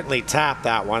could certainly tap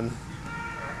that one.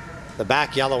 The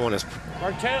back yellow one is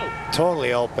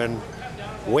totally open.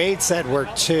 Wade said we're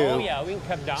 2. Oh, yeah, we can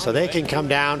come down so they can come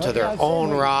down to their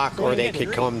own rock, or they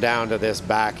could come down to this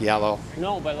back yellow.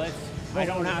 No, but let's, I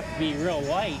don't have to be real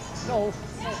white. No.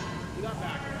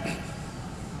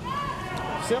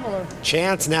 Similar.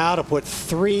 Chance now to put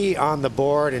 3 on the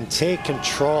board and take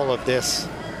control of this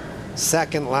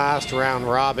second last round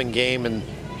robin game and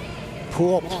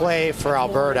pool play for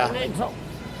Alberta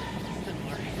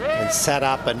and set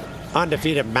up an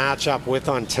undefeated matchup with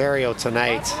Ontario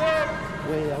tonight.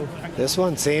 This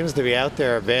one seems to be out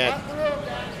there a bit.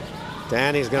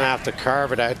 Danny's going to have to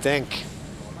carve it, I think.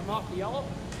 I'm off the yellow.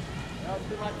 No,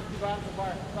 too much. Too far.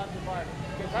 Not too far.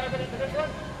 Okay, carve it into this one.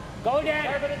 Go,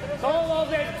 Dan. Go a little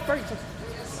bit. First.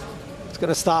 It's going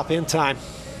to stop in time.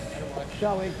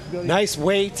 Nice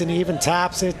weight, and he even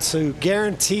taps it to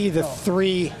guarantee the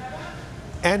 3.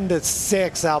 End at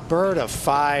 6. Alberta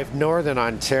 5. Northern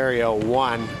Ontario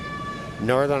 1.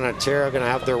 Northern Ontario going to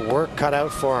have their work cut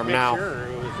out for them now. Sure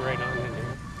it was right on in there.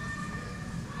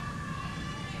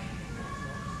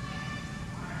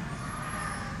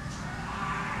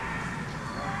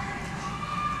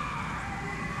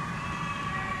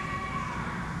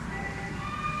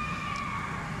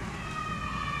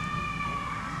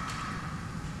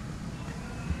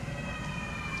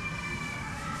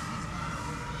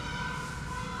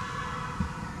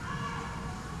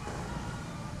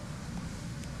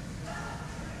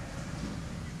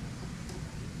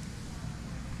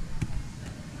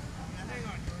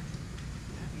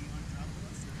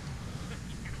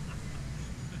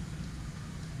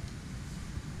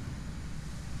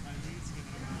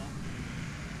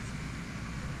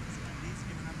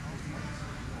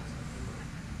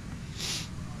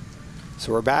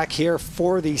 So we're back here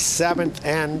for the 7th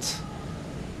end.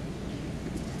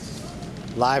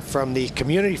 Live from the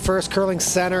Community First Curling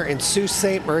Center in Sault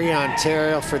Ste. Marie,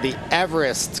 Ontario for the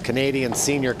Everest Canadian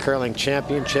Senior Curling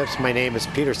Championships. My name is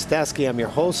Peter Stesky. I'm your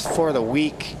host for the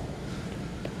week.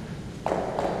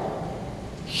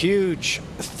 Huge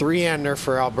 3-ender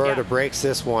for Alberta, breaks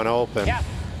this one open.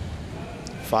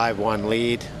 5-1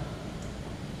 lead.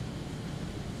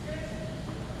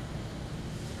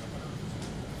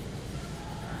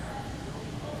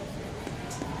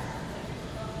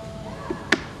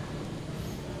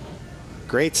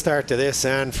 Great start to this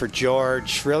end for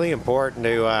George. Really important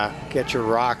to get your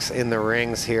rocks in the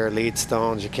rings here, lead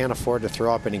stones. You can't afford to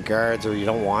throw up any guards, or you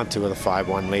don't want to with a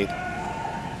 5-1 lead.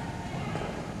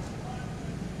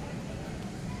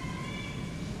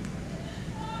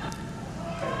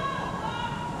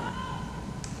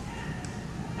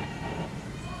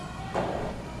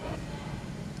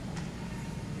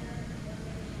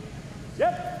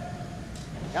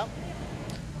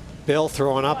 Bill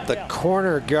throwing up the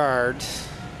corner guard.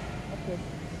 Okay.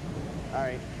 All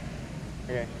right.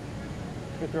 Okay.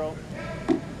 Good throw.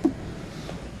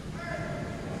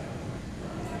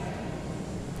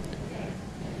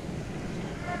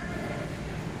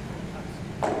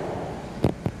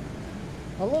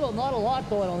 A little, not a lot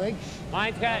though, I don't think.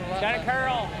 Mine's got a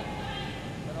curl.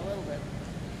 But a little bit.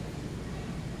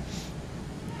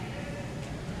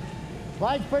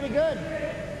 Mine's pretty good.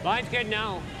 Mine's good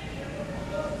now.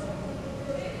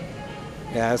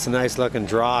 Yeah, it's a nice looking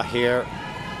draw here.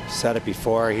 Said it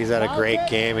before, he's had a great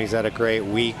game. He's had a great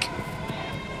week.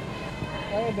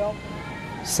 There you go.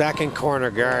 Second corner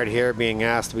guard here being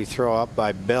asked to be thrown up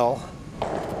by Bill.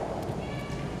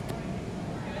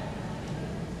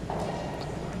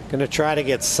 Gonna try to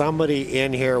get somebody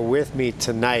in here with me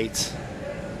tonight.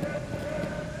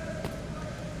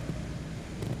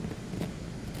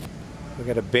 We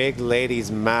got a big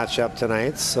ladies matchup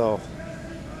tonight, so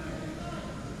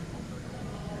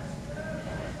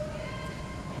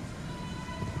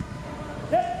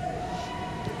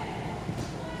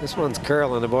this one's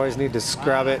curling. The boys need to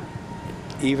scrub it,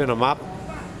 even them up.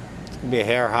 It's gonna be a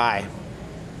hair high.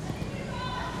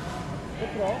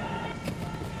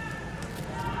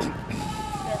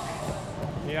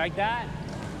 You like that?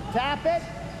 Tap it.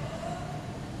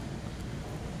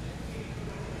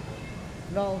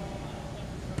 No.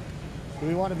 Do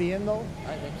we want to be in though?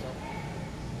 I think so.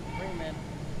 Bring him in.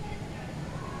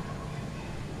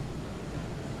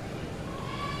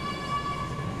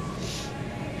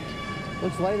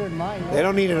 Looks lighter than mine. They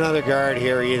don't need another guard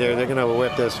here either. They're gonna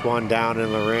whip this one down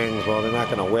in the rings. Well, they're not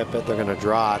gonna whip it, they're gonna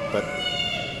draw it, but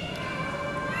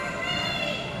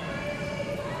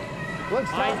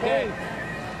looks Mine's good.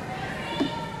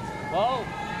 Whoa.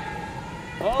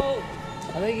 Whoa.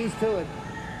 I think he's to it.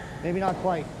 Maybe not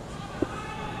quite.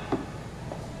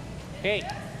 Okay,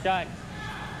 shot.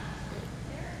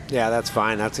 Yeah, that's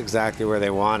fine. That's exactly where they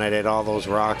wanted it. All those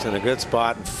rocks in a good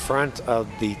spot in front of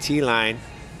the tee line.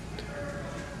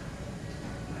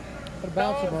 Gotta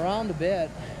bounce them around a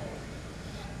bit.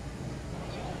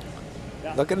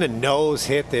 Looking to nose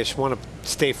hit this. You want to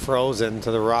stay frozen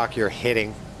to the rock you're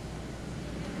hitting.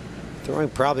 Throwing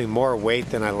probably more weight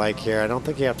than I like here. I don't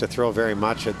think you have to throw very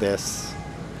much at this.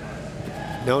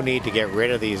 No need to get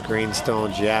rid of these green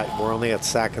stones yet. We're only at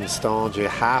second stones. You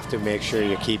have to make sure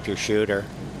you keep your shooter.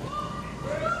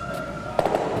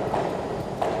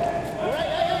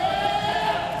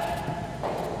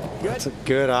 That's a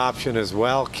good option as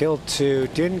well. Killed 2.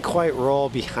 Didn't quite roll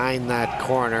behind that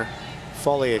corner.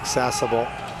 Fully accessible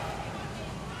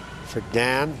for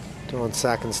Dan. Doing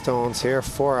second stones here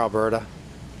for Alberta.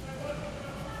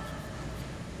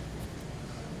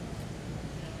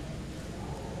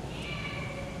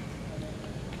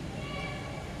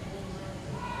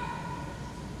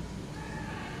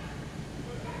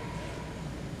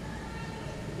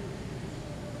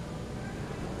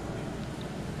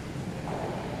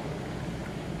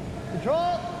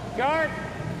 Control. Guard.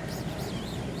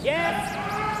 Yes.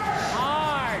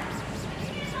 Hard.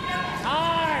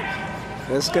 Hard.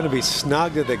 This is going to be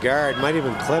snug to the guard. Might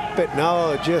even clip it.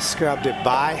 No, just scrubbed it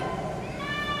by.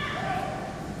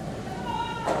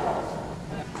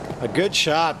 A good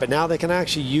shot, but now they can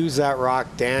actually use that rock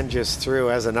Dan just threw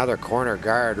as another corner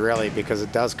guard, really, because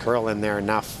it does curl in there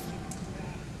enough.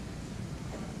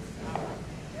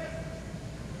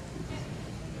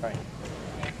 Right.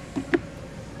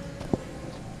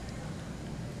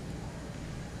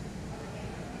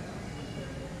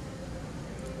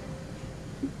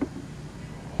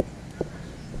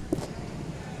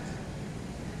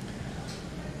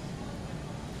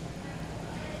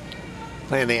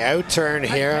 Playing the out turn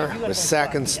here with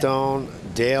second stone,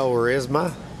 Dale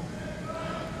Risma.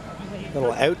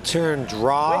 Little out turn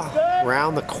draw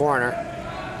around the corner.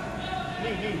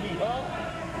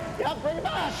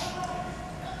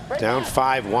 Down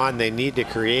 5-1, they need to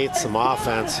create some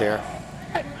offense here.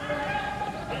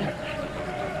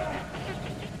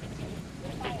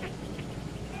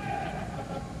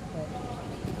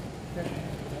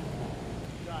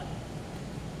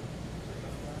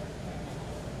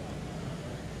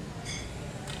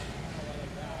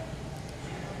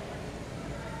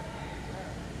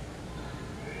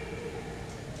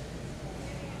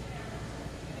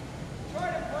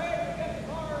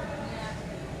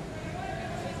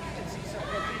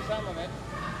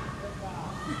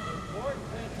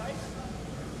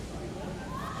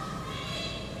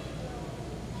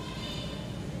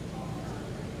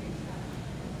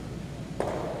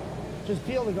 Just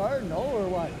peel the guard, no, or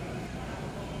what?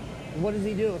 What does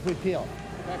he do if we peel?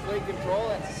 Actually control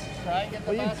and try and get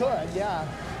the Well, you could, yeah.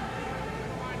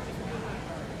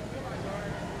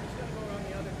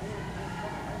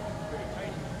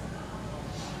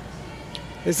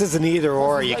 This is an either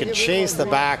or. You can chase the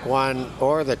back one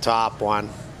or the top one.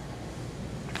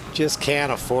 Just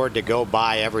can't afford to go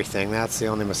by everything. That's the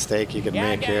only mistake you could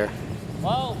make here.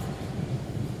 Whoa.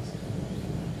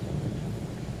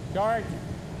 Guard.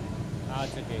 Oh,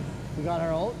 it's okay. We got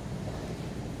our out?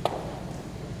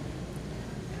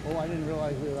 Oh, I didn't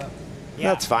realize we were up.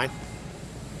 Yeah. That's fine.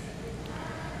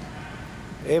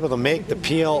 Able to make the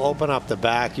peel, open up the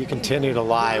back. You continue to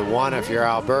lie one if you're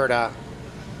Alberta.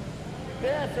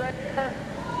 Yeah, it's right there.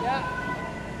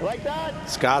 Yeah. Like that.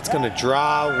 Scott's going to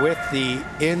draw with the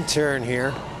in-turn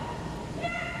here.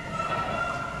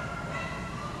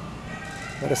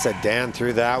 Would have said Dan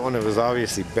threw that one. It was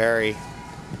obviously Barry.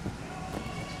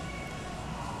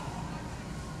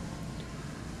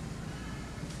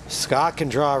 Scott can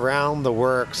draw around the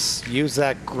works, use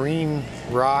that green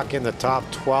rock in the top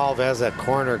 12 as that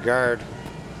corner guard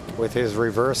with his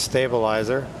reverse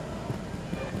stabilizer.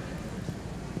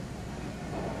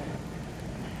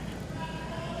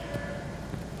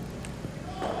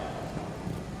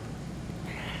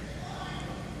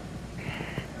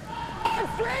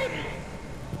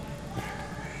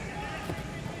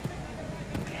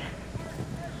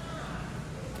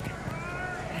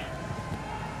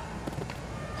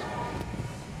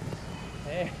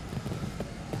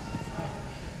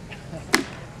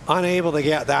 Unable to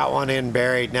get that one in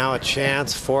buried. Now a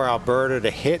chance for Alberta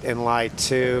to hit in lie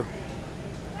 2.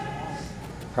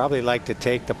 Probably like to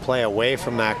take the play away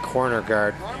from that corner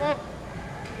guard.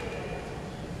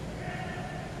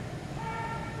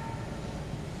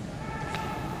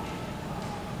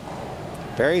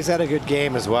 Barry's had a good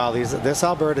game as well. This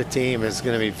Alberta team is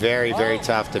going to be very, very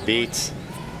tough to beat.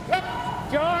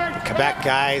 The Quebec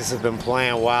guys have been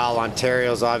playing well.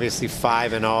 Ontario's obviously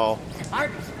 5-0.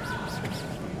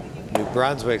 New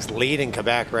Brunswick's leading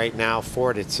Quebec right now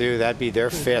 4-2. That'd be their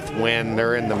 5th win.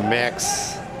 They're in the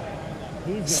mix.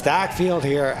 Stackfield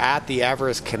here at the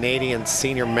Everest Canadian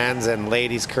Senior Men's and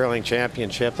Ladies Curling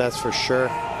Championship, that's for sure.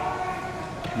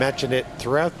 Mentioned it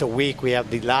throughout the week. We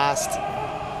have the last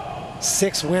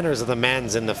 6 winners of the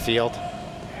men's in the field.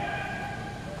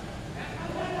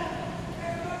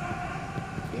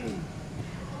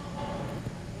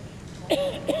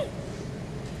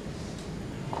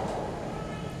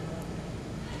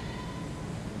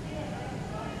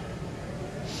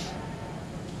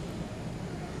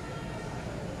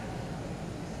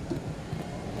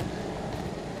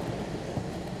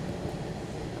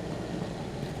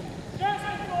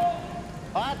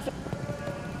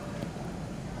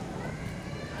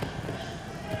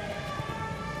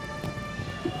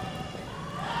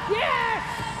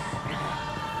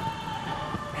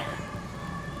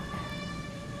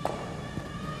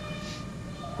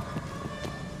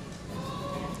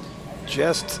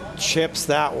 Just chips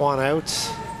that one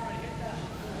out.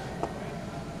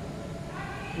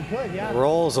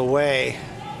 Rolls away.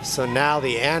 So now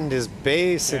the end is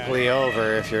basically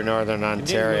over if you're Northern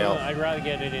Ontario. I'd rather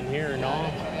get it in here,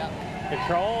 no?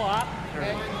 Control up.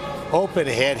 Open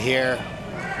hit here.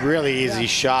 Really easy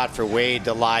shot for Wade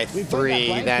to lie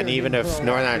 3. Then even if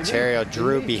Northern Ontario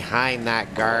drew behind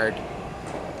that guard,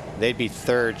 they'd be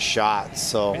 3rd shot.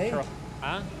 So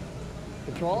Huh?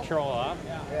 Control? Control up.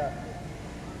 Yeah.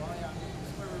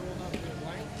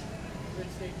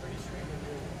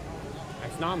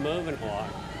 It's not moving a lot.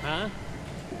 Huh?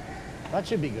 That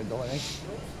should be good though, I think.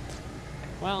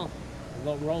 Well,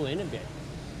 we'll roll in a bit.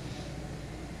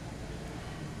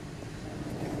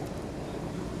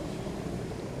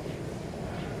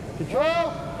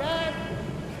 Control!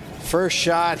 first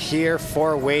shot here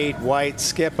for Wade White,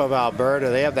 skip of Alberta.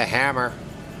 They have the hammer.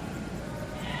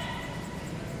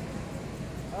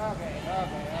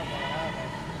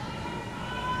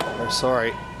 Or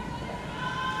sorry.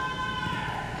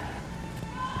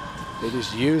 They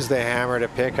just used the hammer to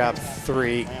pick up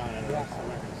 3. I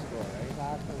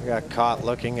got caught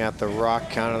looking at the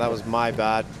rock counter. That was my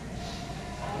bad.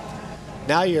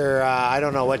 Now you're, I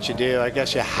don't know what you do. I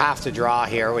guess you have to draw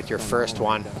here with your first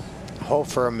one. Hope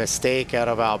for a mistake out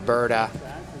of Alberta.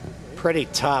 Pretty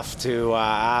tough to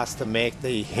ask to make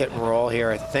the hit and roll here.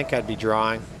 I think I'd be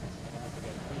drawing.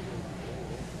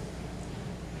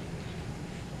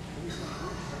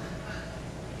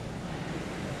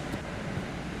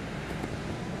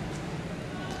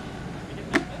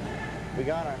 We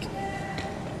gotta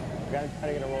try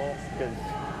to get a roll because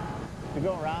to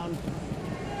go around.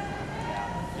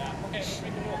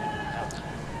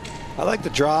 I like the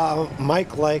draw.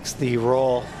 Mike likes the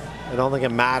roll. I don't think it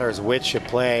matters which you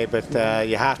play, but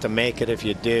you have to make it if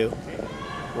you do.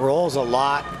 Roll's a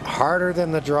lot harder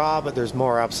than the draw, but there's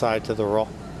more upside to the roll.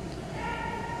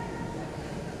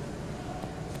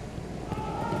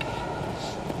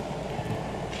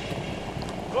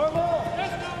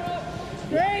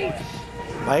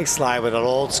 Mike slide with an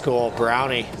old school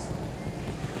brownie.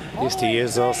 Used to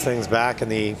use those things back in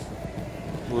the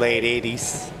late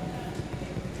 80s.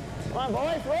 Come on,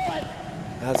 boys, roll it.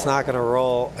 That's not going to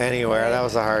roll anywhere. That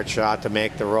was a hard shot to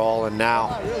make the roll, and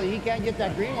now Oh, really, he can't get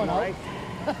that green one out.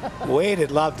 Wade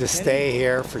would love to stay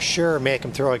here for sure, make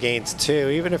him throw against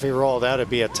 2. Even if he rolled out, it'd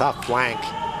be a tough flank.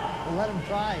 Well, let him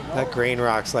try. No? That green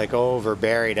rock's like over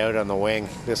buried out on the wing.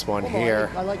 This one Well,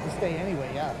 here. I like to stay anyway,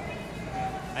 yeah.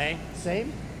 Hey?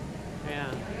 Same?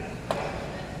 Yeah.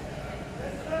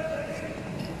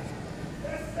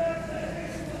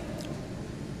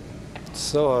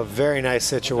 So a very nice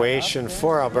situation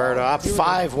for Alberta. Up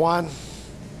 5-1.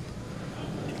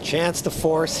 Chance to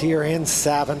force here in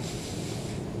 7.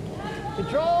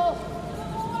 Control!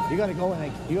 You gotta go,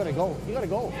 Hank. You gotta go. You gotta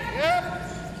go. Yep.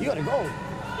 You gotta go.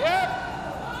 Yep.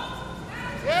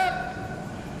 Yep.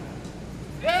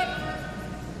 Yep.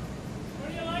 What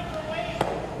do you like for weight?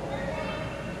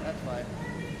 That's fine.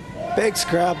 Big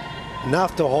scrub,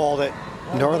 enough to hold it.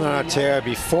 Northern Ontario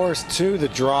be forced to the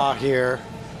draw here.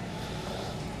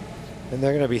 And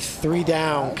they're going to be 3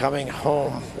 down coming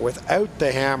home without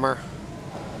the hammer.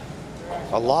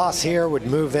 A loss here would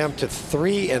move them to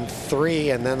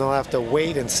 3-3, and then they'll have to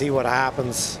wait and see what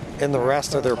happens in the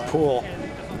rest of their pool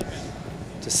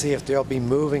to see if they'll be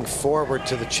moving forward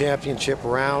to the championship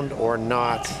round or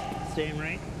not. Same,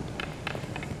 right?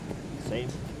 Same.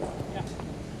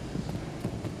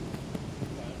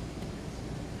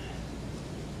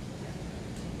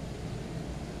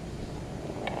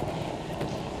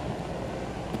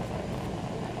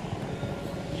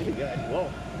 Should be good. Whoa.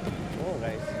 Whoa,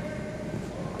 guys.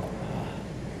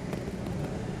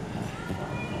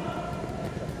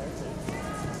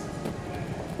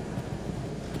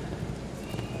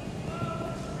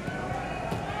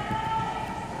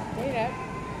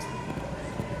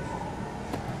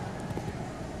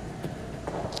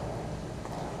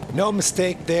 No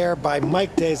mistake there by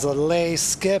Mike Deslay,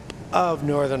 skip of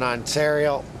Northern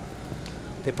Ontario.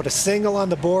 They put a single on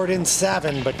the board in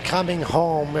 7, but coming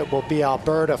home it will be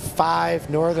Alberta 5,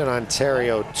 Northern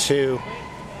Ontario 2.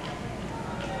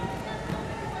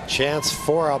 Chance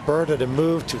for Alberta to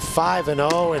move to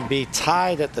 5-0 and be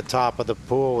tied at the top of the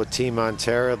pool with Team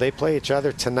Ontario. They play each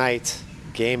other tonight,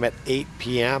 game at 8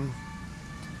 p.m.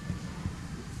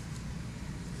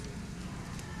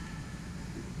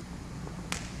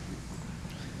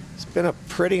 It's been a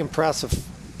pretty impressive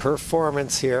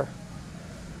performance here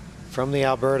from the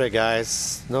Alberta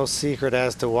guys. No secret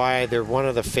as to why they're one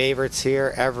of the favorites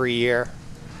here every year.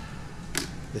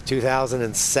 The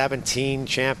 2017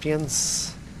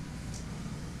 champions.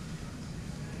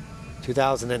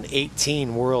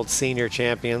 2018 World Senior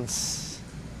Champions.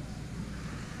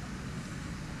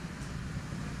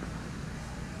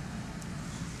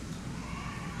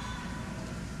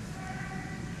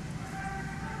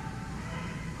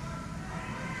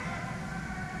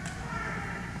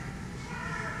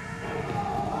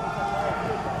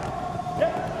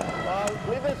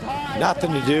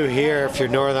 Nothing to do here if you're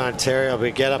Northern Ontario,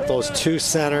 but get up those 2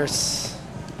 centers.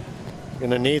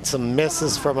 Gonna need some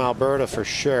misses from Alberta for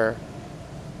sure.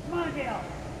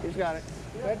 He's got it.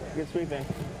 Good. Good sweeping.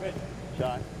 Good.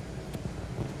 Shot.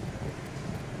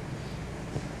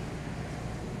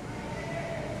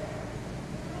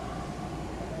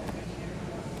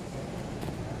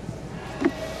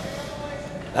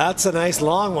 That's a nice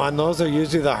long one. Those are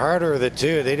usually the harder of the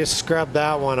two. They just scrubbed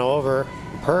that one over.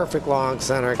 Perfect long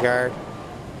center guard.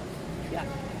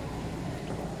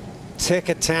 Tick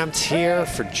attempt here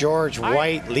for George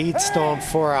White, lead stone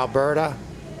for Alberta.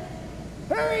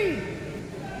 Hurry!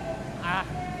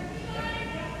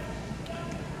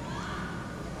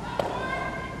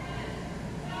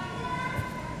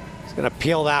 He's going to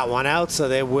peel that one out, so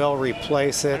they will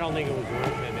replace it. I don't think it was worth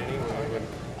it anyway.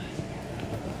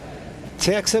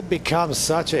 Ticks have become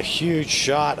such a huge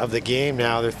shot of the game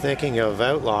now. They're thinking of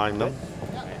outlawing them.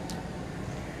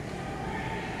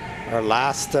 Our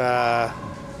last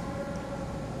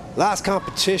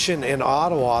competition in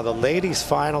Ottawa, the ladies'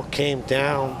 final came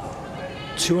down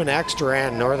to an extra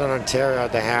end. Northern Ontario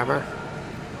at the hammer.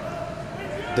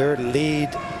 Their lead,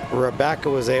 Rebecca,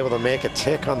 was able to make a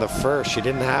tick on the first. She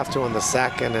didn't have to on the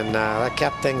second, and that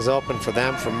kept things open for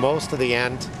them for most of the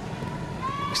end.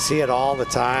 You see it all the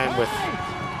time with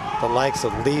the likes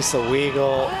of Lisa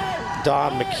Weigel,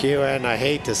 Dawn McEwen, I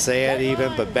hate to say it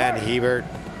even, but Ben Hebert.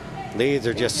 Leads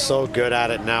are just so good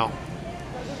at it now.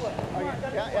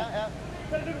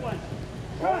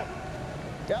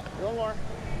 Yep, one more.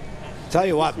 Tell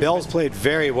you what, Bill's played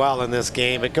very well in this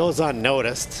game. It goes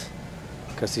unnoticed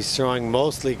because he's throwing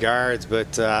mostly guards,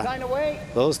 but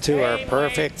those two are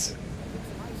perfect.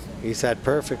 He's had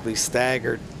perfectly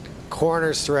staggered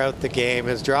corners throughout the game.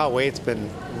 His draw weight's been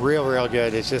real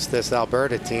good. It's just this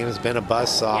Alberta team has been a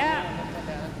buzzsaw. Yeah.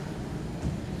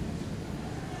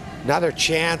 Another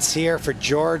chance here for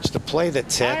George to play the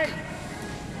tick.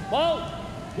 Whoa!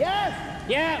 Yes!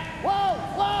 Yeah! Whoa!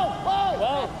 Whoa! Whoa!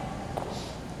 Whoa!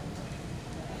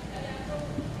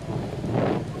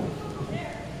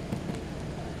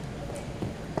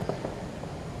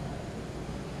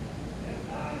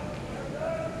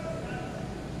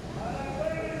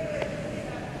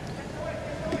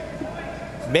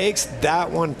 Makes that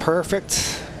one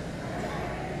perfect.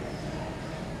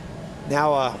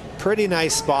 Now a pretty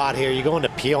nice spot here. You go into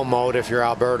peel mode if you're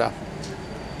Alberta.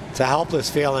 It's a helpless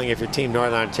feeling if you're Team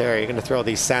Northern Ontario. You're going to throw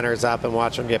these centers up and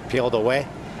watch them get peeled away.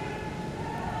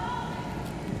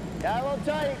 Yeah, a little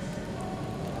tight.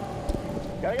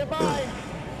 Gotta get by.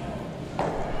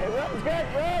 Hey, room's good.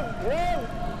 Room.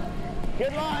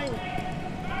 Good line.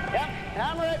 Yep,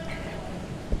 hammer it.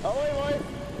 Away, boys.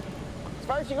 As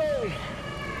far as you go.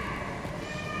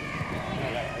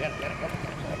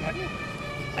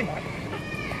 I got it.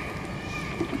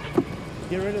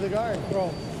 Get rid of the guard.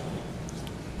 Throw.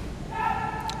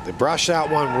 They brush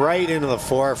that one right into the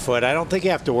forefoot. I don't think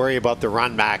you have to worry about the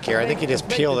run back here. I think you just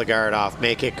peel the guard off,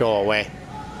 make it go away.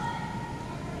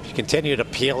 If you continue to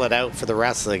peel it out for the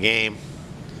rest of the game,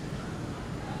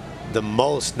 the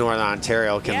most Northern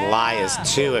Ontario can lie is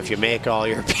 2 if you make all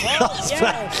your peels.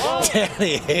 But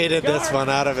Danny hated this one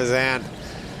out of his hand.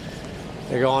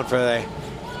 They're going for the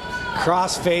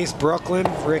cross-face Brooklyn.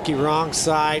 Ricky wrong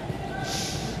side.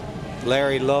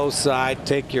 Larry low side.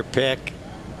 Take your pick.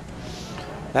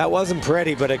 That wasn't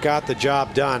pretty, but it got the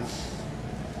job done.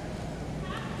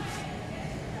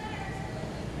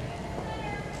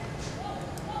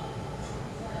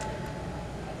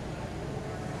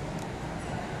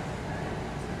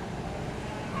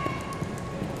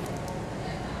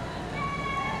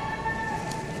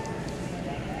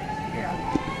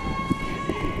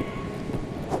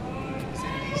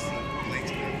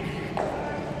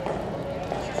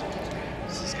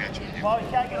 Well, you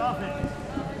can't get off it.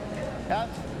 Yeah,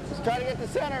 just try to get to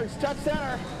center. Just touch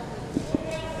center.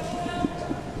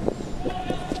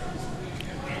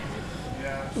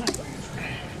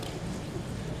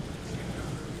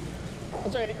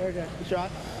 That's right. Very good. Good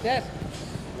shot. Yes.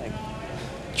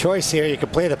 Choice here, you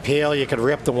could play the peel, you could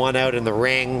rip the one out in the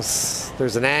rings.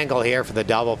 There's an angle here for the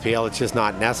double peel. It's just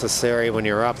not necessary when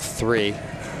you're up 3.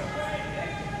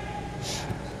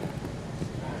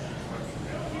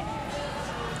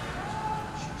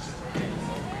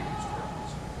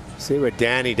 See what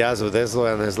Danny does with this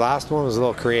one. His last one was a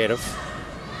little creative.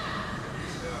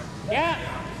 Yeah.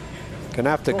 Gonna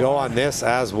have to go on this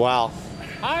as well.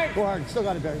 Hard. Go hard. Still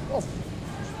got it, Barry. Oh.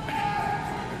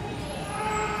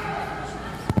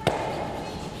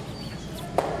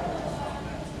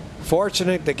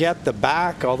 Fortunate to get the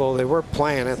back, although they were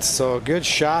playing it. So a good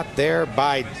shot there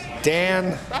by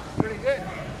Dan. Pretty good.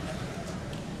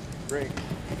 Great.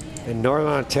 And Northern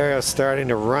Ontario starting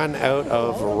to run out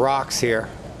of rocks here.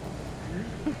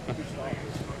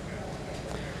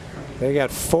 They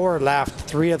got 4 left.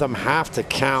 3 of them have to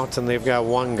count, and they've got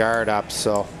 1 guard up.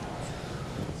 So.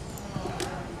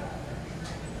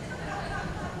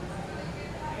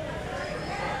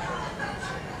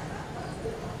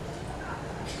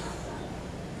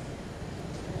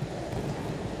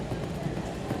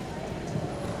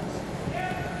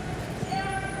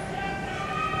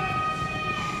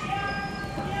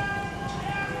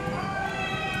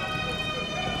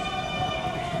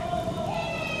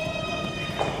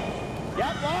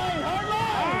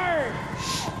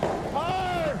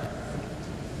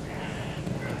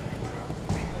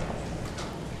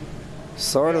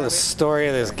 Sort of the story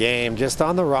of this game, just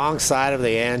on the wrong side of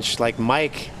the inch. Like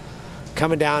Mike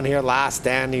coming down here last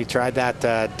stand, he tried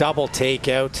that double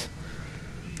takeout.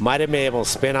 Might have been able to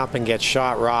spin up and get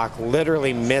shot rock.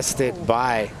 Literally missed it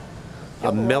by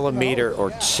a millimeter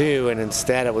or 2, and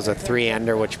instead it was a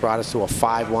 3-ender, which brought us to a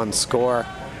 5-1 score.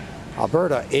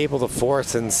 Alberta able to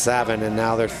force in 7, and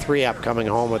now they're 3 up coming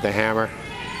home with the hammer.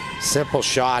 Simple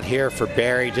shot here for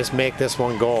Barry. Just make this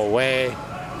one go away.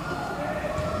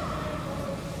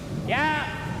 Yeah.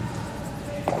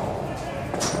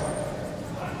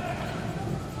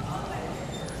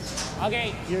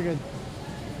 Okay. You're good.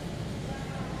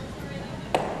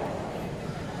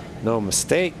 No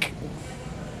mistake.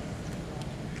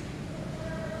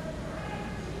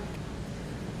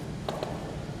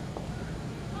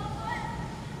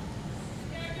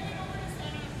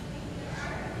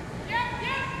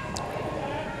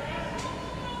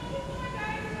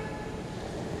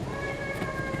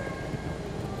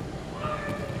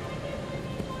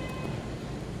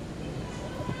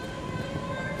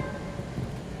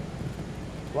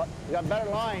 What? You got a better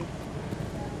line.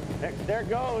 There it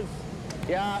goes.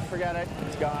 Yeah, forget it.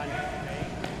 It's gone.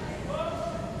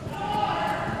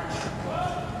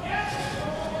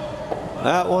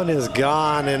 That one is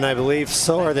gone, and I believe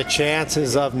so are the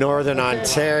chances of Northern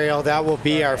Ontario. That will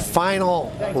be our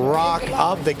final rock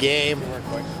of the game.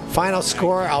 Final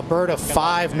score, Alberta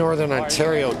 5, Northern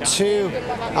Ontario 2.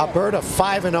 Alberta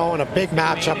 5-0 in a big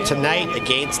matchup tonight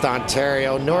against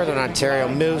Ontario. Northern Ontario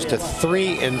moves to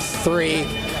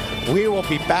 3-3. We will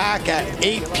be back at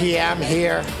 8 p.m.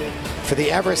 here for the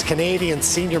Everest Canadian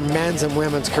Senior Men's and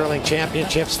Women's Curling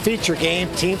Championships. Feature game,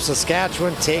 Team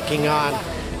Saskatchewan taking on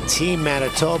Team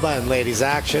Manitoba in ladies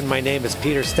action. My name is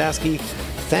Peter Stesky.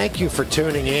 Thank you for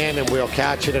tuning in, and we'll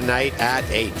catch you tonight at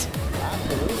 8.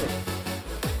 Absolutely.